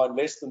them how in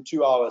less than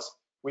 2 hours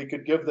we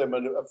could give them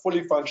a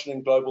fully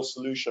functioning global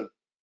solution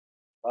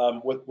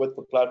with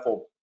the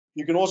platform.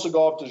 You can also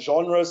go after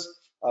genres.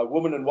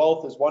 Women in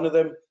wealth is one of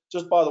them.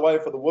 Just by the way,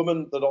 for the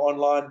women that are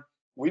online,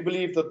 we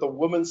believe that the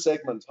women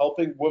segment,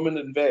 helping women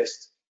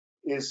invest,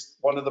 is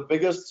one of the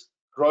biggest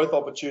growth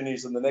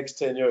opportunities in the next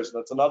 10 years.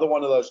 And it's another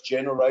one of those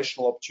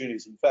generational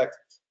opportunities. In fact,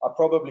 I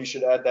probably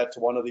should add that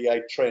to one of the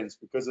 8 trends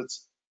because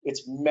it's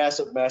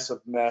massive.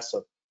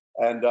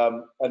 And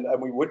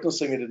we're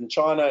witnessing it in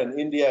China and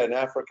India and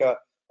Africa.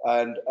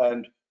 And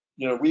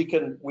you know, we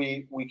can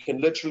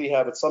literally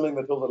have it, something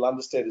that Hilda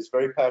Lunderstedt is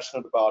very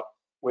passionate about,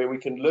 where we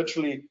can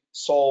literally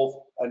solve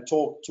and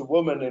talk to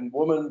women and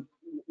women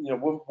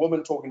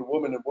talking to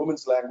women in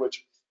women's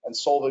language and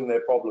solving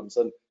their problems.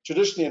 And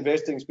traditionally,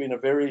 investing has been a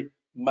very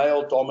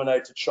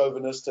male-dominated,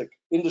 chauvinistic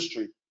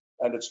industry,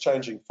 and it's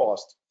changing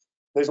fast.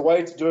 There's a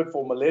way to do it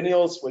for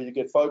millennials, where you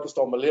get focused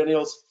on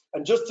millennials.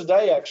 And just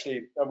today,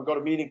 actually, and we've got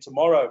a meeting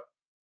tomorrow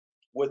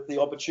with the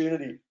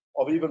opportunity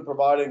of even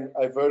providing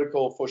a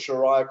vertical for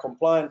Sharia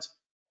compliant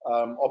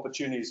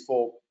opportunities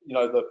for, you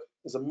know,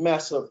 there's a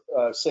massive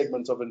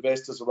segment of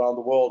investors around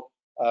the world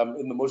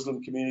in the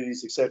Muslim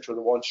communities, etc.,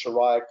 that want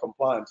Sharia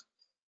compliant.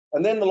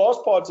 And then the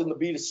last part in the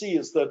B2C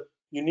is that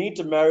you need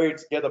to marry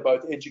together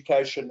both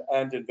education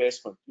and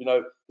investment. You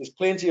know, there's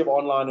plenty of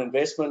online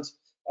investments.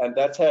 and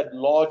that's had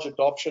large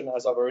adoption,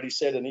 as I've already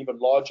said, and even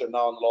larger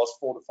now in the last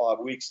 4 to 5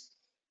 weeks.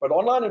 But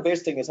online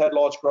investing has had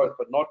large growth,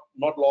 but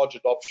not large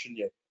adoption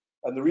yet.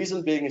 And the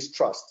reason being is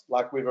trust,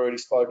 like we've already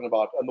spoken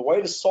about. And the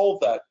way to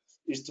solve that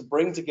is to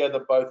bring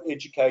together both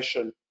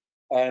education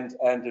and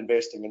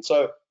investing. And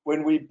so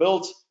when we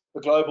built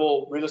the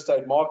global real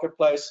estate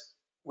marketplace,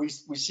 we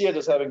see it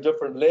as having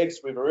different legs.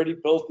 We've already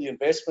built the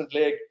investment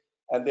leg,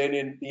 and then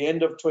in the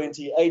end of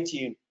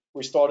 2018,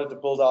 we started to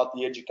build out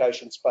the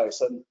education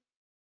space. And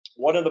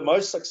one of the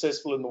most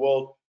successful in the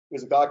world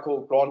is a guy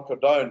called Grant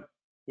Cardone,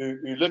 who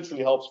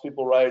literally helps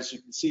people raise,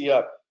 you can see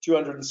here,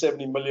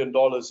 $270 million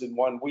in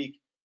 1 week.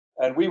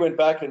 And we went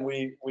back and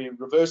we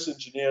reverse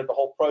engineered the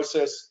whole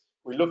process.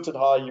 We looked at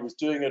how he was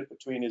doing it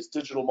between his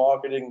digital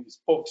marketing, his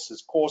books,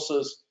 his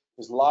courses,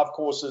 his live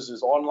courses,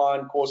 his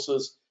online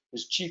courses,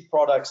 his cheap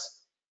products.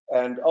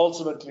 And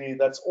ultimately,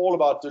 that's all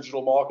about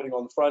digital marketing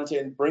on the front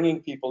end,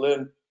 bringing people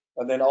in,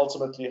 and then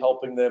ultimately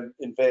helping them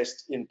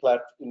invest in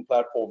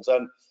platforms.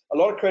 And a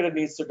lot of credit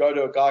needs to go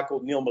to a guy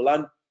called Neil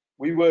Milan.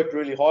 We worked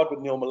really hard with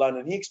Neil Milan,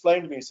 and he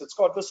explained to me, he said,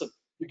 Scott, listen,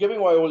 you're giving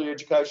away all your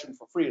education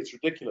for free. It's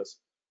ridiculous.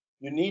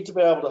 You need to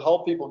be able to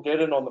help people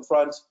get in on the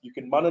front. You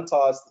can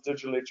monetize the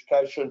digital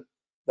education.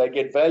 They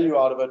get value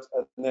out of it,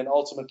 and then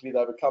ultimately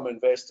they become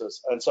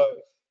investors. And so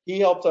he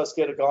helped us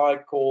get a guy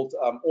called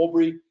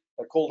Aubrey,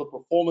 called a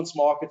performance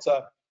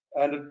marketer,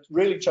 and it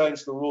really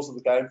changed the rules of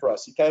the game for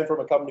us. He came from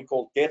a company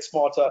called Get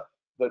Smarter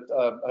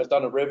that has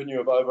done a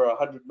revenue of over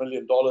 $100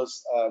 million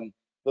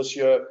this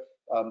year.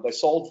 They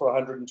sold for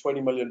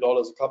 $120 million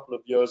a couple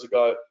of years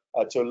ago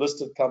to a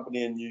listed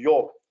company in New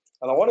York.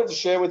 And I wanted to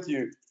share with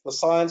you the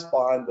science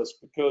behind this,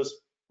 because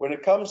when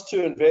it comes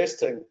to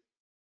investing,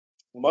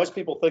 most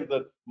people think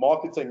that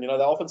marketing, they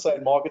often say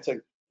in marketing,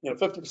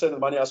 50% of the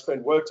money I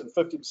spent worked and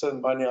 50% of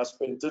the money I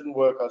spent didn't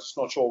work. I'm just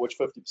not sure which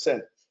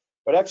 50%.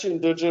 But actually in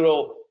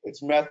digital,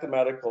 it's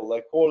mathematical. They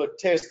call it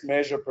test,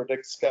 measure,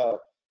 predict, scale.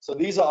 So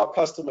these are our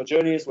customer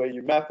journeys where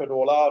you map it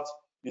all out.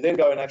 You then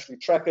go and actually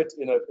track it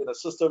in a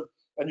system.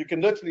 And you can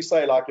literally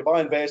say, like, if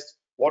I invest,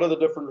 what are the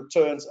different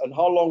returns and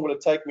how long will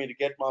it take me to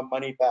get my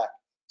money back?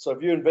 So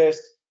if you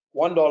invest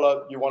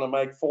 $1, you want to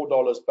make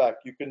 $4 back.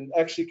 You can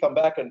actually come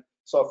back, and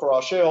so for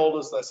our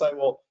shareholders, they say,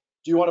 well,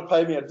 do you want to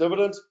pay me a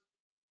dividend,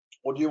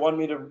 or do you want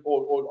me to,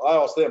 or I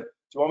ask them, do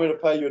you want me to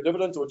pay you a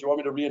dividend, or do you want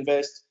me to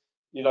reinvest,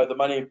 the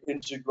money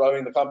into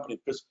growing the company?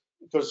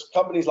 Because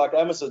companies like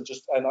Amazon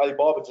and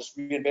Alibaba just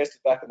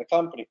reinvested back in the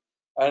company,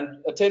 and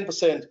a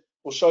 10%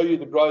 will show you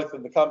the growth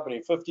in the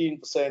company, 15%,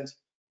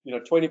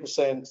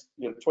 20%,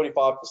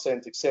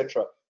 25%,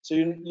 etc. So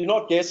you're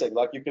not guessing.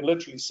 Like, you can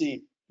literally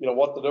see,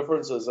 what the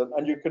difference is,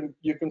 and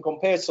you can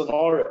compare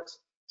scenarios.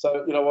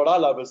 So what I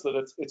love is that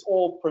it's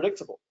all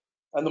predictable,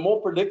 and the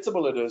more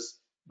predictable it is,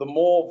 the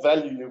more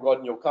value you've got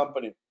in your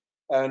company,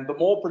 and the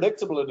more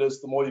predictable it is,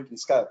 the more you can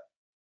scale.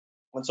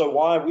 And so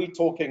why are we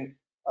talking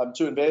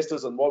to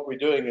investors, and what we're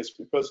doing is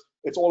because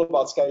it's all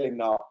about scaling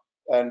now,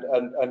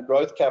 and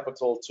growth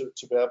capital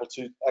to be able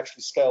to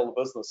actually scale the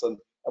business. And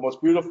what's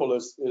beautiful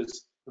is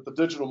that the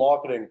digital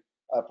marketing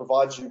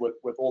provides you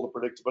with all the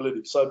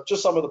predictability. So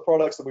just some of the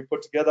products that we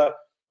put together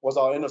was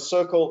our inner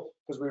circle,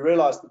 because we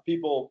realized that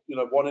people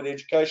wanted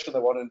education, they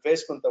wanted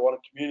investment, they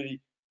wanted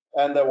community,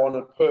 and they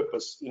wanted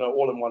purpose,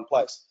 all in one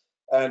place.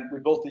 And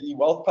we built the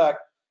eWealth pack,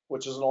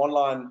 which is an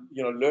online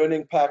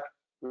learning pack.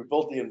 We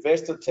built the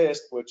investor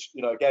test, which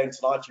again,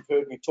 tonight you've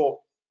heard me talk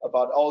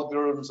about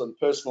algorithms and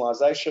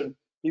personalization.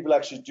 People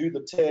actually do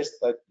the test,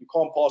 that you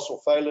can't pass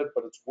or fail it,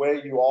 but it's where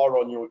you are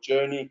on your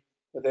journey.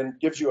 It then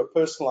gives you a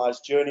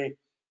personalized journey.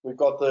 We've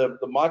got the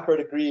micro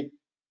degree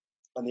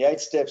and the 8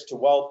 steps to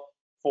wealth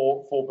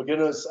for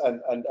beginners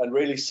and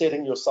really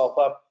setting yourself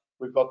up.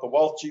 We've got the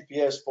Wealth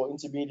GPS for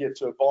intermediate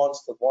to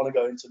advanced that want to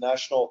go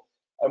international.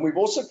 And we've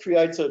also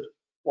created,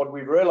 what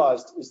we've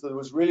realized is that it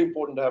was really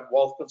important to have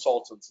wealth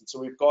consultants. And so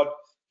we've got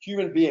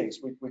human beings.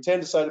 We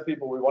tend to say to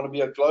people, we want to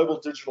be a global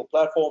digital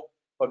platform,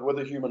 but with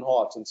a human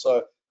heart. And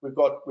so we've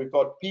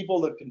got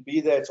people that can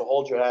be there to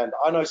hold your hand.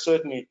 I know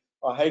certainly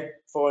I hate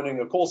phoning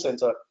a call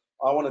center.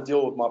 I want to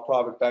deal with my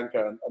private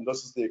banker, and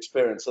this is the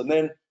experience. And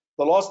then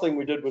the last thing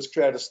we did was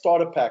create a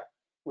starter pack,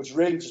 which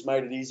really just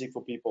made it easy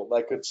for people.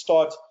 They could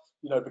start,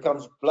 it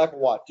becomes black or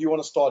white. Do you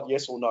want to start,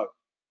 yes or no?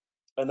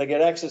 And they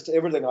get access to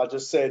everything I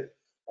just said,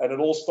 and it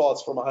all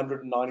starts from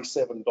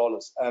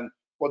 $197. And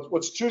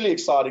what's truly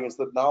exciting is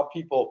that now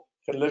people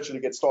can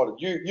literally get started.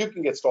 You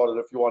can get started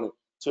if you want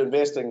to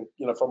investing,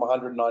 from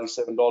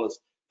 $197.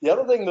 The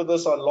other thing that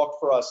this unlocked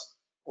for us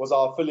was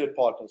our affiliate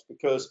partners,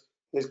 because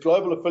there's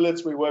global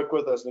affiliates we work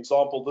with. As an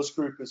example, this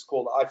group is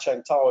called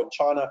iChang Tao in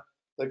China.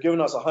 They've given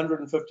us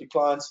 150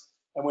 clients,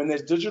 and when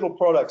there's digital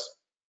products,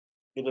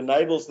 it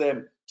enables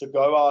them to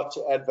go out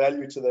to add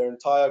value to their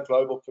entire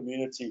global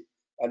community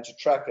and to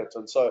track it.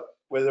 And so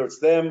whether it's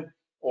them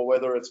or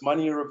whether it's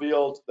Money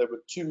Revealed, there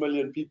were 2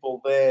 million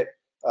people there.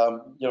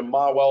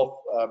 My Wealth,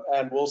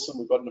 Ann Wilson,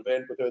 we've got an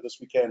event with her this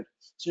weekend.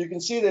 So you can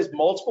see there's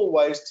multiple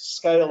ways to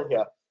scale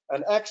here.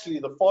 And actually,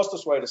 the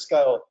fastest way to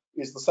scale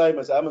is the same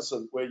as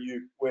Amazon, where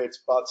it's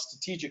about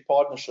strategic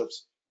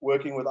partnerships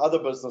working with other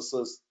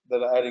businesses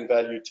that are adding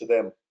value to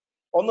them.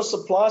 On the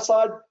supply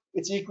side,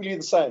 it's equally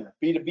the same,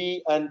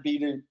 B2B and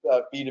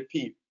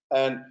B2P.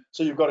 And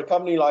so you've got a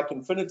company like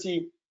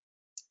Infinity.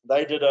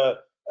 They did a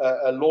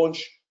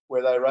launch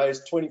where they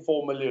raised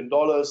 $24 million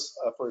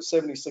for a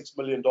 $76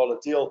 million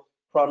deal,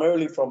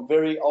 primarily from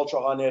very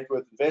ultra high net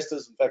worth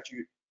investors. In fact,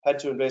 you had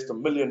to invest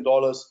 $1 million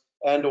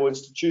and or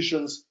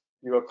institutions.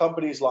 You have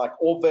companies like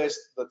Orvest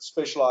that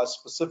specialize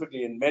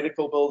specifically in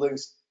medical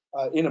buildings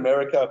in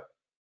America.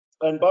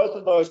 And both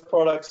of those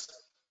products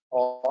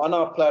are on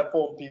our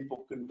platform.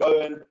 People can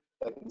go in,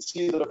 they can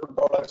see the different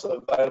products that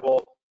are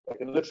available. They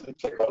can literally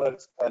click on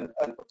it and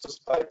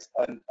participate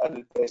and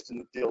invest in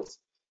the deals.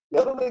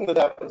 The other thing that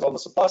happens on the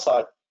supply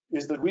side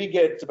is that we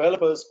get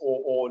developers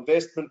or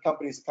investment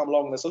companies that come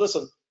along and they say,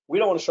 listen, we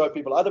don't want to show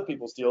people other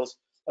people's deals.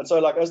 And so,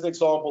 like, as an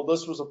example,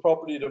 this was a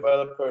property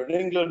developer in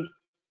England.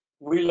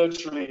 We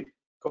literally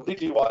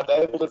completely white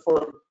labeled it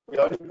for him. We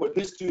only put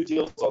his 2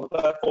 deals on the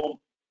platform.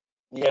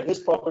 He had his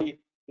property,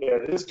 he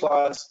had his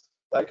clients.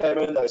 They came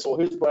in, they saw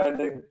his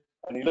branding,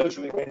 and he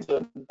literally went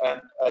in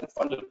and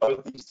funded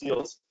both these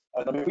deals.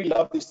 And I mean, we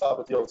love these type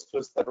of deals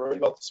because they've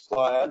already got the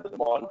supply and the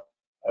demand,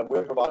 and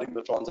we're providing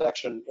the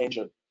transaction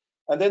engine.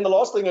 And then the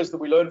last thing is that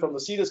we learned from the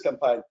Seeders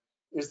campaign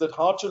is that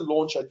how to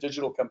launch a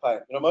digital campaign.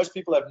 You know, most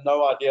people have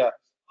no idea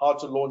how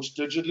to launch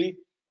digitally,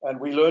 and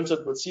we learned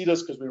it with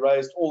Seeders because we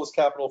raised all this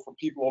capital from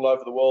people all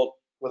over the world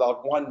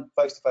without one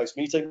face-to-face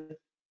meeting.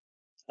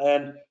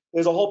 And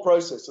there's a whole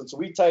process. And so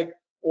we take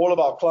all of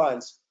our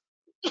clients,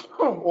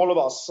 all of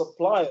our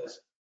suppliers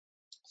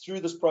through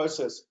this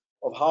process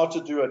of how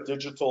to do a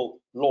digital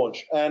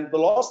launch. And the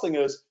last thing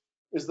is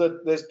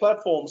that there's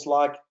platforms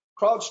like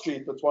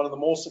CrowdStreet, that's one of the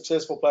more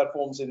successful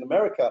platforms in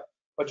America,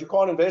 but you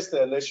can't invest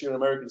there unless you're an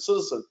American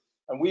citizen.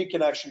 And we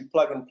can actually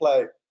plug and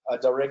play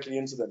directly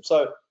into them.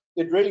 So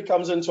it really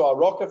comes into our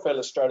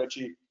Rockefeller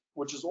strategy,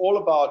 which is all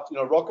about, you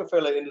know,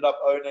 Rockefeller ended up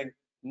owning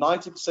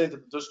 90% of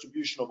the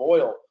distribution of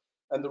oil.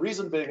 And the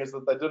reason being is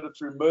that they did it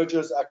through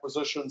mergers,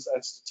 acquisitions,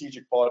 and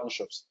strategic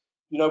partnerships.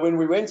 You know, when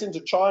we went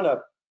into China,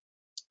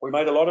 we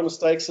made a lot of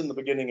mistakes in the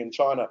beginning in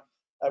China.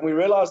 And we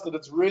realized that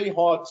it's really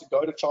hard to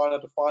go to China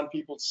to find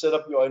people to set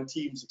up your own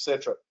teams,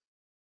 etc.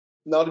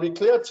 Now, to be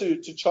clear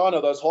to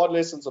China, those hard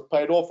lessons have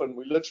paid off. And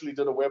we literally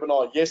did a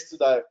webinar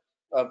yesterday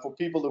for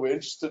people that were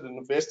interested in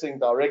investing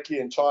directly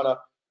in China,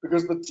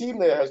 because the team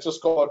there has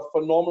just got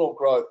phenomenal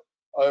growth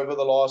over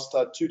the last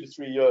 2 to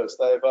 3 years.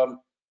 They've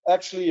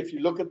actually, if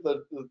you look at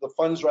the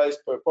funds raised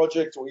per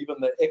project or even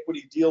the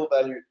equity deal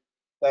value,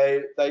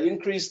 they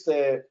increased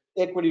their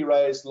equity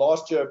raise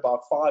last year by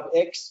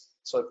 5x,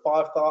 so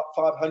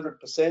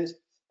 500%,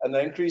 and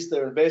they increased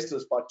their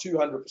investors by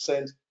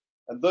 200%.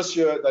 And this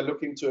year they're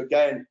looking to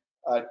again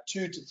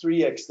 2 to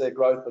 3x their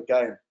growth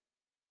again.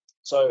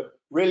 So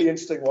really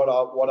interesting what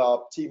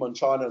our team on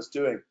China is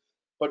doing.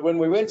 But when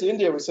we went to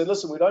India, we said,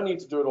 listen, we don't need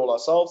to do it all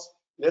ourselves.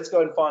 Let's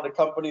go and find a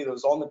company that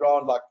is on the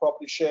ground like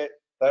Property Share.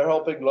 They're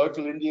helping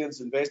local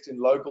Indians invest in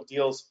local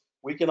deals.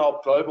 We can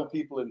help global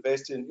people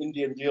invest in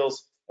Indian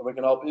deals, and we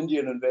can help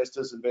Indian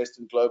investors invest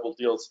in global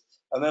deals.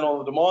 And then on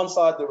the demand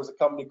side, there was a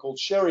company called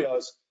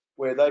Sherios,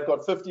 where they've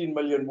got 15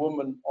 million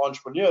women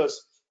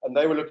entrepreneurs, and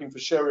they were looking for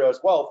Sherios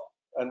Wealth,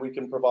 and we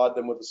can provide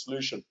them with a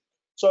solution.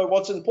 So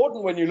what's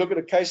important when you look at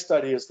a case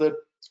study is that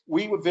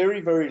we were very,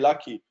 very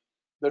lucky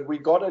that we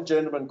got a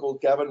gentleman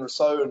called Gavin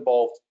Rousseau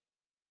involved.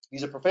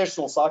 He's a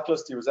professional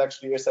cyclist. He was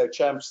actually SA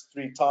champs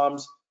 3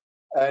 times.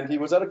 And he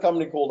was at a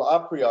company called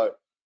Aprio.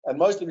 And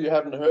most of you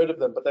haven't heard of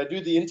them, but they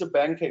do the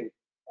interbanking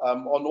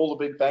on all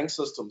the big bank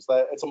systems.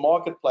 It's a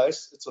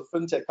marketplace. It's a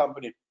Fintech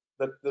company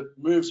that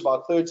moves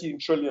about $13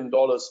 trillion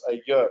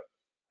a year.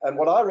 And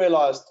what I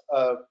realized,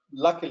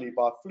 luckily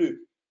by fluke,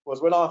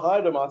 was when I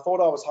hired him, I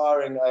thought I was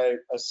hiring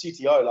a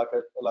CTO,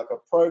 like a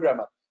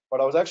programmer,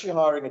 but I was actually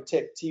hiring a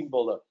tech team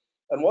builder.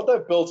 And what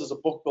they've built is a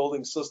book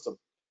building system.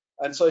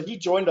 And so he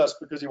joined us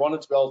because he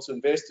wanted to be able to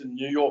invest in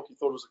New York. He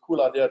thought it was a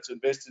cool idea to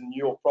invest in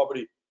New York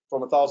property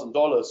from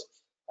 $1,000.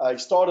 He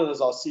started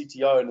as our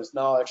CTO and is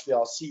now actually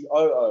our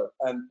COO.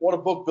 And what a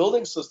book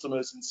building system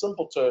is, in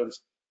simple terms,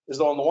 is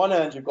that on the one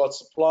hand, you've got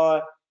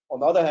supply,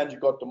 on the other hand,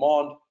 you've got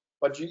demand,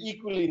 but you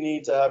equally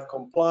need to have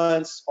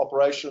compliance,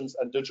 operations,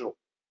 and digital.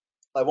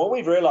 And what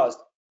we've realized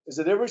is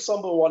that every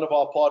single one of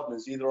our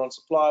partners, either on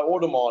supply or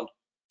demand,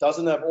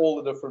 doesn't have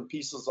all the different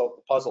pieces of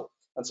the puzzle.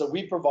 And so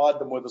we provide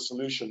them with a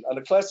solution. And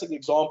a classic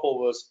example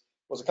was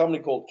a company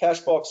called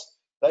Cashbox.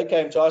 They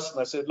came to us and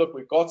they said, look,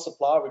 we've got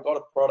supply, we've got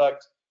a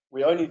product,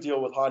 we only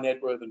deal with high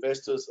net worth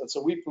investors. And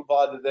so we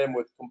provided them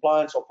with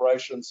compliance,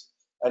 operations,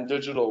 and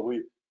digital.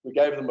 We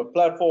gave them a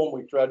platform,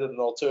 we created an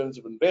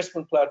alternative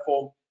investment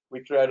platform,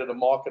 we created a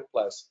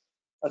marketplace.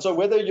 And so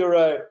whether you're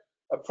a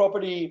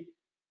property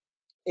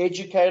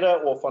educator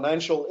or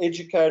financial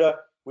educator,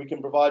 we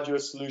can provide you a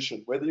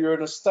solution. Whether you're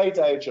an estate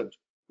agent,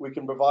 we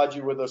can provide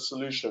you with a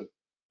solution.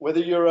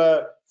 Whether you're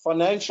a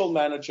financial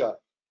manager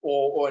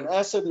or an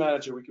asset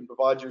manager, we can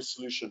provide you a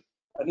solution.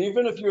 And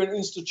even if you're an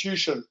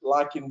institution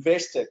like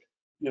Investec,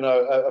 you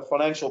know, a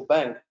financial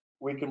bank,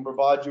 we can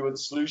provide you with a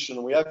solution.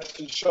 And we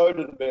actually showed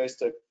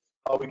Investec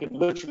how we can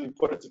literally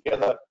put it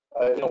together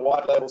in a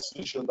white label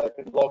solution that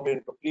can log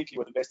in completely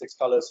with InvestX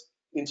colors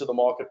into the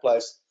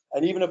marketplace.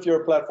 And even if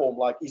you're a platform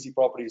like Easy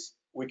Properties,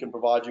 we can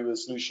provide you with a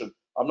solution.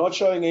 I'm not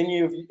showing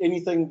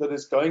anything that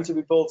is going to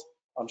be built.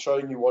 I'm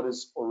showing you what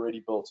is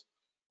already built.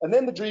 And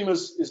then the dream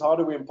is how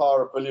do we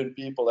empower 1 billion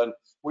people? And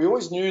we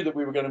always knew that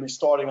we were going to be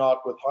starting out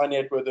with high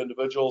net worth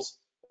individuals,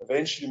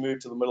 eventually move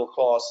to the middle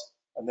class,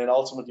 and then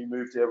ultimately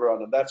move to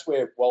everyone. And that's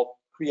where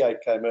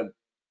WealthCreate came in.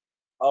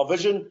 Our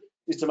vision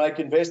is to make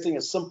investing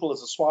as simple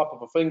as a swipe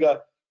of a finger,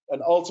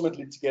 and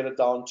ultimately to get it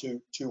down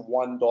to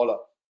 $1.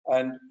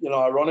 And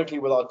ironically,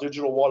 with our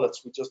digital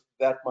wallets, we're just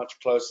that much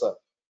closer.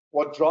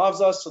 What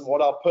drives us and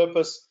what our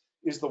purpose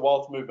is the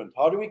wealth movement.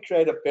 How do we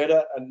create a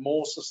better and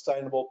more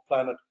sustainable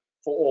planet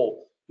for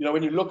all?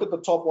 When you look at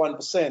the top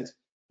 1%,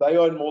 they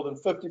own more than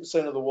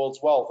 50% of the world's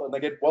wealth, and they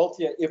get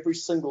wealthier every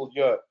single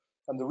year.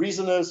 And the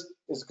reason is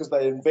because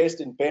they invest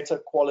in better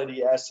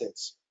quality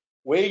assets.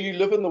 Where you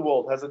live in the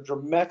world has a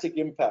dramatic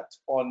impact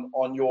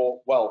on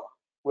your wealth.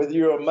 Whether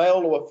you're a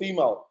male or a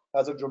female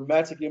has a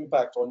dramatic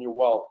impact on your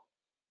wealth.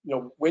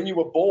 When you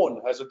were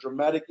born has a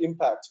dramatic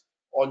impact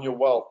on your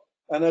wealth.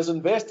 And as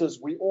investors,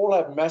 we all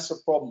have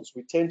massive problems.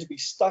 We tend to be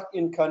stuck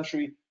in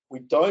country. We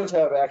don't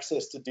have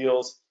access to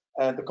deals.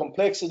 And the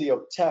complexity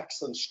of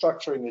tax and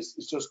structuring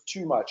is just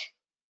too much.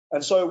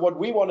 And so what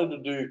we wanted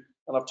to do,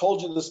 and I've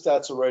told you the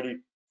stats already,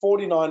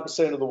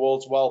 49% of the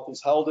world's wealth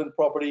is held in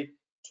property.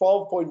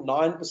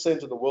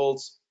 12.9% of the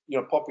world's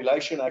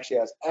population actually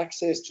has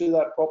access to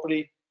that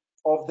property.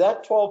 Of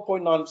that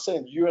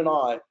 12.9%, you and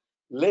I,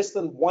 less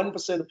than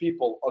 1% of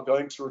people are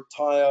going to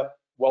retire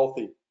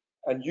wealthy.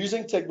 And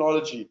using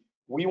technology,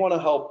 we want to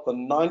help the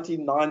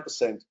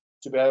 99%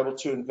 to be able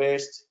to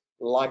invest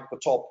like the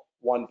top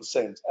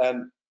 1%.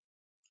 And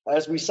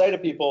as we say to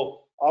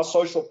people, our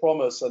social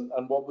promise and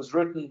what was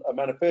written, a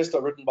manifesto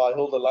written by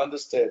Hilda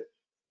Lunderstedt,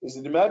 is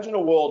that imagine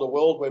a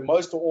world where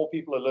most or all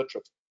people are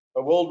literate,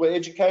 a world where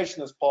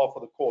education is par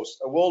for the course,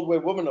 a world where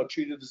women are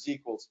treated as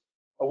equals,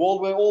 a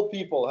world where all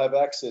people have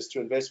access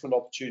to investment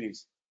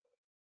opportunities.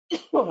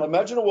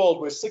 Imagine a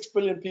world where 6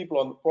 billion people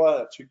on the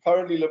planet who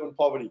currently live in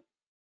poverty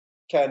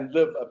can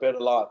live a better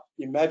life.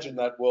 Imagine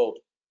that world.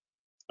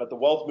 At the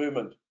Wealth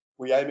Movement,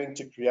 we're aiming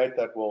to create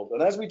that world.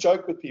 And as we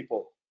joke with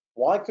people,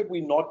 why could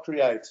we not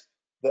create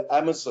the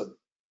Amazon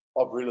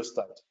of real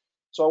estate?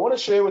 So I want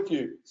to share with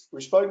you,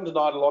 we've spoken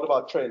tonight a lot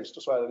about trends.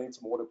 Just wait, I need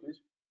some water, please.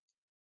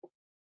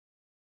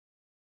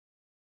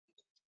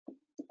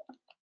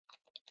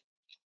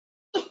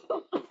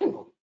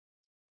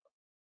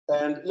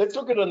 And let's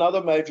look at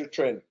another major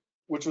trend,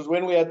 which was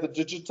when we had the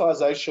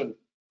digitization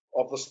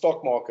of the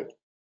stock market.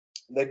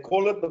 They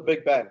call it the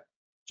Big Bang.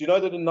 Do you know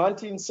that in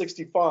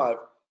 1965,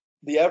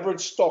 the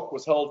average stock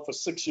was held for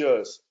 6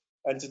 years,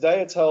 and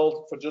today it's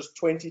held for just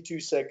 22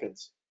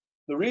 seconds?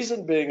 The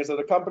reason being is that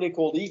a company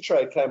called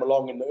E-Trade came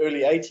along in the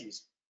early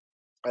 80s,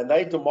 and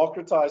they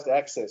democratized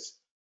access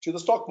to the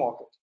stock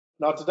market.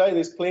 Now today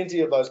there's plenty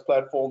of those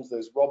platforms.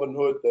 There's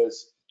Robinhood,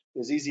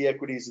 there's Easy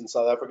Equities in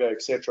South Africa,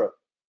 etc.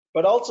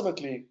 But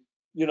ultimately,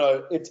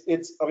 I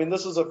mean,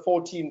 this is a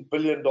 $14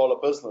 billion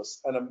business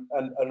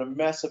and a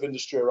massive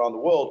industry around the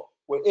world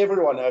where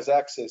everyone has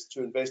access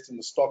to invest in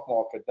the stock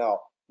market now,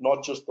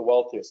 not just the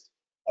wealthiest.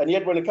 And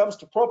yet when it comes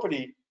to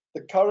property,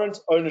 the current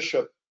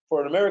ownership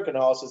for an American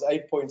house is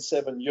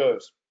 8.7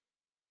 years.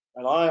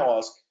 And I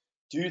ask,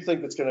 do you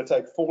think it's going to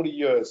take 40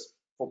 years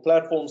for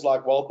platforms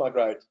like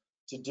Migrate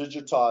to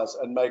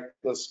digitize and make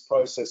this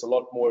process a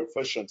lot more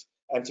efficient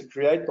and to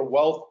create the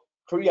wealth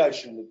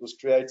creation that was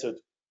created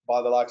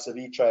by the likes of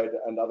E-Trade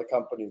and other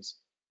companies?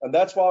 And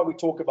that's why we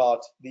talk about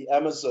the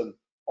Amazon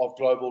of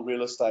global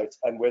real estate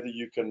and whether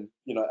you can,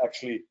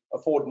 actually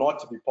afford not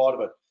to be part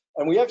of it.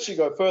 And we actually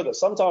go further.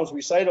 Sometimes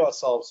we say to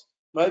ourselves,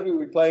 maybe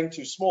we're playing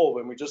too small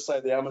when we just say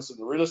the Amazon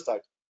of real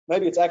estate.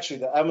 Maybe it's actually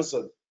the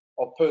Amazon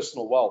of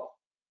personal wealth.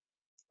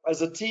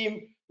 As a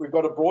team, we've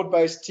got a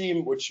broad-based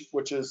team,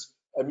 which is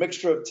a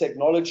mixture of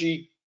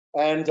technology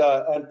and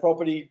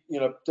property,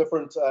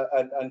 different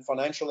and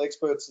financial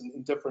experts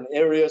in different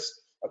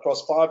areas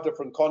across 5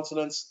 different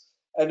continents.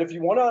 And if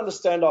you want to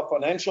understand our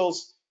financials,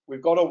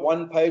 we've got a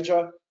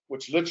one-pager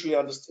which literally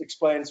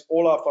explains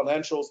all our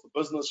financials, the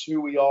business,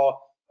 who we are,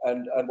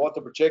 and what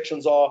the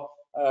projections are.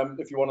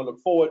 If you want to look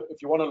forward,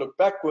 if you want to look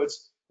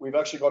backwards, we've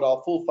actually got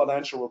our full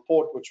financial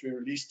report, which we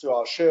release to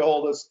our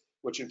shareholders,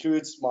 which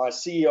includes my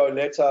CEO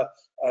letter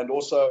and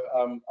also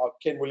our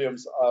Ken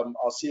Williams,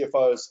 our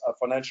CFO's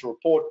financial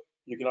report.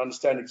 You can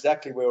understand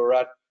exactly where we're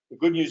at. The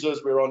good news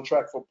is we're on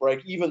track for break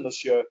even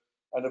this year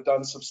and have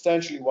done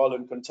substantially well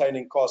in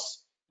containing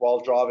costs while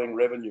driving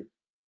revenue.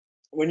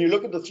 When you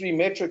look at the 3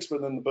 metrics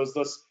within the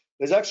business,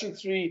 there's actually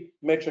 3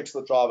 metrics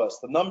that drive us: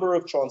 the number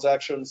of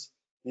transactions,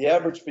 the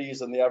average fees,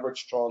 and the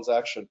average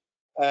transaction.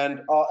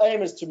 And our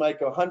aim is to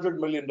make $100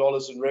 million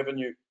in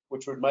revenue,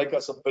 which would make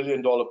us $1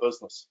 billion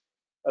business.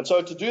 And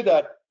so to do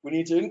that, we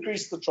need to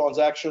increase the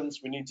transactions,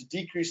 we need to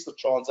decrease the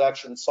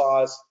transaction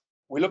size.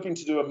 We're looking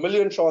to do 1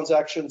 million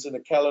transactions in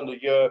a calendar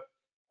year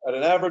at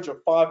an average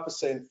of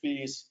 5%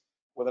 fees.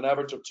 with an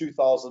average of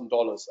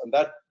 $2,000, and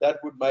that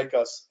would make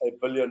us a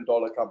 $1 billion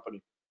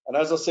company. And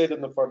as I said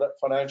in the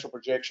financial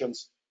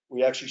projections,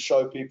 we actually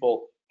show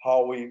people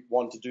how we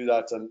want to do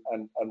that and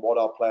what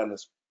our plan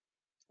is.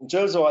 In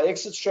terms of our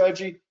exit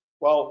strategy,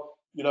 well,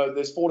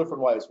 there's 4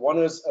 different ways. One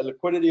is a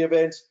liquidity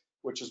event,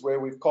 which is where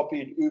we've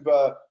copied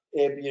Uber,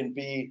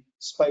 Airbnb,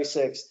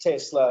 SpaceX,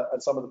 Tesla,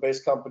 and some of the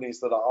best companies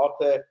that are out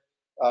there.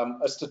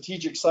 A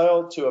strategic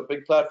sale to a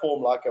big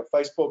platform like a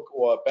Facebook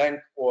or a bank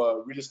or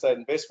a real estate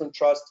investment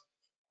trust.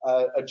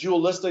 A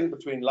dual listing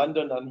between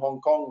London and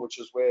Hong Kong, which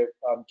is where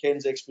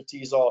Ken's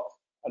expertise are,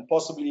 and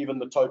possibly even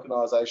the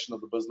tokenization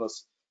of the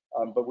business.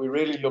 But we're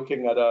really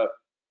looking at a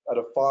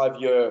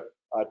 5-year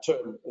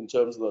term in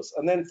terms of this.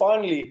 And then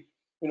finally,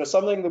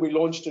 something that we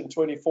launched in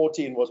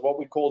 2014 was what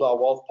we called our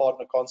wealth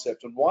partner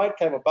concept. And why it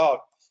came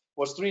about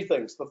was 3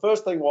 things. The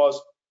first thing was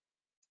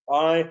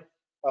I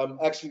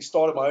actually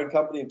started my own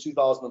company in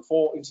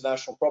 2004,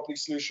 International Property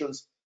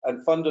Solutions,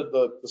 and funded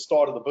the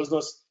start of the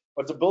business.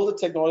 But to build a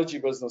technology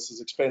business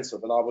is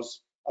expensive, and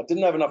I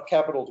didn't have enough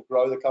capital to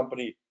grow the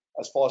company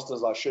as fast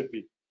as I should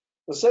be.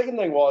 The second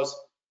thing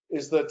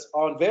is that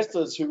our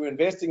investors who were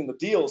investing in the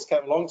deals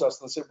came along to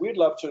us and said, we'd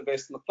love to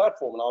invest in the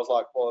platform. And I was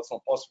like, well, that's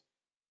not possible.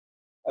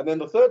 And then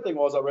the third thing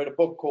was I read a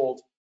book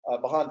called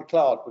Behind the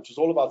Cloud, which is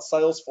all about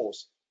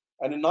Salesforce.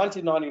 And in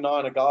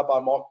 1999, a guy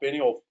by Mark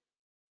Benioff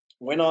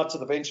went out to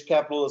the venture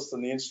capitalists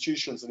and the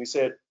institutions, and he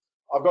said,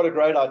 I've got a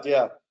great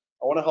idea.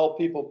 I want to help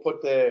people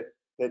put their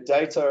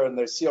data and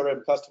their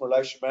CRM, customer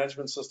relationship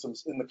management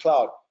systems, in the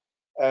cloud.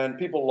 And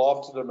people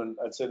laughed at him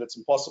and said, it's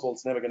impossible,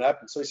 it's never going to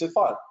happen. So he said,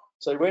 fine.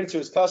 So he went to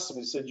his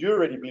customers, he said, you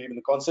already believe in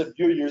the concept,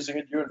 you're using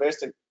it, you're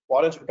investing.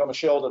 Why don't you become a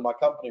shareholder in my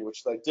company?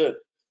 Which they did.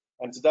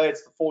 And today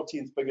it's the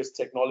 14th biggest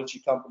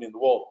technology company in the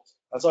world.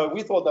 And so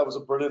we thought that was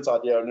a brilliant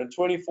idea. And in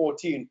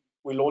 2014,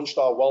 we launched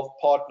our wealth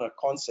partner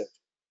concept.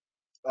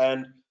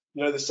 And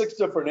there's 6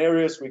 different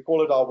areas. We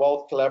call it our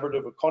wealth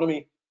collaborative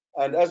economy.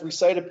 And as we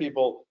say to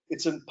people,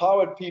 it's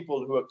empowered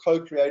people who are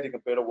co-creating a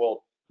better world.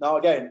 Now,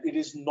 again, it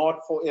is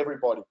not for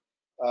everybody.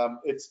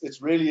 It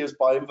really is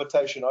by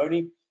invitation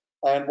only.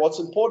 And what's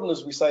important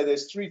is we say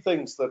there's 3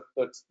 things that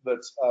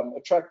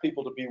attract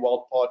people to be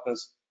wealth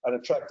partners and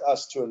attract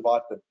us to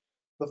invite them.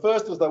 The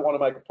first is they want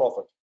to make a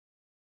profit.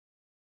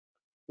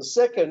 The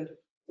second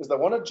is they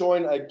want to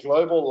join a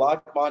global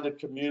like-minded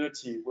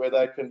community where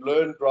they can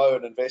learn, grow,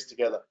 and invest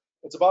together.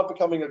 It's about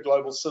becoming a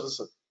global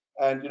citizen.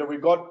 And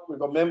we've got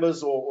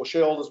members or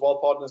shareholders,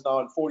 wealth partners now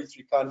in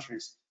 43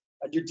 countries.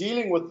 And you're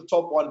dealing with the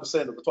top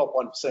 1% of the top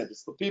 1%.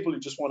 It's the people who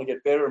just want to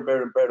get better and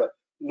better and better,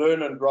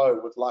 learn and grow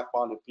with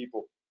like-minded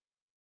people.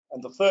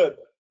 And the third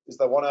is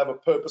they want to have a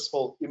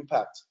purposeful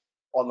impact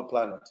on the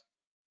planet.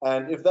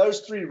 And if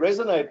those 3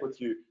 resonate with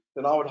you,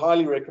 then I would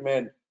highly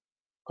recommend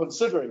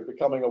considering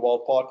becoming a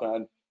wealth partner.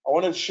 And I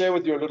wanted to share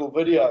with you a little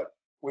video.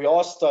 We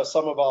asked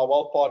some of our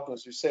wealth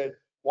partners who said,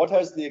 what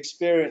has the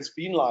experience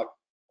been like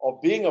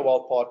of being a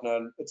wealth partner?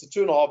 And it's a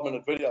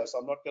 2.5-minute video, so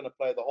I'm not going to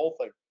play the whole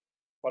thing.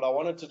 But I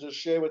wanted to just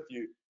share with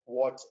you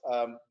what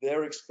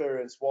their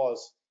experience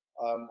was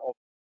of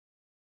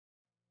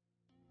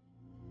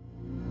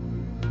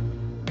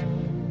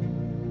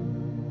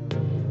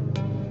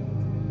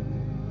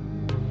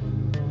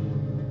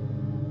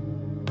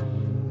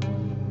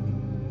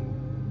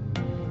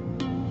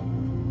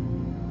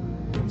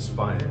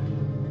inspired,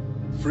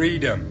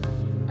 freedom,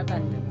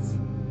 abundance,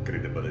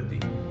 credibility,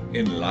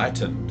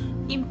 enlightened,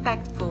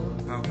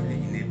 impactful, powerfully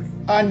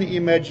enabling,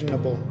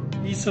 unimaginable,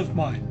 peace of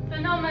mind,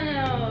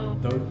 phenomenal,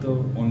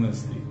 total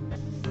honesty,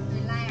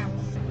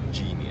 reliable,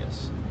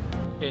 genius,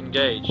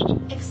 engaged,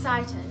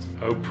 excited,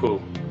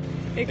 hopeful,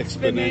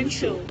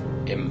 exponential,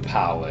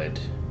 empowered,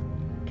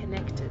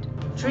 connected,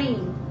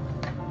 dream,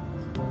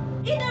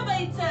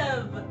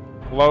 innovative,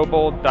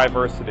 global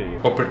diversity,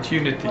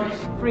 opportunity,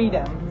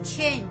 freedom,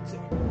 change,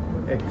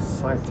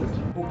 excited,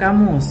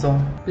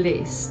 ukamuso,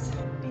 blessed,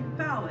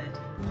 empowered,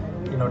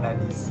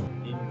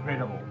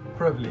 incredible,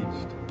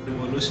 privileged,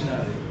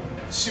 revolutionary,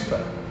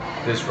 super,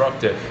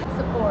 disruptive,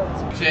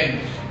 support,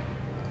 change,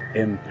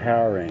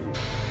 empowering,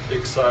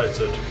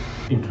 excited,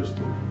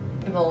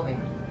 interesting, evolving,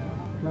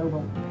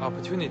 global,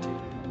 opportunity,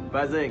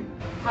 buzzing.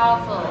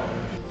 powerful,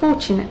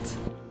 Fortunate.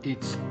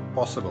 It's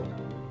possible.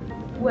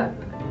 work,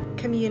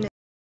 community.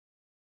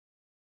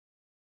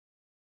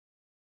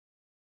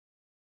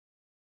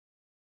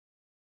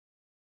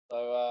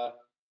 So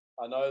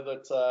I know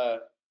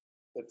that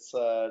it's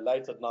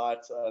late at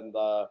night, and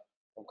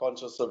I'm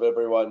conscious of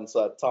everyone's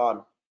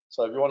time.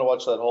 So if you want to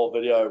watch that whole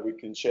video, we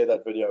can share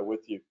that video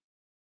with you.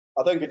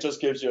 I think it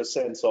just gives you a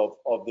sense of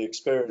the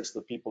experience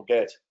that people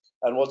get.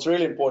 And what's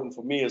really important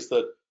for me is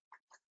that,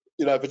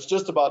 if it's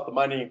just about the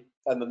money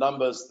and the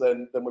numbers,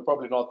 then we're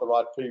probably not the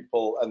right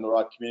people and the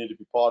right community to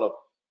be part of,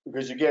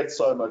 because you get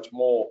so much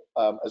more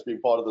as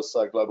being part of this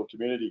global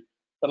community.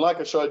 And like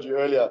I showed you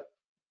earlier,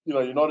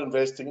 you're not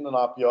investing in an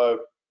IPO,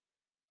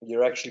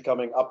 you're actually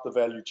coming up the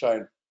value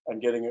chain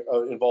and getting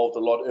involved a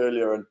lot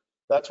earlier. And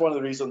that's one of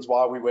the reasons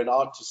why we went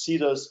out to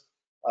Cedars.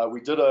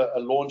 We did a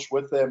launch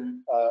with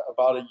them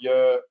about a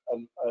year,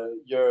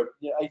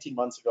 18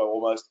 months ago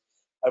almost.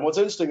 And what's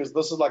interesting is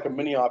this is like a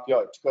mini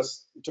IPO. It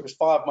took us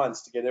 5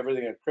 months to get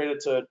everything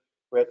accredited.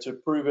 We had to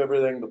prove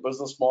everything, the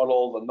business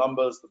model, the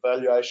numbers, the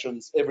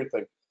valuations,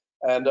 everything.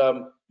 And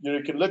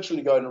you can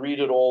literally go and read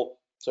it all.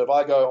 So if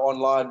I go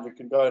online, you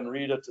can go and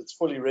read it. It's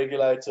fully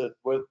regulated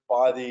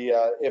by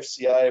the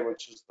FCA,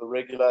 which is the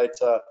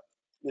regulator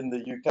in the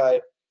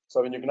UK. So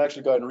I mean, you can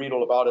actually go and read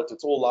all about it.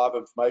 It's all live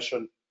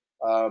information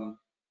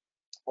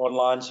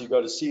online. So you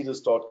go to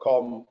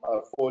cedars.com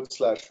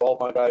 /wealth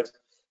Migrate,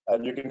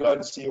 and you can go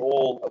and see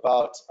all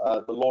about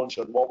the launch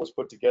and what was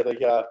put together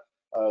here.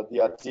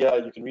 The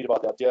idea, you can read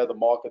about the idea, the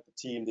market, the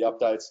team, the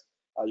updates.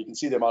 You can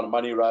see the amount of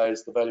money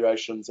raised, the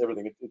valuations,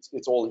 everything.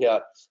 It's all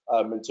here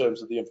in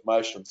terms of the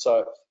information.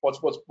 So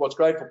what's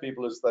great for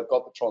people is they've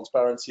got the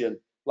transparency. And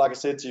like I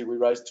said to you, we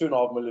raised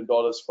 $2.5 million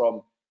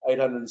from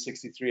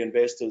 863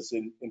 investors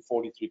in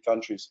 43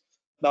 countries.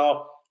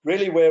 Now,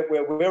 really where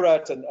we're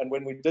at, and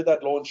when we did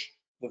that launch,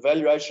 the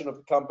valuation of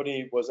the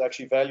company was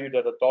actually valued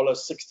at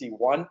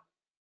 $1.61.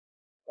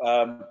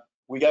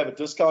 We gave a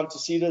discount to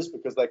Cedars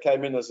because they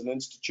came in as an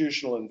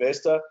institutional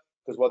investor,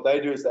 because what they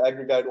do is they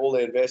aggregate all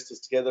their investors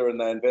together and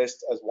they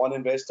invest as one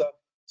investor.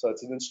 So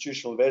it's an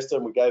institutional investor,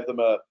 and we gave them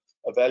a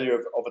value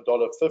of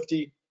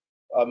 $1.50.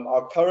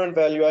 Our current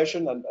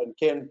valuation, and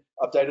Ken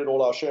updated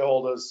all our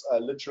shareholders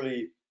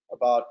literally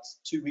about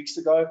 2 weeks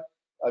ago,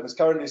 is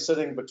currently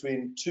sitting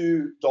between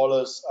 $2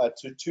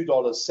 to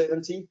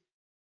 $2.70.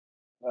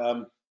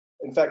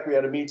 In fact, we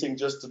had a meeting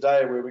just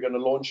today where we're going to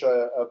launch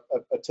a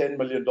 $10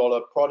 million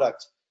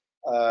product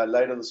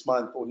later this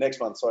month, or next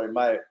month, sorry,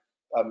 May,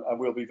 and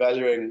we'll be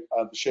valuing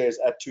the shares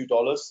at $2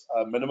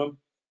 minimum.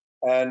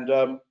 And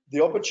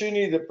the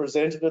opportunity that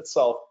presented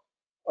itself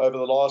over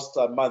the last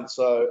month,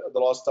 so the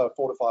last 4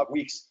 to 5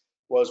 weeks,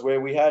 was where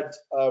we had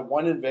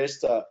one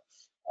investor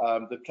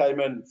that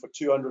came in for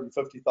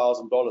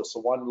 $250,000, so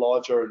one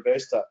larger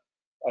investor,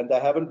 and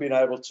they haven't been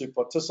able to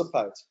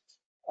participate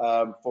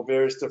for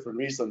various different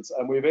reasons.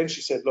 And we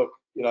eventually said, look,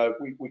 you know,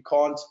 we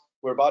can't,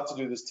 we're about to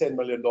do this $10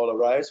 million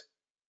raise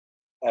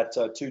at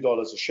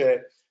 $2 a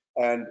share,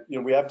 and you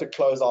know, we have to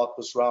close out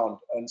this round.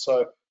 And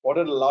so what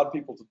it allowed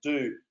people to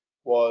do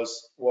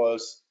was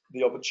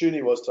the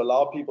opportunity was to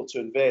allow people to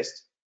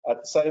invest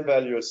at the same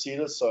value as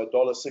Cedars, so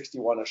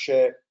 $1.61 a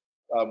share,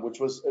 which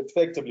was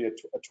effectively a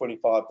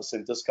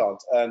 25%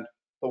 discount. And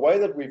the way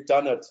that we've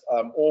done it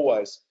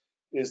always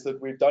is that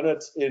we've done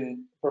it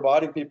in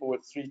providing people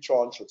with 3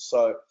 tranches.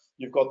 So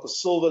you've got the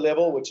silver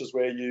level, which is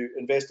where you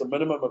invest a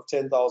minimum of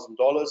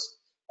 $10,000,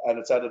 and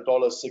it's at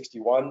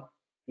 $1.61.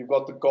 You've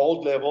got the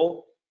gold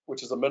level,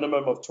 which is a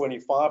minimum of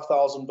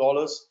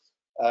 $25,000,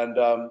 and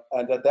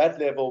at that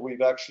level,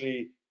 we've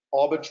actually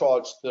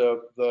arbitraged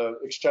the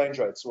exchange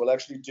rate. So we'll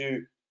actually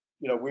do,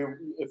 you know,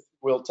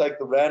 we'll take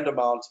the rand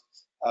amount,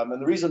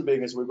 and the reason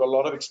being is we've got a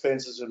lot of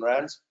expenses in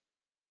rands,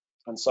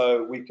 and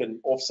so we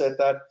can offset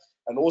that.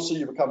 And also,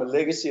 you become a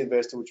legacy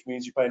investor, which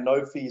means you pay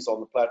no fees on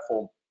the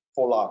platform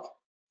for life.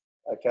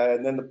 Okay,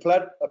 and then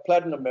a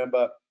platinum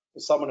member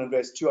is someone who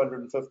invests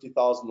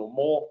 $250,000 or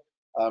more.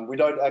 We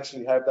don't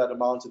actually have that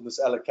amount in this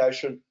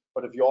allocation,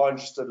 but if you are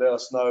interested, let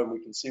us know and we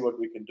can see what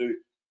we can do.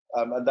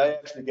 And they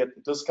actually get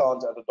the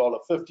discount at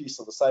 $1.50,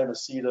 so the same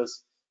as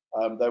Cedars.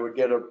 They would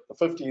get a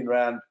 15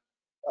 Rand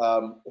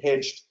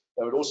hedged.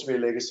 They would also be a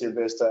legacy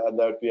investor, and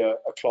they would be a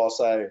Class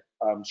A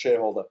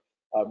shareholder,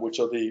 which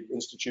are the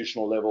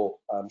institutional level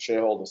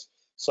shareholders.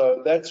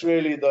 So that's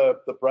really the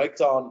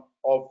breakdown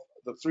of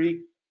the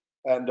 3.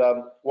 And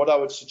what I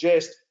would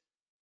suggest,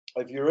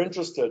 if you're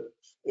interested,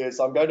 is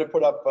I'm going to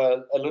put up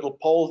a little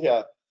poll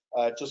here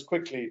just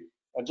quickly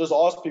and just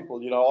ask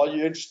people, you know, are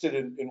you interested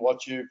in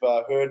what you've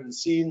heard and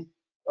seen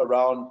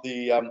around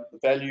the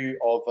value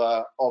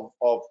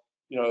of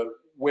you know,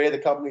 where the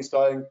company's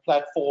going,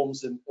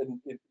 platforms in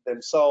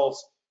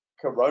themselves,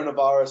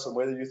 coronavirus, and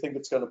whether you think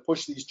it's going to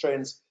push these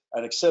trends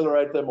and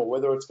accelerate them, or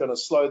whether it's going to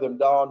slow them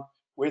down,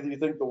 whether you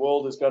think the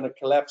world is going to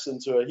collapse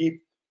into a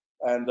heap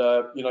and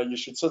you know, you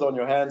should sit on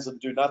your hands and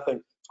do nothing.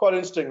 It's quite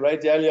interesting. Ray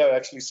Dalio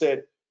actually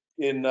said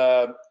in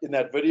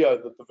that video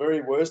that the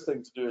very worst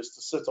thing to do is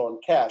to sit on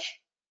cash,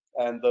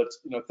 and that,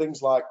 you know,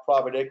 things like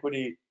private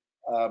equity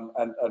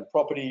and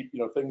property,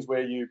 you know, things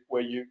where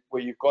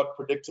you've got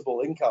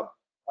predictable income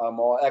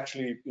are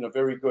actually, you know,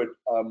 very good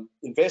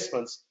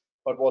investments.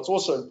 But what's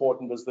also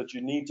important is that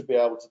you need to be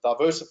able to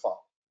diversify.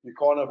 You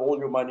can't have all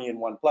your money in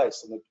one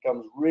place, and it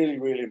becomes really,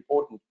 really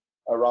important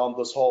around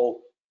this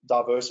whole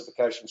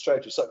diversification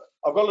strategy. So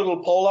I've got a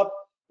little poll up,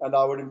 and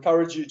I would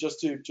encourage you just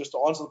to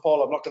answer the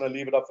poll. I'm not going to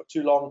leave it up for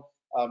too long.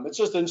 It's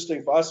just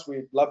interesting for us.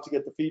 We'd love to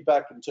get the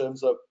feedback in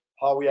terms of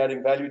how we're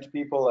adding value to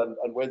people,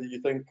 and whether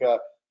you think,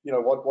 you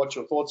know, what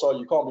your thoughts are.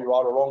 You can't be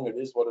right or wrong. It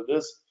is what it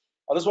is.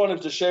 I just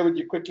wanted to share with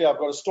you quickly. I've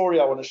got a story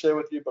I want to share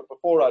with you, but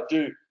before I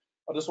do,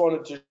 I just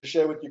wanted to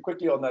share with you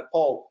quickly on that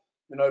poll.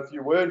 You know, if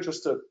you were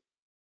interested,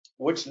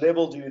 which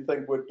level do you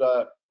think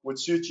would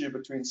suit you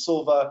between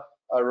silver?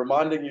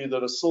 Reminding you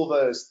that a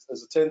silver is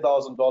a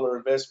 $10,000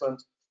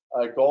 investment,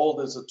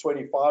 gold is a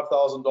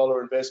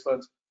 $25,000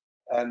 investment,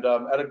 and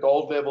at a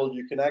gold level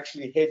you can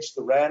actually hedge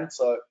the rand.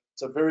 So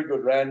It's a very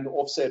good rand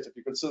offset. If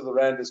you consider the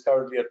rand is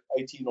currently at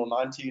 18 or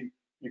 19,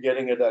 you're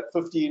getting it at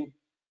 15.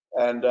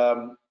 And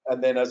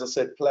then, as I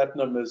said,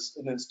 Platinum is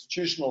an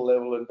institutional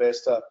level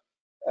investor,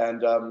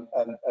 and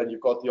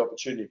you've got the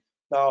opportunity.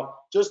 Now,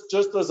 just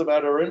as a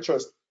matter of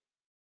interest,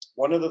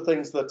 one of the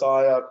things that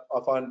I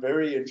find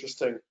very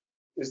interesting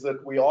is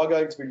that we are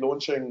going to be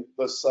launching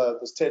this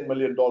 $10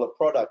 million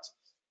product,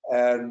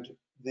 and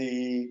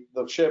the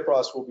share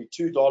price will be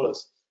 $2,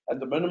 and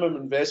the minimum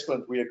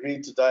investment we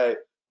agreed today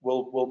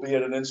will be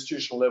at an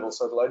institutional level,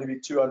 so it'll only be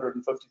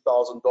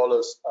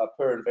 $250,000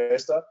 per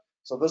investor.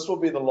 So this will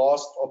be the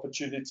last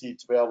opportunity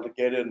to be able to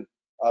get in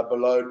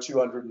below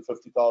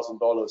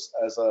 $250,000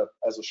 as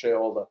a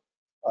shareholder.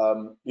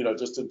 You know,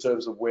 just in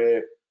terms of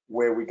where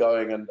we're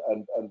going and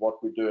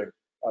what we're doing,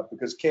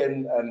 because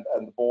Ken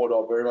and the board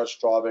are very much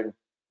driving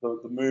the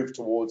move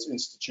towards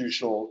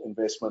institutional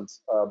investment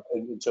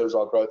in terms of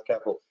our growth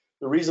capital.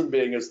 The reason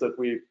being is that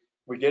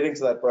we're getting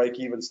to that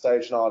break-even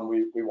stage now, and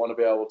we want to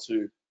be able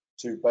to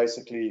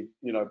basically,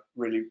 you know,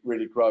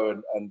 really grow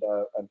and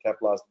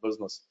capitalize the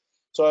business.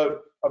 So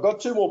I've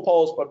got 2 more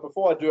polls, but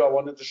before I do, I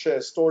wanted to share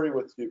a story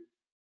with you.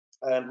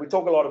 And we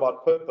talk a lot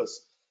about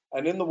purpose.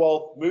 And in the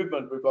wealth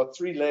movement, we've got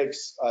 3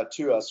 legs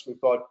to us.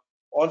 We've got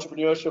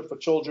entrepreneurship for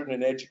children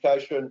in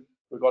education.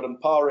 We've got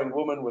empowering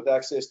women with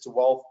access to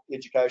wealth,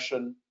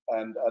 education,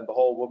 and the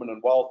whole women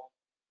and wealth.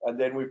 And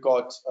then we've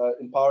got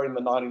empowering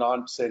the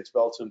 99% to be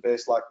able to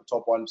invest like the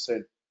top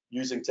 1%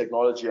 using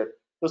technology.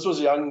 This was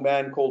a young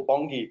man called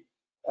Bongi.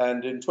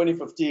 And in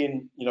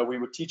 2015, you know, we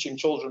were teaching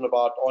children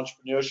about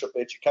entrepreneurship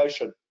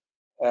education.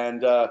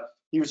 And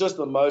he was just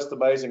the most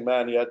amazing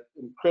man. He had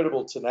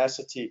incredible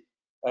tenacity.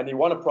 And he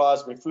won a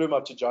prize. We flew him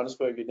up to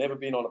Johannesburg. He'd never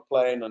been on a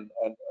plane and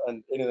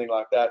anything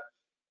like that.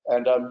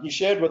 And he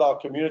shared with our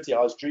community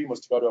how his dream was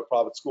to go to a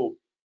private school.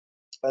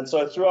 And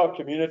so through our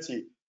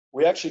community,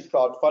 we actually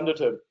crowdfunded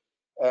him.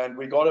 And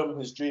we got him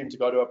his dream to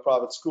go to a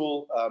private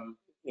school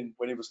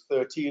when he was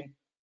 13.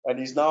 And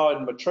he's now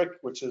in matric,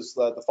 which is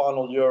the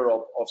final year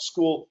of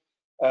school.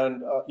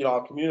 And you know,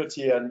 our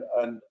community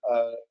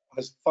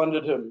has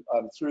funded him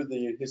through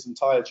his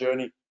entire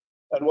journey.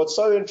 And what's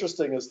so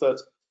interesting is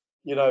that,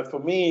 you know, for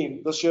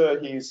me, this year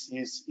he's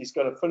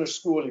going to finish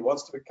school. He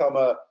wants to become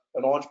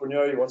an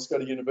entrepreneur. He wants to go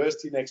to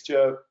university next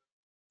year.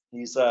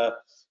 He's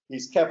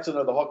captain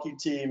of the hockey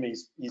team.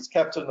 He's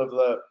captain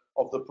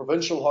of the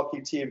provincial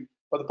hockey team.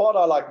 But the part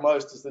I like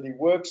most is that he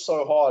works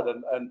so hard,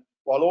 and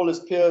while all his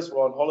peers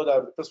were on holiday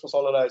over the Christmas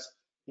holidays,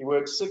 he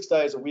worked 6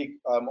 days a week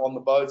on the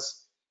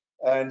boats,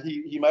 and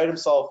he made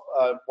himself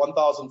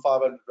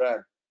 1,500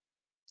 rand.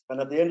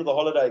 And at the end of the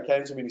holiday, he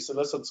came to me and he said,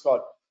 "Listen,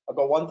 Scott, I've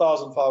got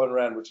 1,500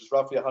 rand, which is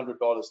roughly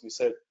 $100." And he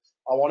said,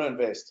 "I want to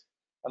invest."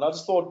 And I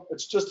just thought,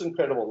 it's just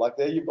incredible. Like,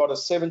 there you've got a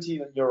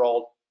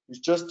 17-year-old who's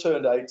just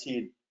turned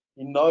 18.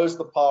 He knows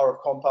the power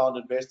of compound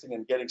investing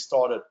and getting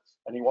started,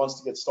 and he wants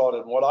to get started.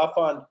 And what I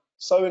find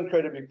so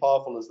incredibly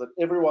powerful is that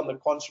everyone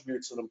that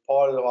contributes and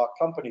part of our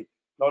company,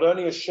 not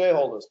only as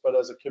shareholders but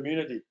as a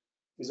community,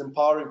 is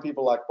empowering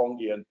people like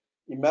Bongi. And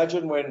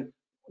imagine when,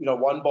 you know,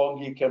 1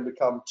 Bongi can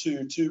become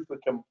 2, 2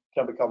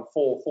 can become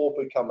 4,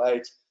 4 become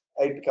 8,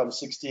 8 becomes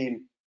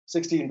 16,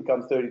 16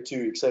 become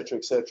 32, etc.,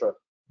 etc.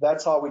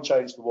 That's how we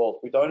change the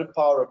world. We don't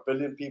empower 1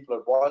 billion people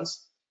at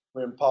once.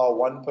 We empower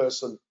 1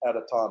 person at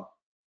a time.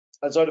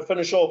 And so to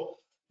finish off,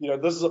 you know,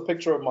 this is a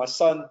picture of my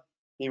son.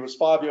 He was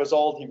 5 years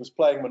old. He was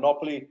playing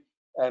Monopoly.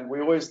 And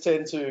we always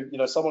tend to, you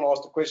know, someone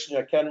asked a question, you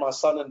know, can my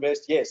son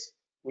invest? Yes,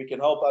 we can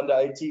help under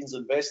 18s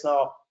invest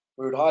now.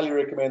 We would highly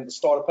recommend the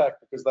starter pack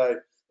because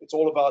it's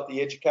all about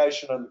the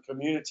education and the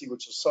community,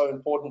 which is so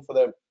important for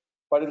them.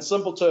 But in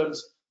simple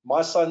terms,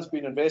 my son's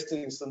been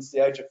investing since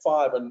the age of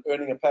 5 and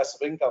earning a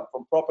passive income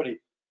from property.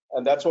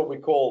 And that's what we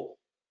call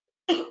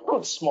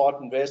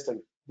smart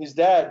investing. His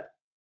dad,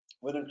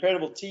 with an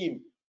incredible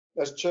team,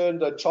 has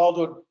turned a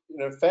childhood, you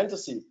know,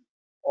 fantasy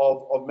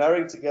of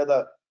marrying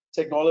together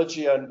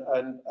technology and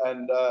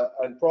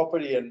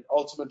property, and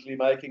ultimately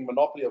making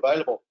Monopoly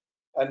available,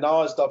 and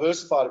now is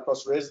diversified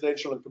across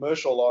residential and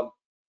commercial on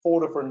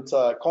 4 different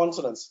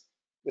continents.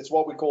 It's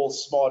what we call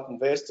smart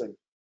investing.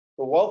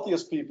 The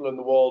wealthiest people in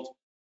the world,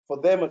 for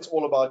them, it's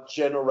all about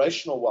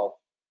generational wealth.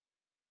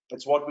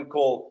 It's what we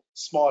call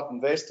smart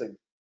investing.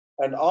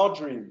 And our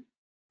dream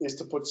is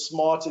to put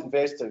smart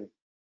investing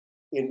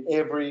in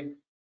every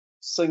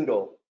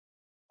single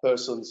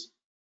person's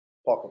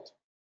pocket.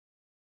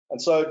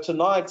 And so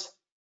tonight,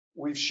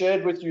 we've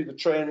shared with you the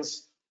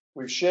trends.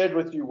 We've shared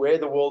with you where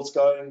the world's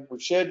going.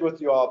 We've shared with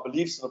you our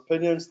beliefs and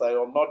opinions. They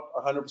are not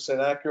 100%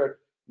 accurate.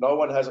 No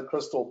one has a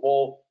crystal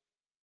ball.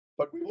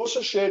 But we've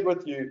also shared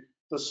with you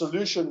the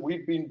solution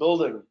we've been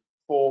building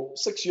for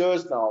 6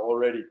 years now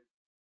already,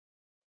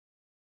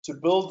 to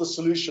build the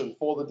solution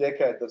for the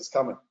decade that is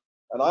coming.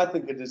 And I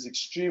think it is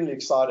extremely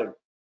exciting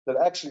that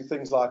actually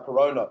things like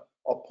Corona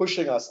are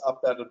pushing us up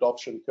that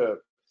adoption curve.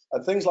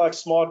 And things like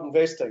smart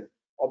investing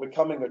are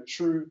becoming a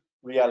true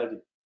reality.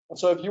 And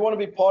so if you want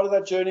to be part of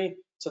that journey,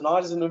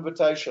 tonight is an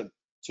invitation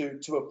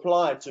to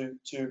apply to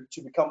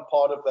become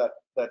part of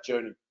that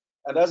journey.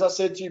 And as I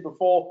said to you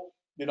before,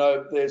 you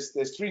know, there's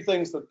three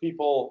things that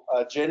people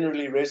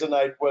generally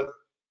resonate with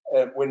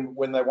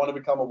when they want to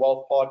become a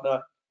wealth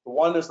partner. The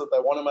one is that they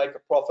want to make a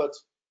profit.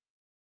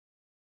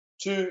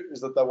 Two is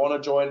that they want to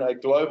join a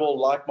global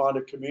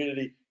like-minded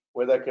community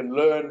where they can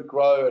learn,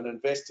 grow, and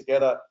invest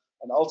together,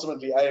 and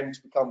ultimately aim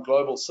to become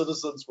global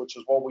citizens, which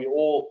is what we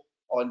all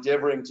are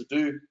endeavoring to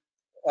do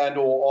and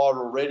or are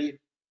already.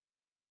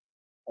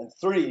 And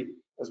three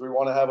is we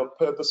want to have a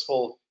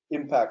purposeful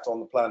impact on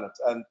the planet.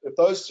 And if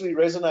those three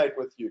resonate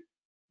with you,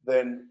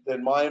 then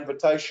my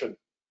invitation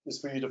is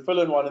for you to fill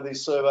in one of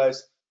these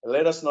surveys and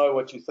let us know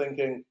what you're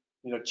thinking.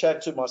 You know,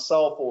 chat to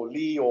myself or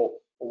Lee or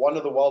one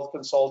of the wealth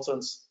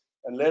consultants,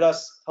 and let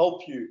us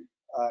help you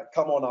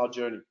come on our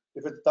journey.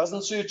 If it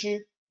doesn't suit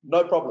you,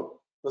 no problem.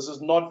 This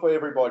is not for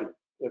everybody.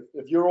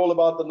 If you're all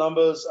about the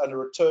numbers and a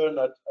return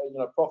at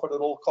profit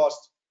at all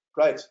costs,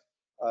 great.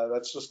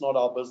 That's just not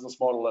our business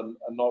model and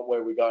not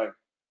where we're going.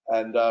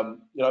 And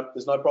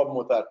there's no problem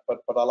with that.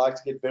 But I like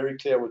to get very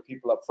clear with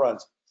people up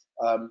front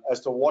as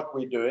to what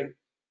we're doing.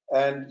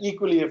 And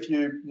equally, if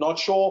you're not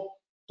sure,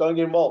 don't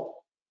get involved.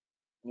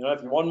 You know,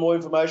 if you want more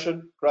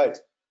information, great.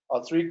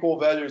 Our three core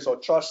values are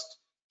trust,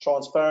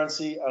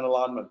 transparency, and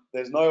alignment.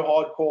 There's no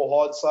hardcore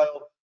hard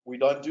sale. We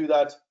don't do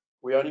that.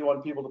 We only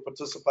want people to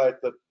participate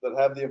that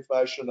have the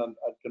information and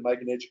can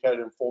make an educated,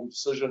 informed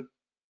decision.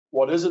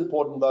 What is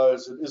important, though,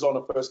 is it is on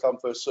a first come,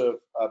 first serve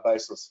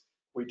basis.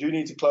 We do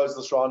need to close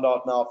this round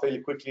out now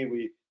fairly quickly.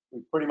 We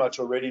pretty much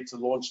are ready to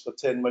launch the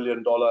 $10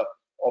 million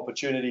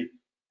opportunity,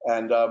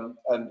 and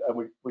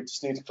we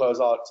just need to close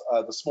out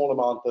the small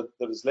amount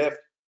that is left,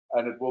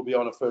 and it will be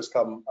on a first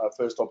come,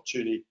 first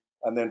opportunity.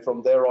 And then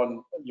from there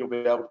on, you'll be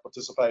able to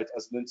participate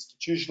as an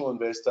institutional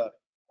investor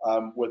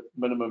with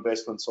minimum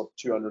investments of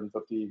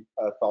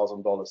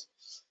 $250,000.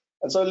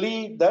 And so,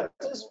 Lee, that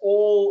is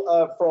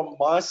all from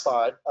my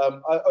side.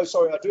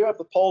 Sorry, I do have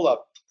the poll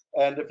up.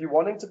 And if you're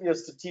wanting to be a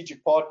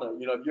strategic partner,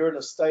 you know, if you're an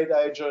estate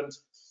agent,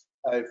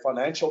 a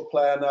financial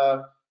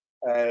planner,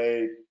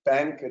 a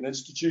bank, an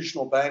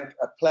institutional bank,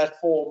 a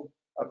platform,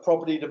 a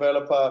property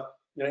developer,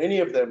 you know, any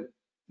of them,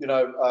 you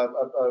know,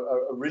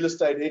 a real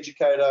estate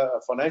educator,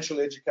 a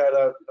financial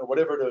educator, you know,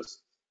 whatever it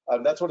is,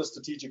 that's what a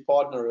strategic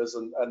partner is,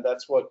 and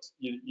that's what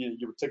you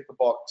would tick the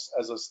box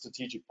as a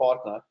strategic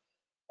partner.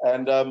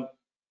 And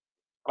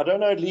I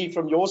don't know, Lee,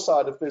 from your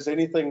side, if there's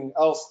anything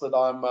else that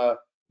I'm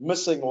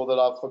missing or that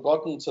I've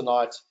forgotten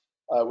tonight,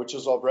 which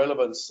is of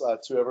relevance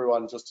to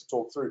everyone just to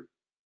talk through.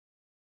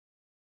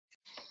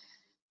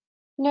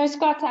 No,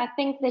 Scott, I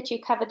think that you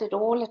covered it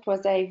all. It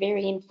was a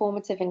very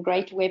informative and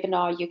great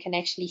webinar. You can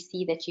actually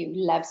see that you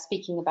love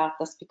speaking about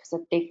this because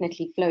it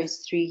definitely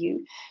flows through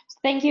you. So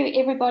thank you,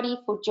 everybody,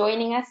 for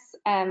joining us.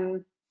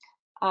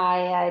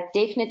 I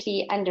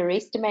definitely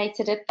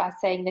underestimated it by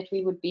saying that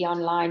we would be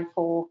online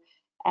for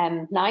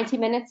 90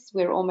 minutes.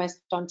 We're almost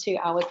on 2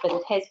 hours, but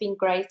it has been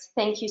great.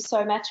 Thank you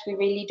so much. We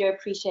really do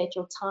appreciate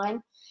your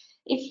time.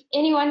 If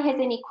anyone has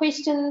any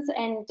questions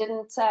and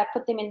didn't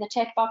put them in the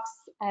chat box,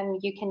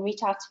 you can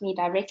reach out to me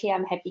directly.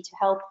 I'm happy to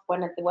help.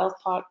 One of the wealth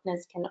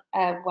partners can,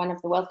 one of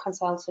the wealth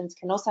consultants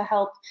can also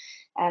help.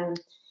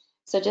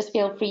 So just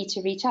feel free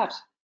to reach out.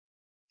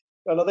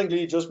 And I think,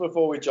 Lee, just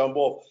before we jump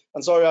off,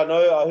 and sorry, I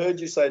know I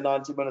heard you say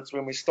 90 minutes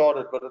when we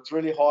started, but it's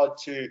really hard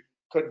to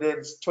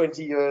condense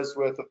 20 years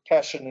worth of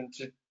passion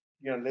into,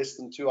 you know, less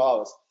than 2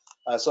 hours.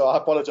 So I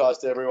apologize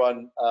to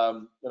everyone.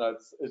 You know,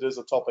 it is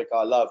a topic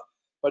I love.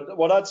 But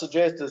what I'd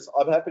suggest is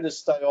I'm happy to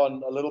stay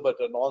on a little bit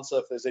and answer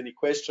if there's any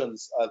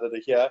questions that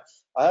are here.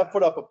 I have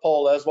put up a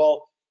poll as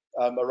well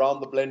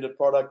around the blended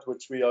product,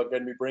 which we are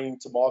going to be bringing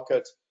to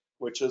market,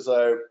 which is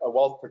a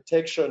wealth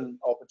protection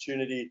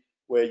opportunity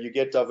where you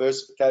get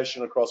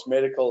diversification across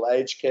medical,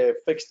 aged care,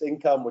 fixed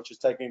income, which is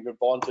taking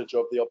advantage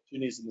of the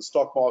opportunities in the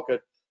stock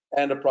market,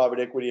 and a private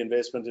equity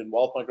investment in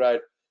Wealth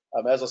Migrate.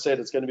 As I said,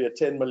 it's going to be a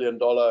 $10 million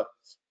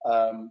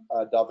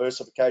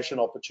diversification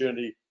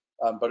opportunity.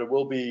 But it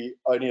will be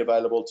only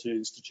available to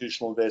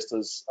institutional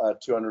investors,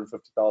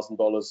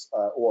 $250,000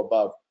 or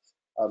above.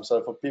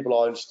 So for people who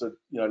are interested,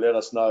 you know, let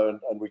us know,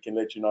 and we can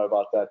let you know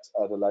about that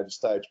at a later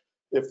stage.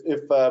 If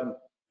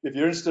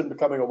you're interested in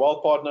becoming a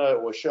wealth partner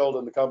or a shareholder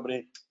in the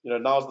company, you know,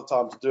 now's the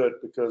time to do it,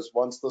 because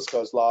once this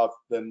goes live,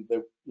 then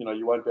you know,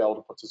 you won't be able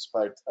to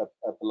participate at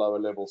the lower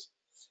levels.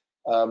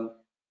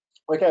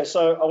 Okay,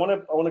 so I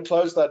want to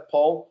close that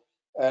poll.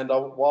 And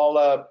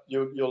while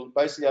you'll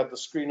basically have the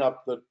screen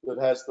up that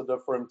has the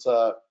different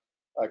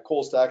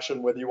calls to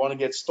action, whether you want to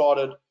get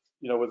started,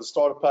 you know, with the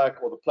starter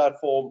pack or the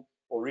platform,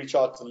 or reach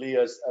out to Lee,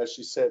 as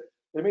she said.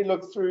 Let me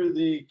look through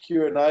the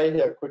Q&A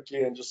here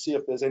quickly and just see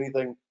if there's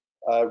anything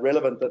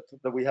relevant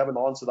that we haven't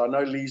answered. I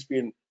know Lee's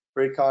been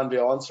very kindly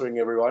answering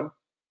everyone.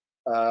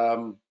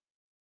 You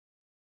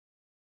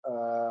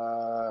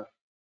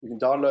can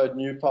download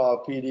New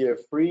Power PDF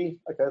free.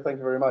 Okay, thank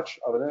you very much,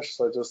 Avinash.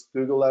 So just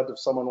Google that if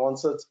someone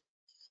wants it.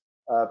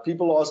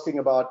 People asking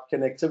about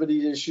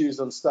connectivity issues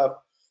and stuff.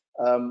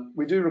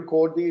 We do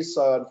record these,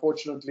 so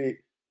unfortunately,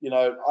 you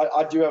know,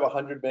 I do have a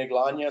 100 meg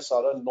line here, so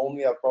I don't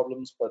normally have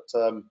problems, but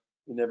you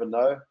never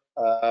know.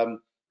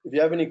 If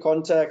you have any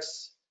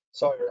contacts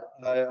So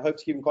I hope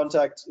to keep in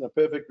contact.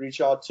 Perfect.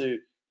 Reach out to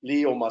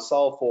Lee or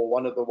myself or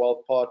one of the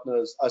wealth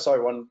partners.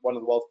 Sorry, one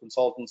of the wealth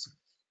consultants.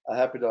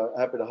 Happy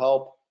to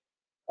help.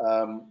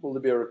 Will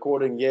there be a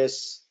recording?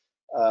 Yes.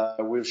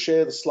 We'll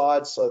share the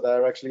slides, so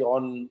they're actually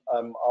on.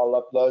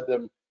 I'll upload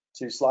them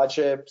to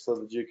SlideShare so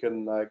that you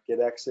can get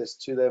access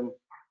to them.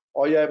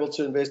 Are you able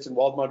to invest in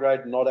Wealth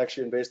Migrate and not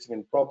actually investing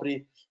in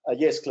property?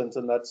 Yes,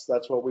 Clinton. That's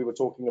what we were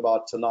talking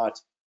about tonight,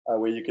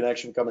 where you can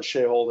actually become a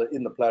shareholder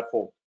in the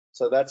platform.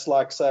 So that's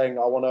like saying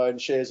I want to own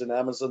shares in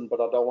Amazon, but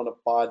I don't want to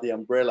buy the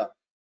umbrella.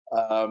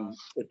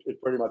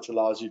 It pretty much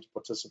allows you to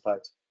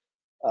participate.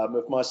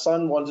 If my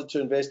son wanted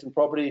to invest in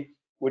property,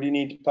 would he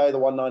need to pay the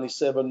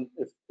 197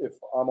 if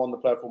I'm on the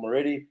platform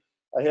already?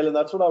 Helen,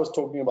 that's what I was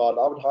talking about.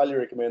 I would highly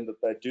recommend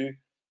that they do,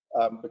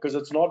 because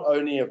it's not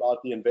only about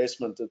the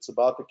investment, it's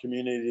about the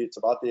community, it's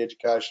about the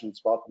education,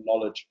 it's about the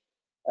knowledge.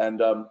 And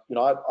you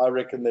know, I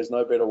reckon there's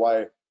no better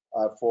way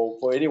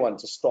for anyone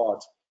to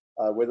start,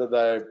 whether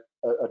they're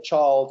a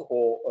child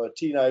or a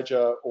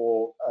teenager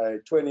or a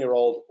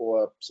 20-year-old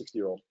or a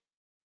 60-year-old.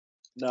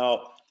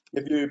 Now,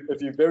 if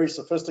you're very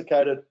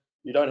sophisticated,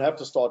 you don't have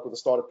to start with a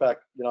starter pack.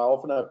 You know, I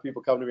often have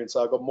people come to me and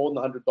say, I've got more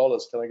than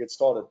 $100. Can I get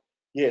started?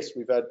 Yes,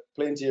 we've had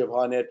plenty of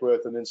high net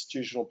worth and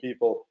institutional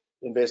people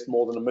invest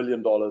more than $1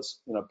 million,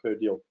 you know, per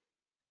deal.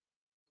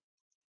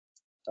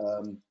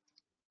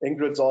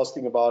 Ingrid's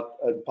asking about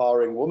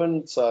empowering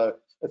women. So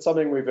it's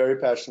something we're very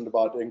passionate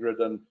about, Ingrid.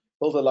 And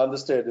Hilda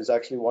Lunderstedt is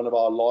actually one of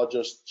our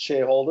largest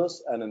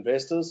shareholders and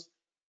investors.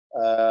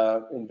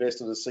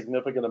 Invested a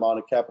significant amount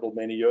of capital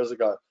many years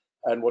ago.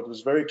 And what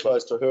was very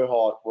close to her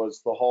heart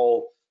was the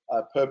whole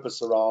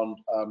purpose around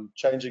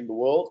changing the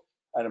world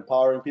and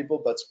empowering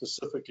people, but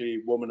specifically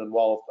women and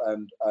wealth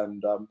and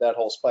that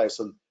whole space.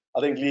 And I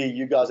think, Lee,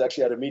 you guys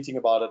actually had a meeting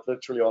about it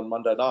literally on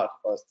Monday night,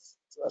 if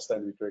I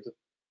stand to be corrected.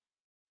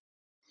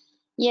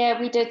 Yeah,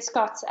 we did,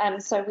 Scott.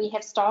 So we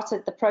have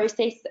started the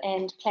process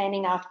and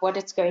planning out what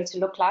it's going to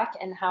look like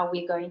and how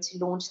we're going to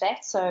launch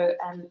that. So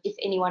if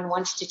anyone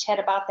wants to chat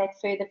about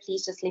that further,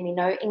 please just let me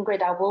know.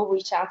 Ingrid, I will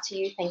reach out to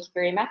you. Thank you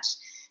very much.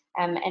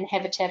 And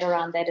have a chat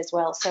around that as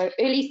well. So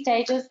early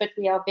stages, but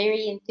we are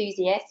very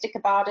enthusiastic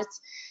about it.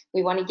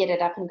 We want to get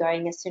it up and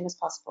going as soon as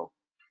possible.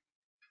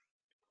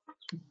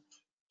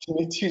 Give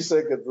me 2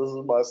 seconds. This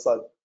is my son.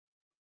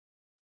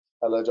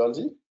 Hello, John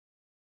T.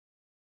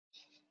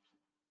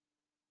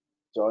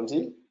 John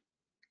T.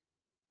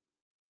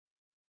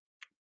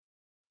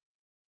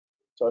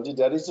 John T,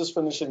 Daddy's just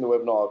finishing the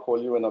webinar. I'll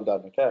call you when I'm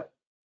done, okay?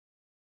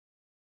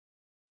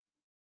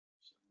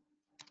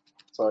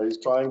 So he's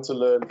trying to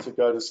learn to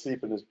go to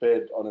sleep in his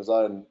bed on his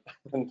own.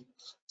 And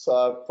so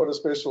I put a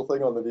special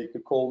thing on that he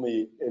could call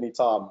me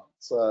anytime.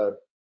 So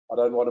I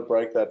don't want to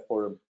break that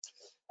for him.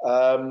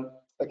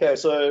 Okay,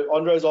 so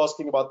Andre's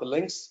asking about the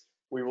links.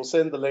 We will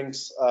send the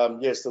links.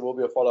 Yes, there will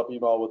be a follow-up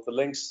email with the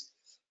links.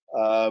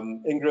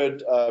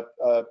 Ingrid,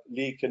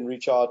 Lee can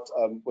reach out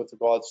with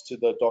regards to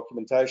the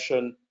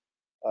documentation.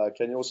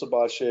 Can you also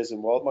buy shares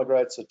in Wealth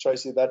Migrate? So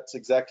Tracy, that's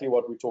exactly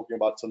what we're talking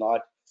about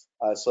tonight.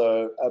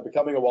 So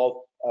becoming a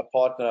wealth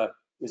partner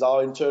is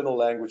our internal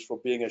language for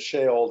being a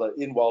shareholder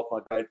in Wealth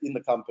Migrate, in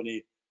the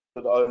company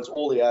that owns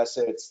all the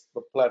assets,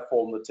 the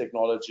platform, the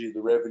technology,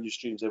 the revenue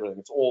streams, everything.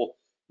 It's all,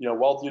 you know,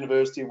 Wealth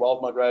University,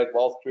 Wealth Migrate,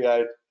 Wealth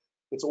Create.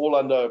 It's all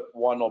under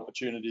one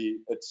opportunity.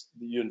 It's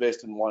you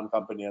invest in one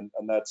company, and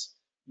that's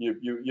you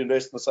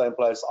invest in the same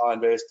place. I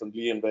invest and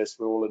Lee invests.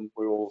 We're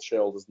all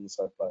shareholders in the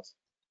same place.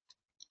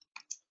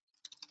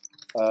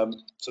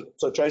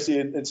 So Tracy,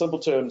 in simple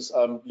terms,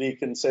 Lee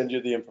can send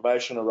you the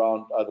information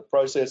around the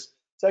process.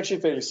 It's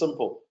actually fairly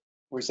simple.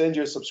 We send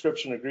you a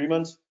subscription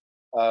agreement.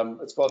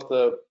 It's got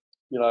the,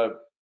 you know,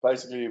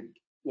 basically, you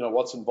know,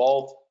 what's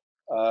involved.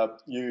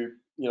 You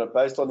know,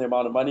 based on the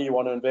amount of money you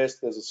want to invest,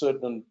 there's a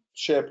certain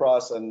share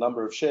price and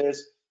number of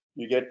shares.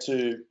 You get to,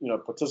 you know,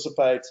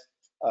 participate.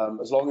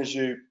 As long as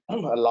you're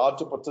allowed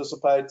to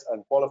participate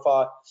and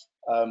qualify,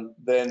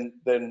 then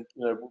you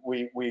know,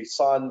 we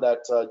sign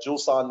that, Jill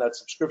signed that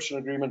subscription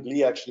agreement.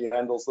 Lee actually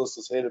handles this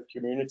as head of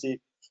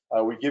community.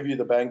 We give you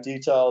the bank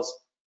details.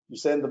 You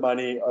send the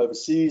money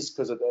overseas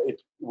because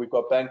we've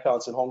got bank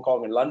accounts in Hong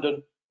Kong and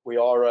London. We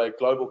are a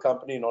global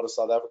company, not a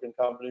South African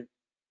company.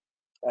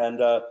 And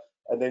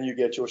then you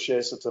get your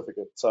share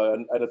certificate. So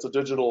and it's a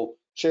digital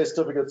share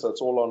certificate, so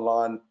it's all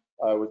online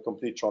with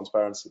complete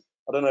transparency.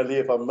 I don't know, Lee,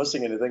 if I'm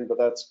missing anything, but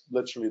that's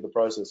literally the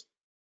process.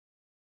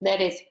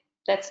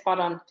 That's spot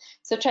on.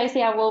 So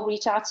Tracy, I will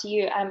reach out to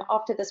you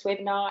after this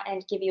webinar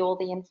and give you all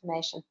the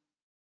information.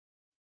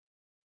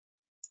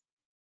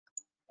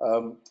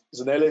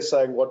 Zanele is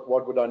saying,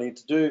 what would I need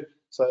to do?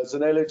 So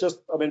Zanele, just,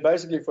 I mean,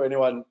 basically for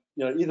anyone,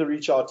 you know, either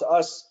reach out to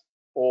us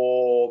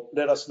or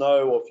let us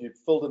know, or if you've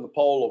filled in the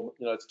poll, or,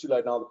 you know, it's too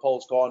late now, the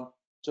poll's gone,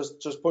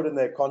 just put in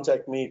there,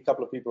 contact me. A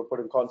couple of people have put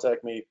in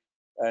contact me,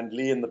 and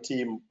Lee and the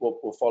team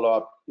will follow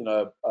up, you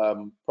know,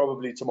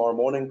 probably tomorrow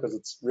morning because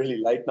it's really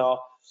late now.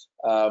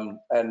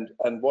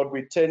 And what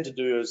we tend to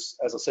do is,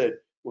 as I said,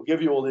 we'll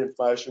give you all the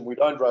information. We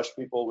don't rush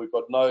people. We've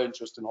got no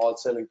interest in hard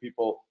selling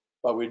people,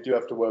 but we do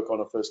have to work on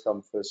a first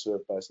come, first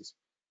served basis.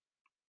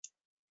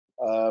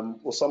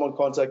 Will someone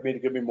contact me to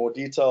give me more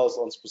details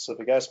on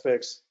specific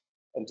aspects?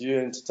 And do you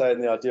entertain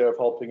the idea of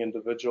helping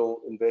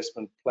individual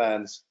investment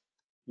plans?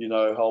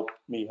 Help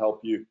me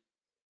help you.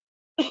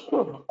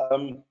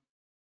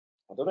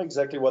 I don't know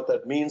exactly what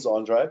that means,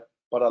 Andre,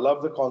 but I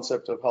love the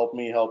concept of help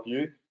me help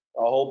you.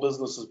 Our whole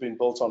business has been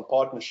built on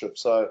partnership.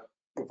 So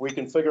if we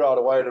can figure out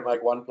a way to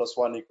make 1 +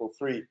 1 =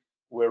 3,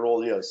 we're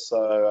all ears.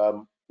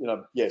 So,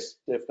 yes,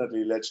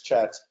 definitely, let's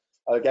chat.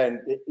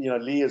 Again,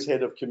 Lee is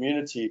head of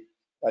community,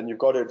 and you've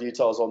got her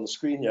details on the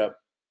screen here.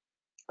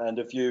 And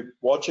if you're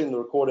watching the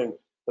recording,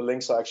 the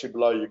links are actually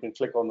below. You can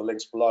click on the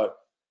links below,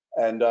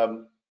 and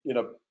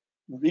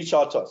reach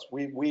out to us.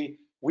 We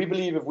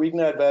believe if we can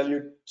add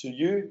value to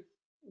you,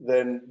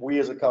 then we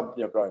as a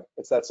company are growing.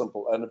 It's that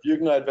simple. And if you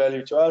can add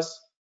value to us,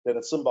 then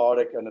it's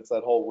symbiotic, and it's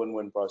that whole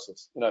win-win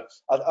process.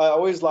 I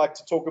always like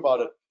to talk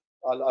about it.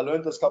 I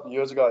learned this a couple of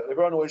years ago.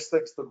 Everyone always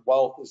thinks that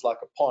wealth is like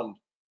a pond,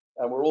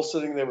 and we're all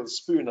sitting there with a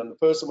spoon, and the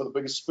person with the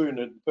biggest spoon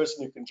and the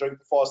person who can drink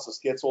the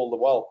fastest gets all the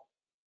wealth.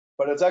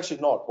 But it's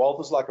actually not. Wealth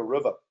is like a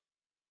river,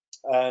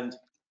 and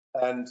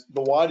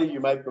the wider you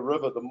make the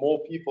river, the more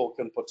people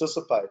can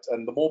participate,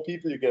 and the more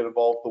people you get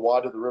involved, the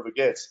wider the river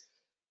gets.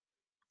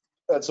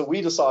 And so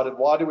we decided,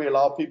 why do we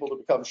allow people to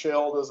become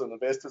shareholders and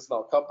investors in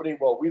our company?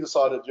 Well, we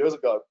decided years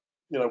ago,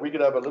 we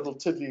could have a little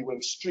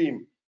tiddlywink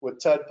stream with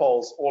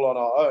tadpoles all on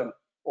our own,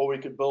 or we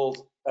could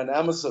build an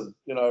Amazon,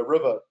 a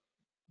river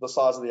the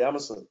size of the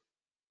Amazon,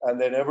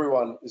 and then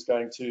everyone is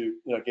going to,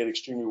 get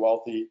extremely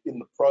wealthy in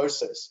the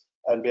process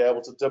and be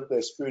able to dip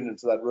their spoon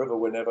into that river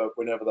whenever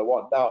they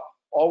want. Now,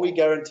 are we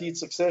guaranteed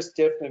success?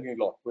 Definitely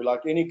not. We're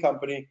like any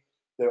company.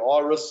 There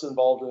are risks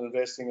involved in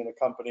investing in a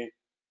company,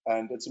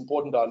 and it's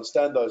important to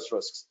understand those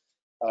risks.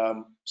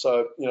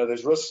 So,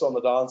 there's risks on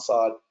the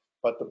downside,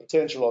 but the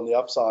potential on the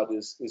upside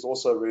is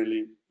also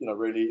really,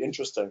 really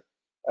interesting.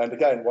 And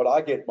again, what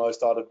I get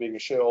most out of being a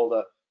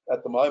shareholder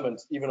at the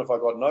moment, even if I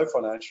got no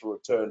financial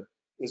return,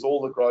 is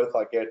all the growth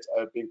I get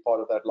being part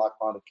of that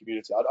like-minded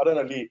community. I don't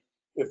know, Lee,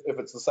 if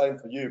it's the same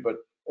for you, but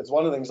it's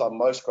one of the things I'm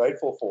most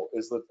grateful for,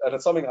 is that, and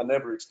it's something I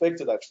never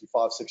expected actually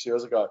 5-6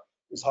 years ago,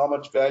 is how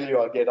much value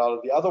I get out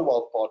of the other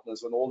wealth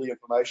partners and all the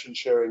information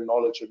sharing,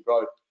 knowledge and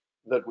growth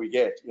that we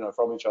get,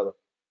 from each other.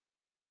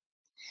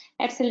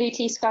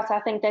 Absolutely, Scott.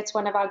 I think that's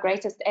one of our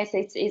greatest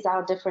assets, is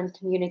our different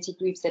community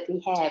groups that we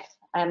have.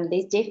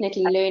 There's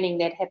definitely learning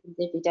that happens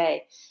every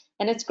day.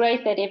 And it's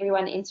great that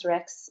everyone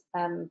interacts,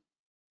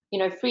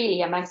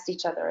 freely amongst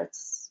each other.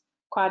 It's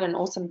quite an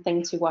awesome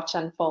thing to watch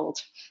unfold.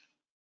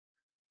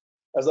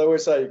 As I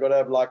always say, you've got to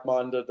have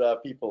like-minded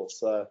people.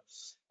 So,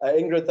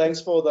 Ingrid,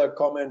 thanks for the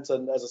comment.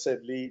 And as I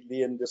said,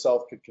 Lee and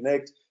yourself could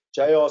connect.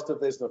 Jay asked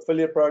if there's an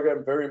affiliate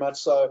program. Very much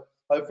so.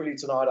 Hopefully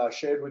tonight I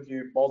shared with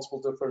you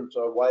multiple different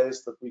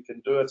ways that we can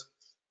do it.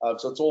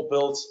 So it's all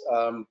built.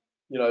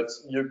 You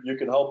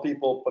can help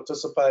people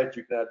participate.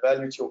 You can add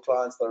value to your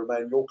clients. They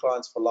remain your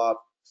clients for life.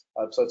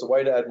 So it's a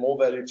way to add more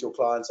value to your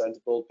clients and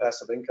to build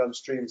passive income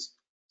streams.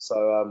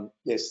 So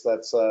yes,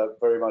 that's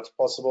very much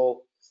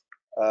possible.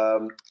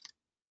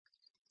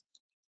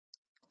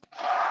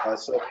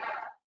 So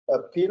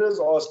Peter's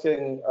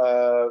asking,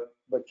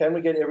 but can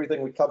we get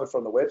everything we covered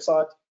from the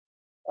website?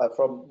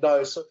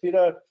 No, so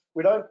Peter,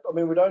 we don't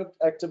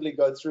actively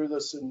go through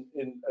this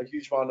in a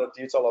huge amount of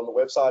detail on the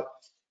website.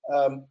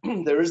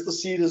 There is the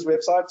Cedars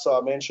website, so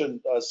I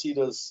mentioned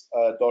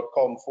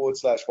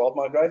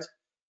cedars.com/WealthMigrate.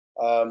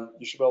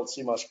 You should be able to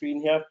see my screen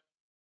here.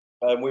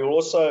 We will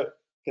also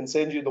can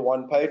send you the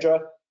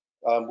one-pager,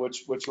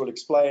 which will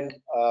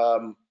explain,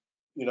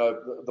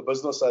 the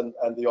business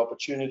and the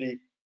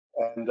opportunity.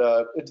 And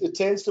it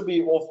tends to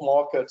be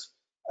off-market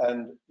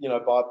and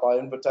by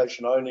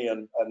invitation only,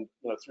 and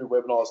through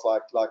webinars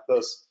like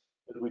this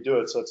that we do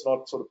it. So it's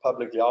not sort of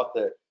publicly out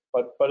there.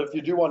 But if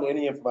you do want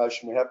any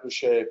information, we have to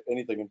share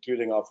anything,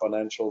 including our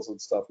financials and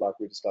stuff like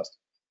we discussed.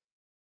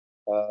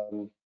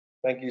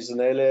 Thank you,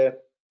 Zanele.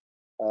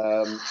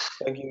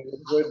 Thank you,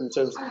 Ingrid, in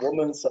terms of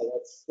women. So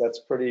that's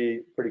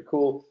pretty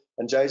cool.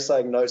 And Jay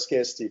saying no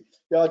scarcity.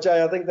 Yeah,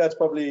 Jay, I think that's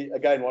probably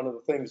again one of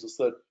the things is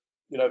that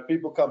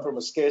people come from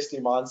a scarcity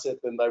mindset,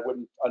 then they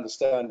wouldn't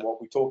understand what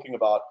we're talking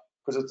about,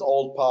 because it's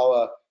old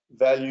power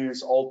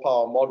values, old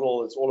power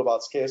model. It's all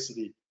about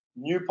scarcity.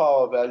 New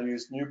power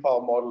values, new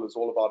power model is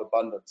all about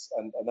abundance,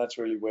 and that's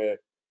really where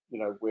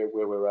where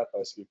we're at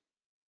basically.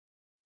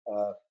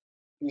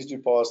 Please do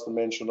pass the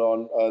mention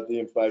on the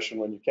information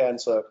when you can.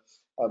 So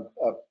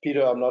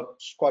Peter, I'm not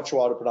quite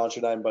sure how to pronounce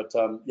your name, but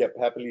yeah,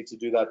 happily to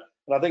do that.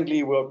 And I think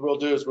Lee, what we'll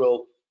do is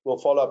we'll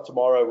follow up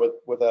tomorrow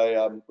with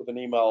an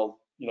email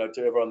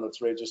to everyone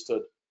that's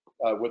registered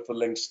with the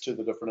links to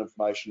the different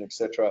information,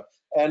 etc.,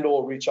 and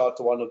or reach out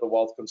to one of the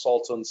wealth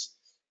consultants.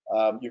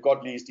 You've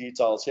got Lee's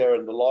details here,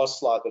 and the last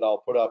slide that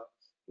I'll put up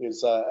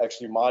is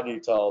actually my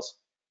details.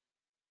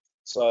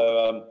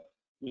 So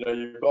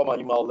you've got my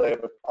email there,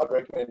 but I'd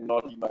recommend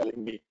not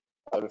emailing me.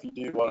 If you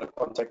do want to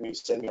contact me,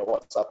 send me a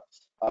WhatsApp.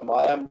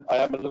 I am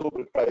a little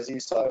bit crazy,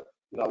 so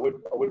I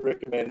would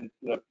recommend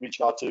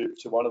reach out to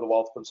one of the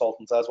wealth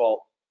consultants as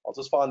well. I'll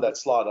just find that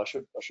slide. I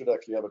should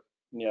actually have it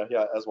near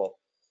here as well.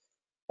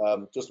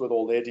 just with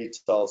all their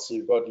details. So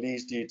you've got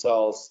Lee's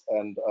details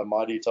and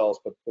my details,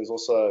 but there's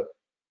also,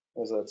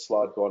 there's that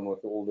slide gone with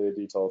all their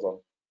details on.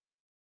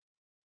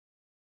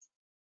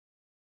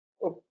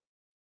 Oh,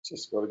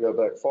 just got to go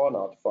back far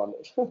now to find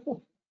it.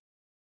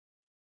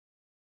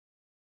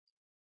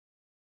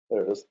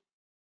 There it is.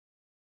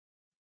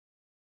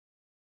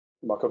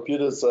 My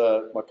computer's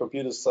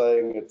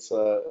saying it's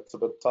a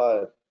bit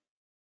tired.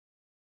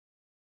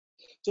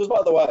 Just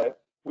by the way,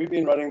 we've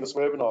been running this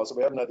webinar, so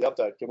we haven't had the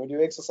update. Can we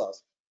do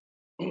exercise?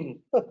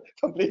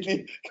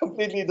 completely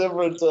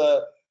different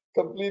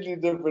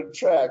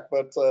track,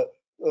 but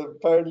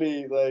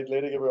apparently they're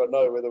letting everyone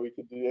know whether we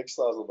can do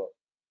exercise or not.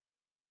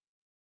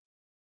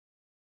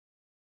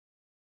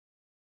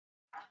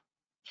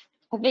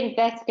 I think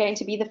that's going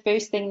to be the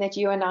first thing that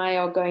you and I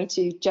are going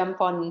to jump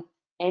on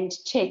and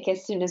check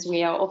as soon as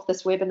we are off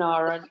this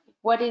webinar. And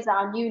what is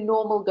our new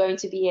normal going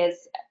to be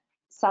as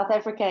South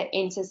Africa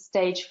enters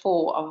stage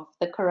 4 of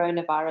the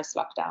coronavirus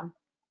lockdown?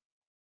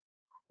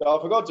 I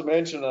forgot to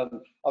mention,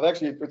 and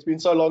it's been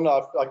so long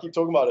now, I keep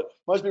talking about it.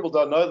 Most people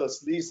don't know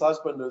this. Lee's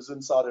husband is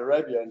in Saudi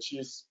Arabia, and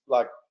she's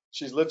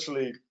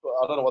literally,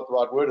 I don't know what the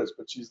right word is,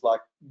 but she's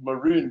like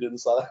marooned in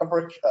South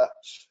Africa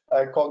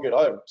and can't get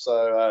home.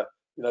 So,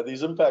 you know,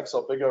 these impacts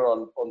are bigger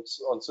on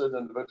certain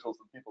individuals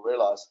than people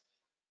realize.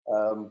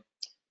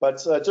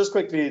 But just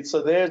quickly,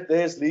 so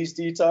there's Lee's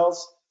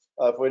details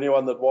for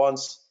anyone that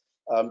wants.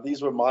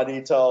 These were my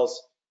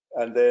details.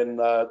 And then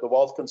the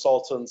wealth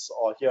consultants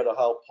are here to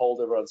help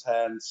hold everyone's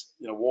hands,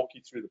 you know, walk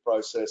you through the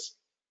process,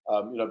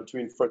 you know,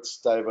 between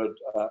Fritz, David,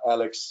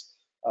 Alex.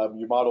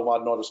 You might or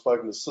might not have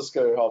spoken to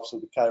Cisco, who helps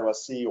with the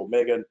KYC, or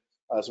Megan.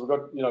 So we've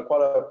got, you know,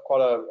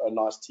 quite a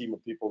nice team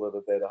of people that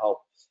are there to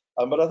help.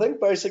 But I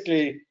think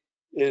basically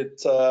it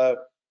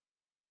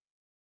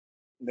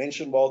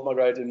mentioned Wealth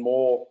Migrate in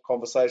more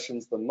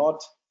conversations than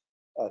not.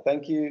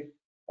 Thank you.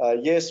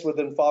 Yes,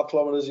 within 5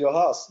 kilometers of your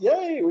house.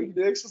 Yay, we can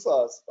do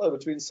exercise. Oh,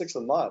 between 6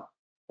 and 9.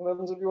 What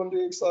happens if you want to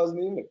do exercise in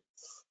the evening?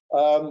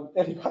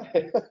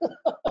 Anyway,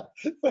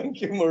 thank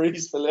you,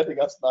 Maurice, for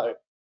letting us know.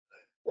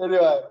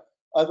 Anyway,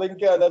 I think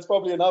that's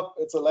probably enough.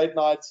 It's a late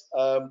night.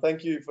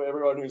 Thank you for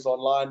everyone who's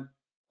online.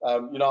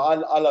 You know,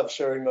 I love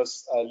sharing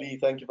this. Lee,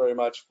 thank you very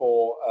much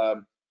for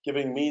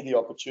giving me the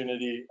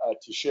opportunity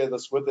to share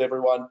this with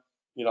everyone.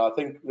 You know, I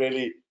think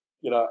really,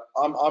 you know,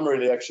 I'm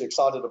really actually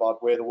excited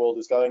about where the world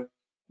is going.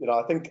 You know,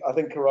 I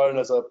think Corona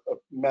is a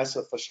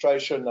massive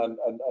frustration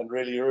and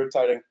really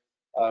irritating,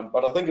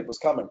 but I think it was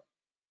coming.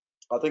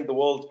 I think the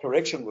world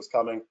correction was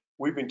coming.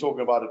 We've been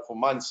talking about it for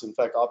months. In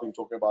fact, I've been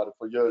talking about it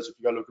for years. If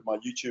you go look at my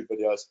YouTube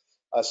videos,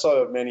 so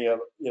have many, you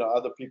know,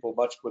 other people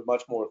with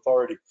much more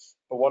authority.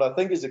 But what I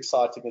think is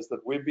exciting is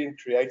that we've been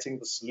creating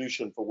the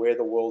solution for where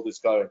the world is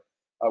going.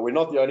 We're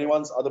not the only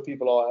ones. Other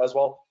people are as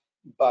well.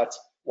 But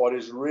what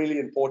is really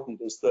important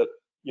is that,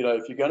 you know,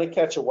 if you're going to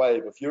catch a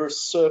wave, if you're a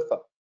surfer,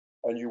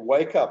 and you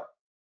wake up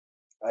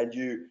and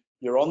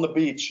you're on the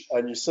beach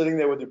and you're sitting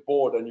there with your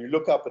board and you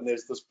look up and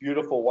there's this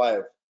beautiful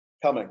wave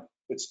coming,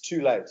 it's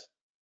too late.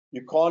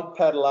 You can't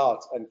paddle out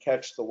and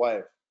catch the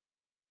wave.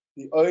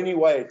 The only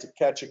way to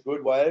catch a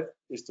good wave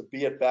is to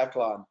be at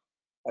backline,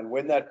 and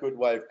when that good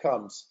wave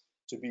comes,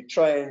 to be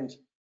trained,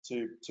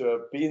 to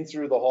have been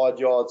through the hard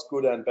yards,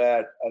 good and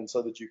bad, and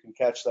so that you can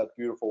catch that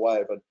beautiful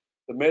wave. And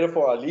the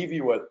metaphor I leave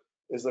you with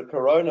is that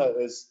Corona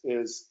is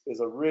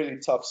a really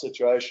tough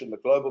situation. The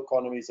global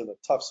economy is in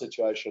a tough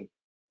situation,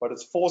 but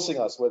it's forcing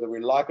us, whether we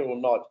like it or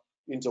not,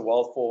 into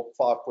Wealth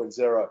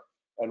 5.0.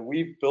 And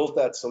we've built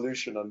that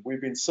solution, and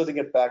we've been sitting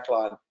at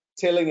backline,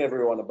 telling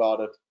everyone about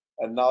it,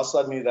 and now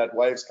suddenly that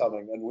wave's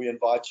coming, and we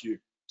invite you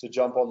to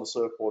jump on the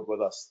surfboard with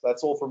us.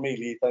 That's all from me,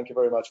 Lee. Thank you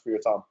very much for your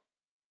time.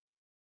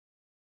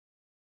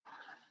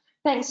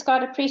 Thanks,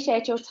 Scott.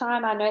 Appreciate your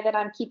time. I know that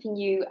I'm keeping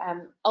you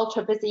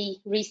ultra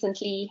busy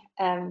recently,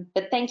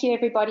 but thank you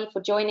everybody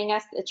for joining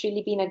us. It's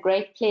really been a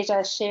great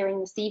pleasure sharing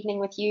this evening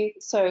with you.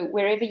 So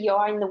wherever you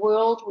are in the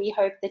world, we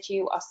hope that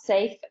you are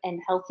safe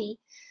and healthy,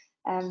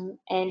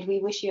 and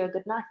we wish you a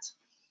good night.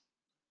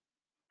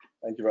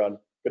 Thank you, Ron.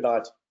 Good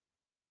night.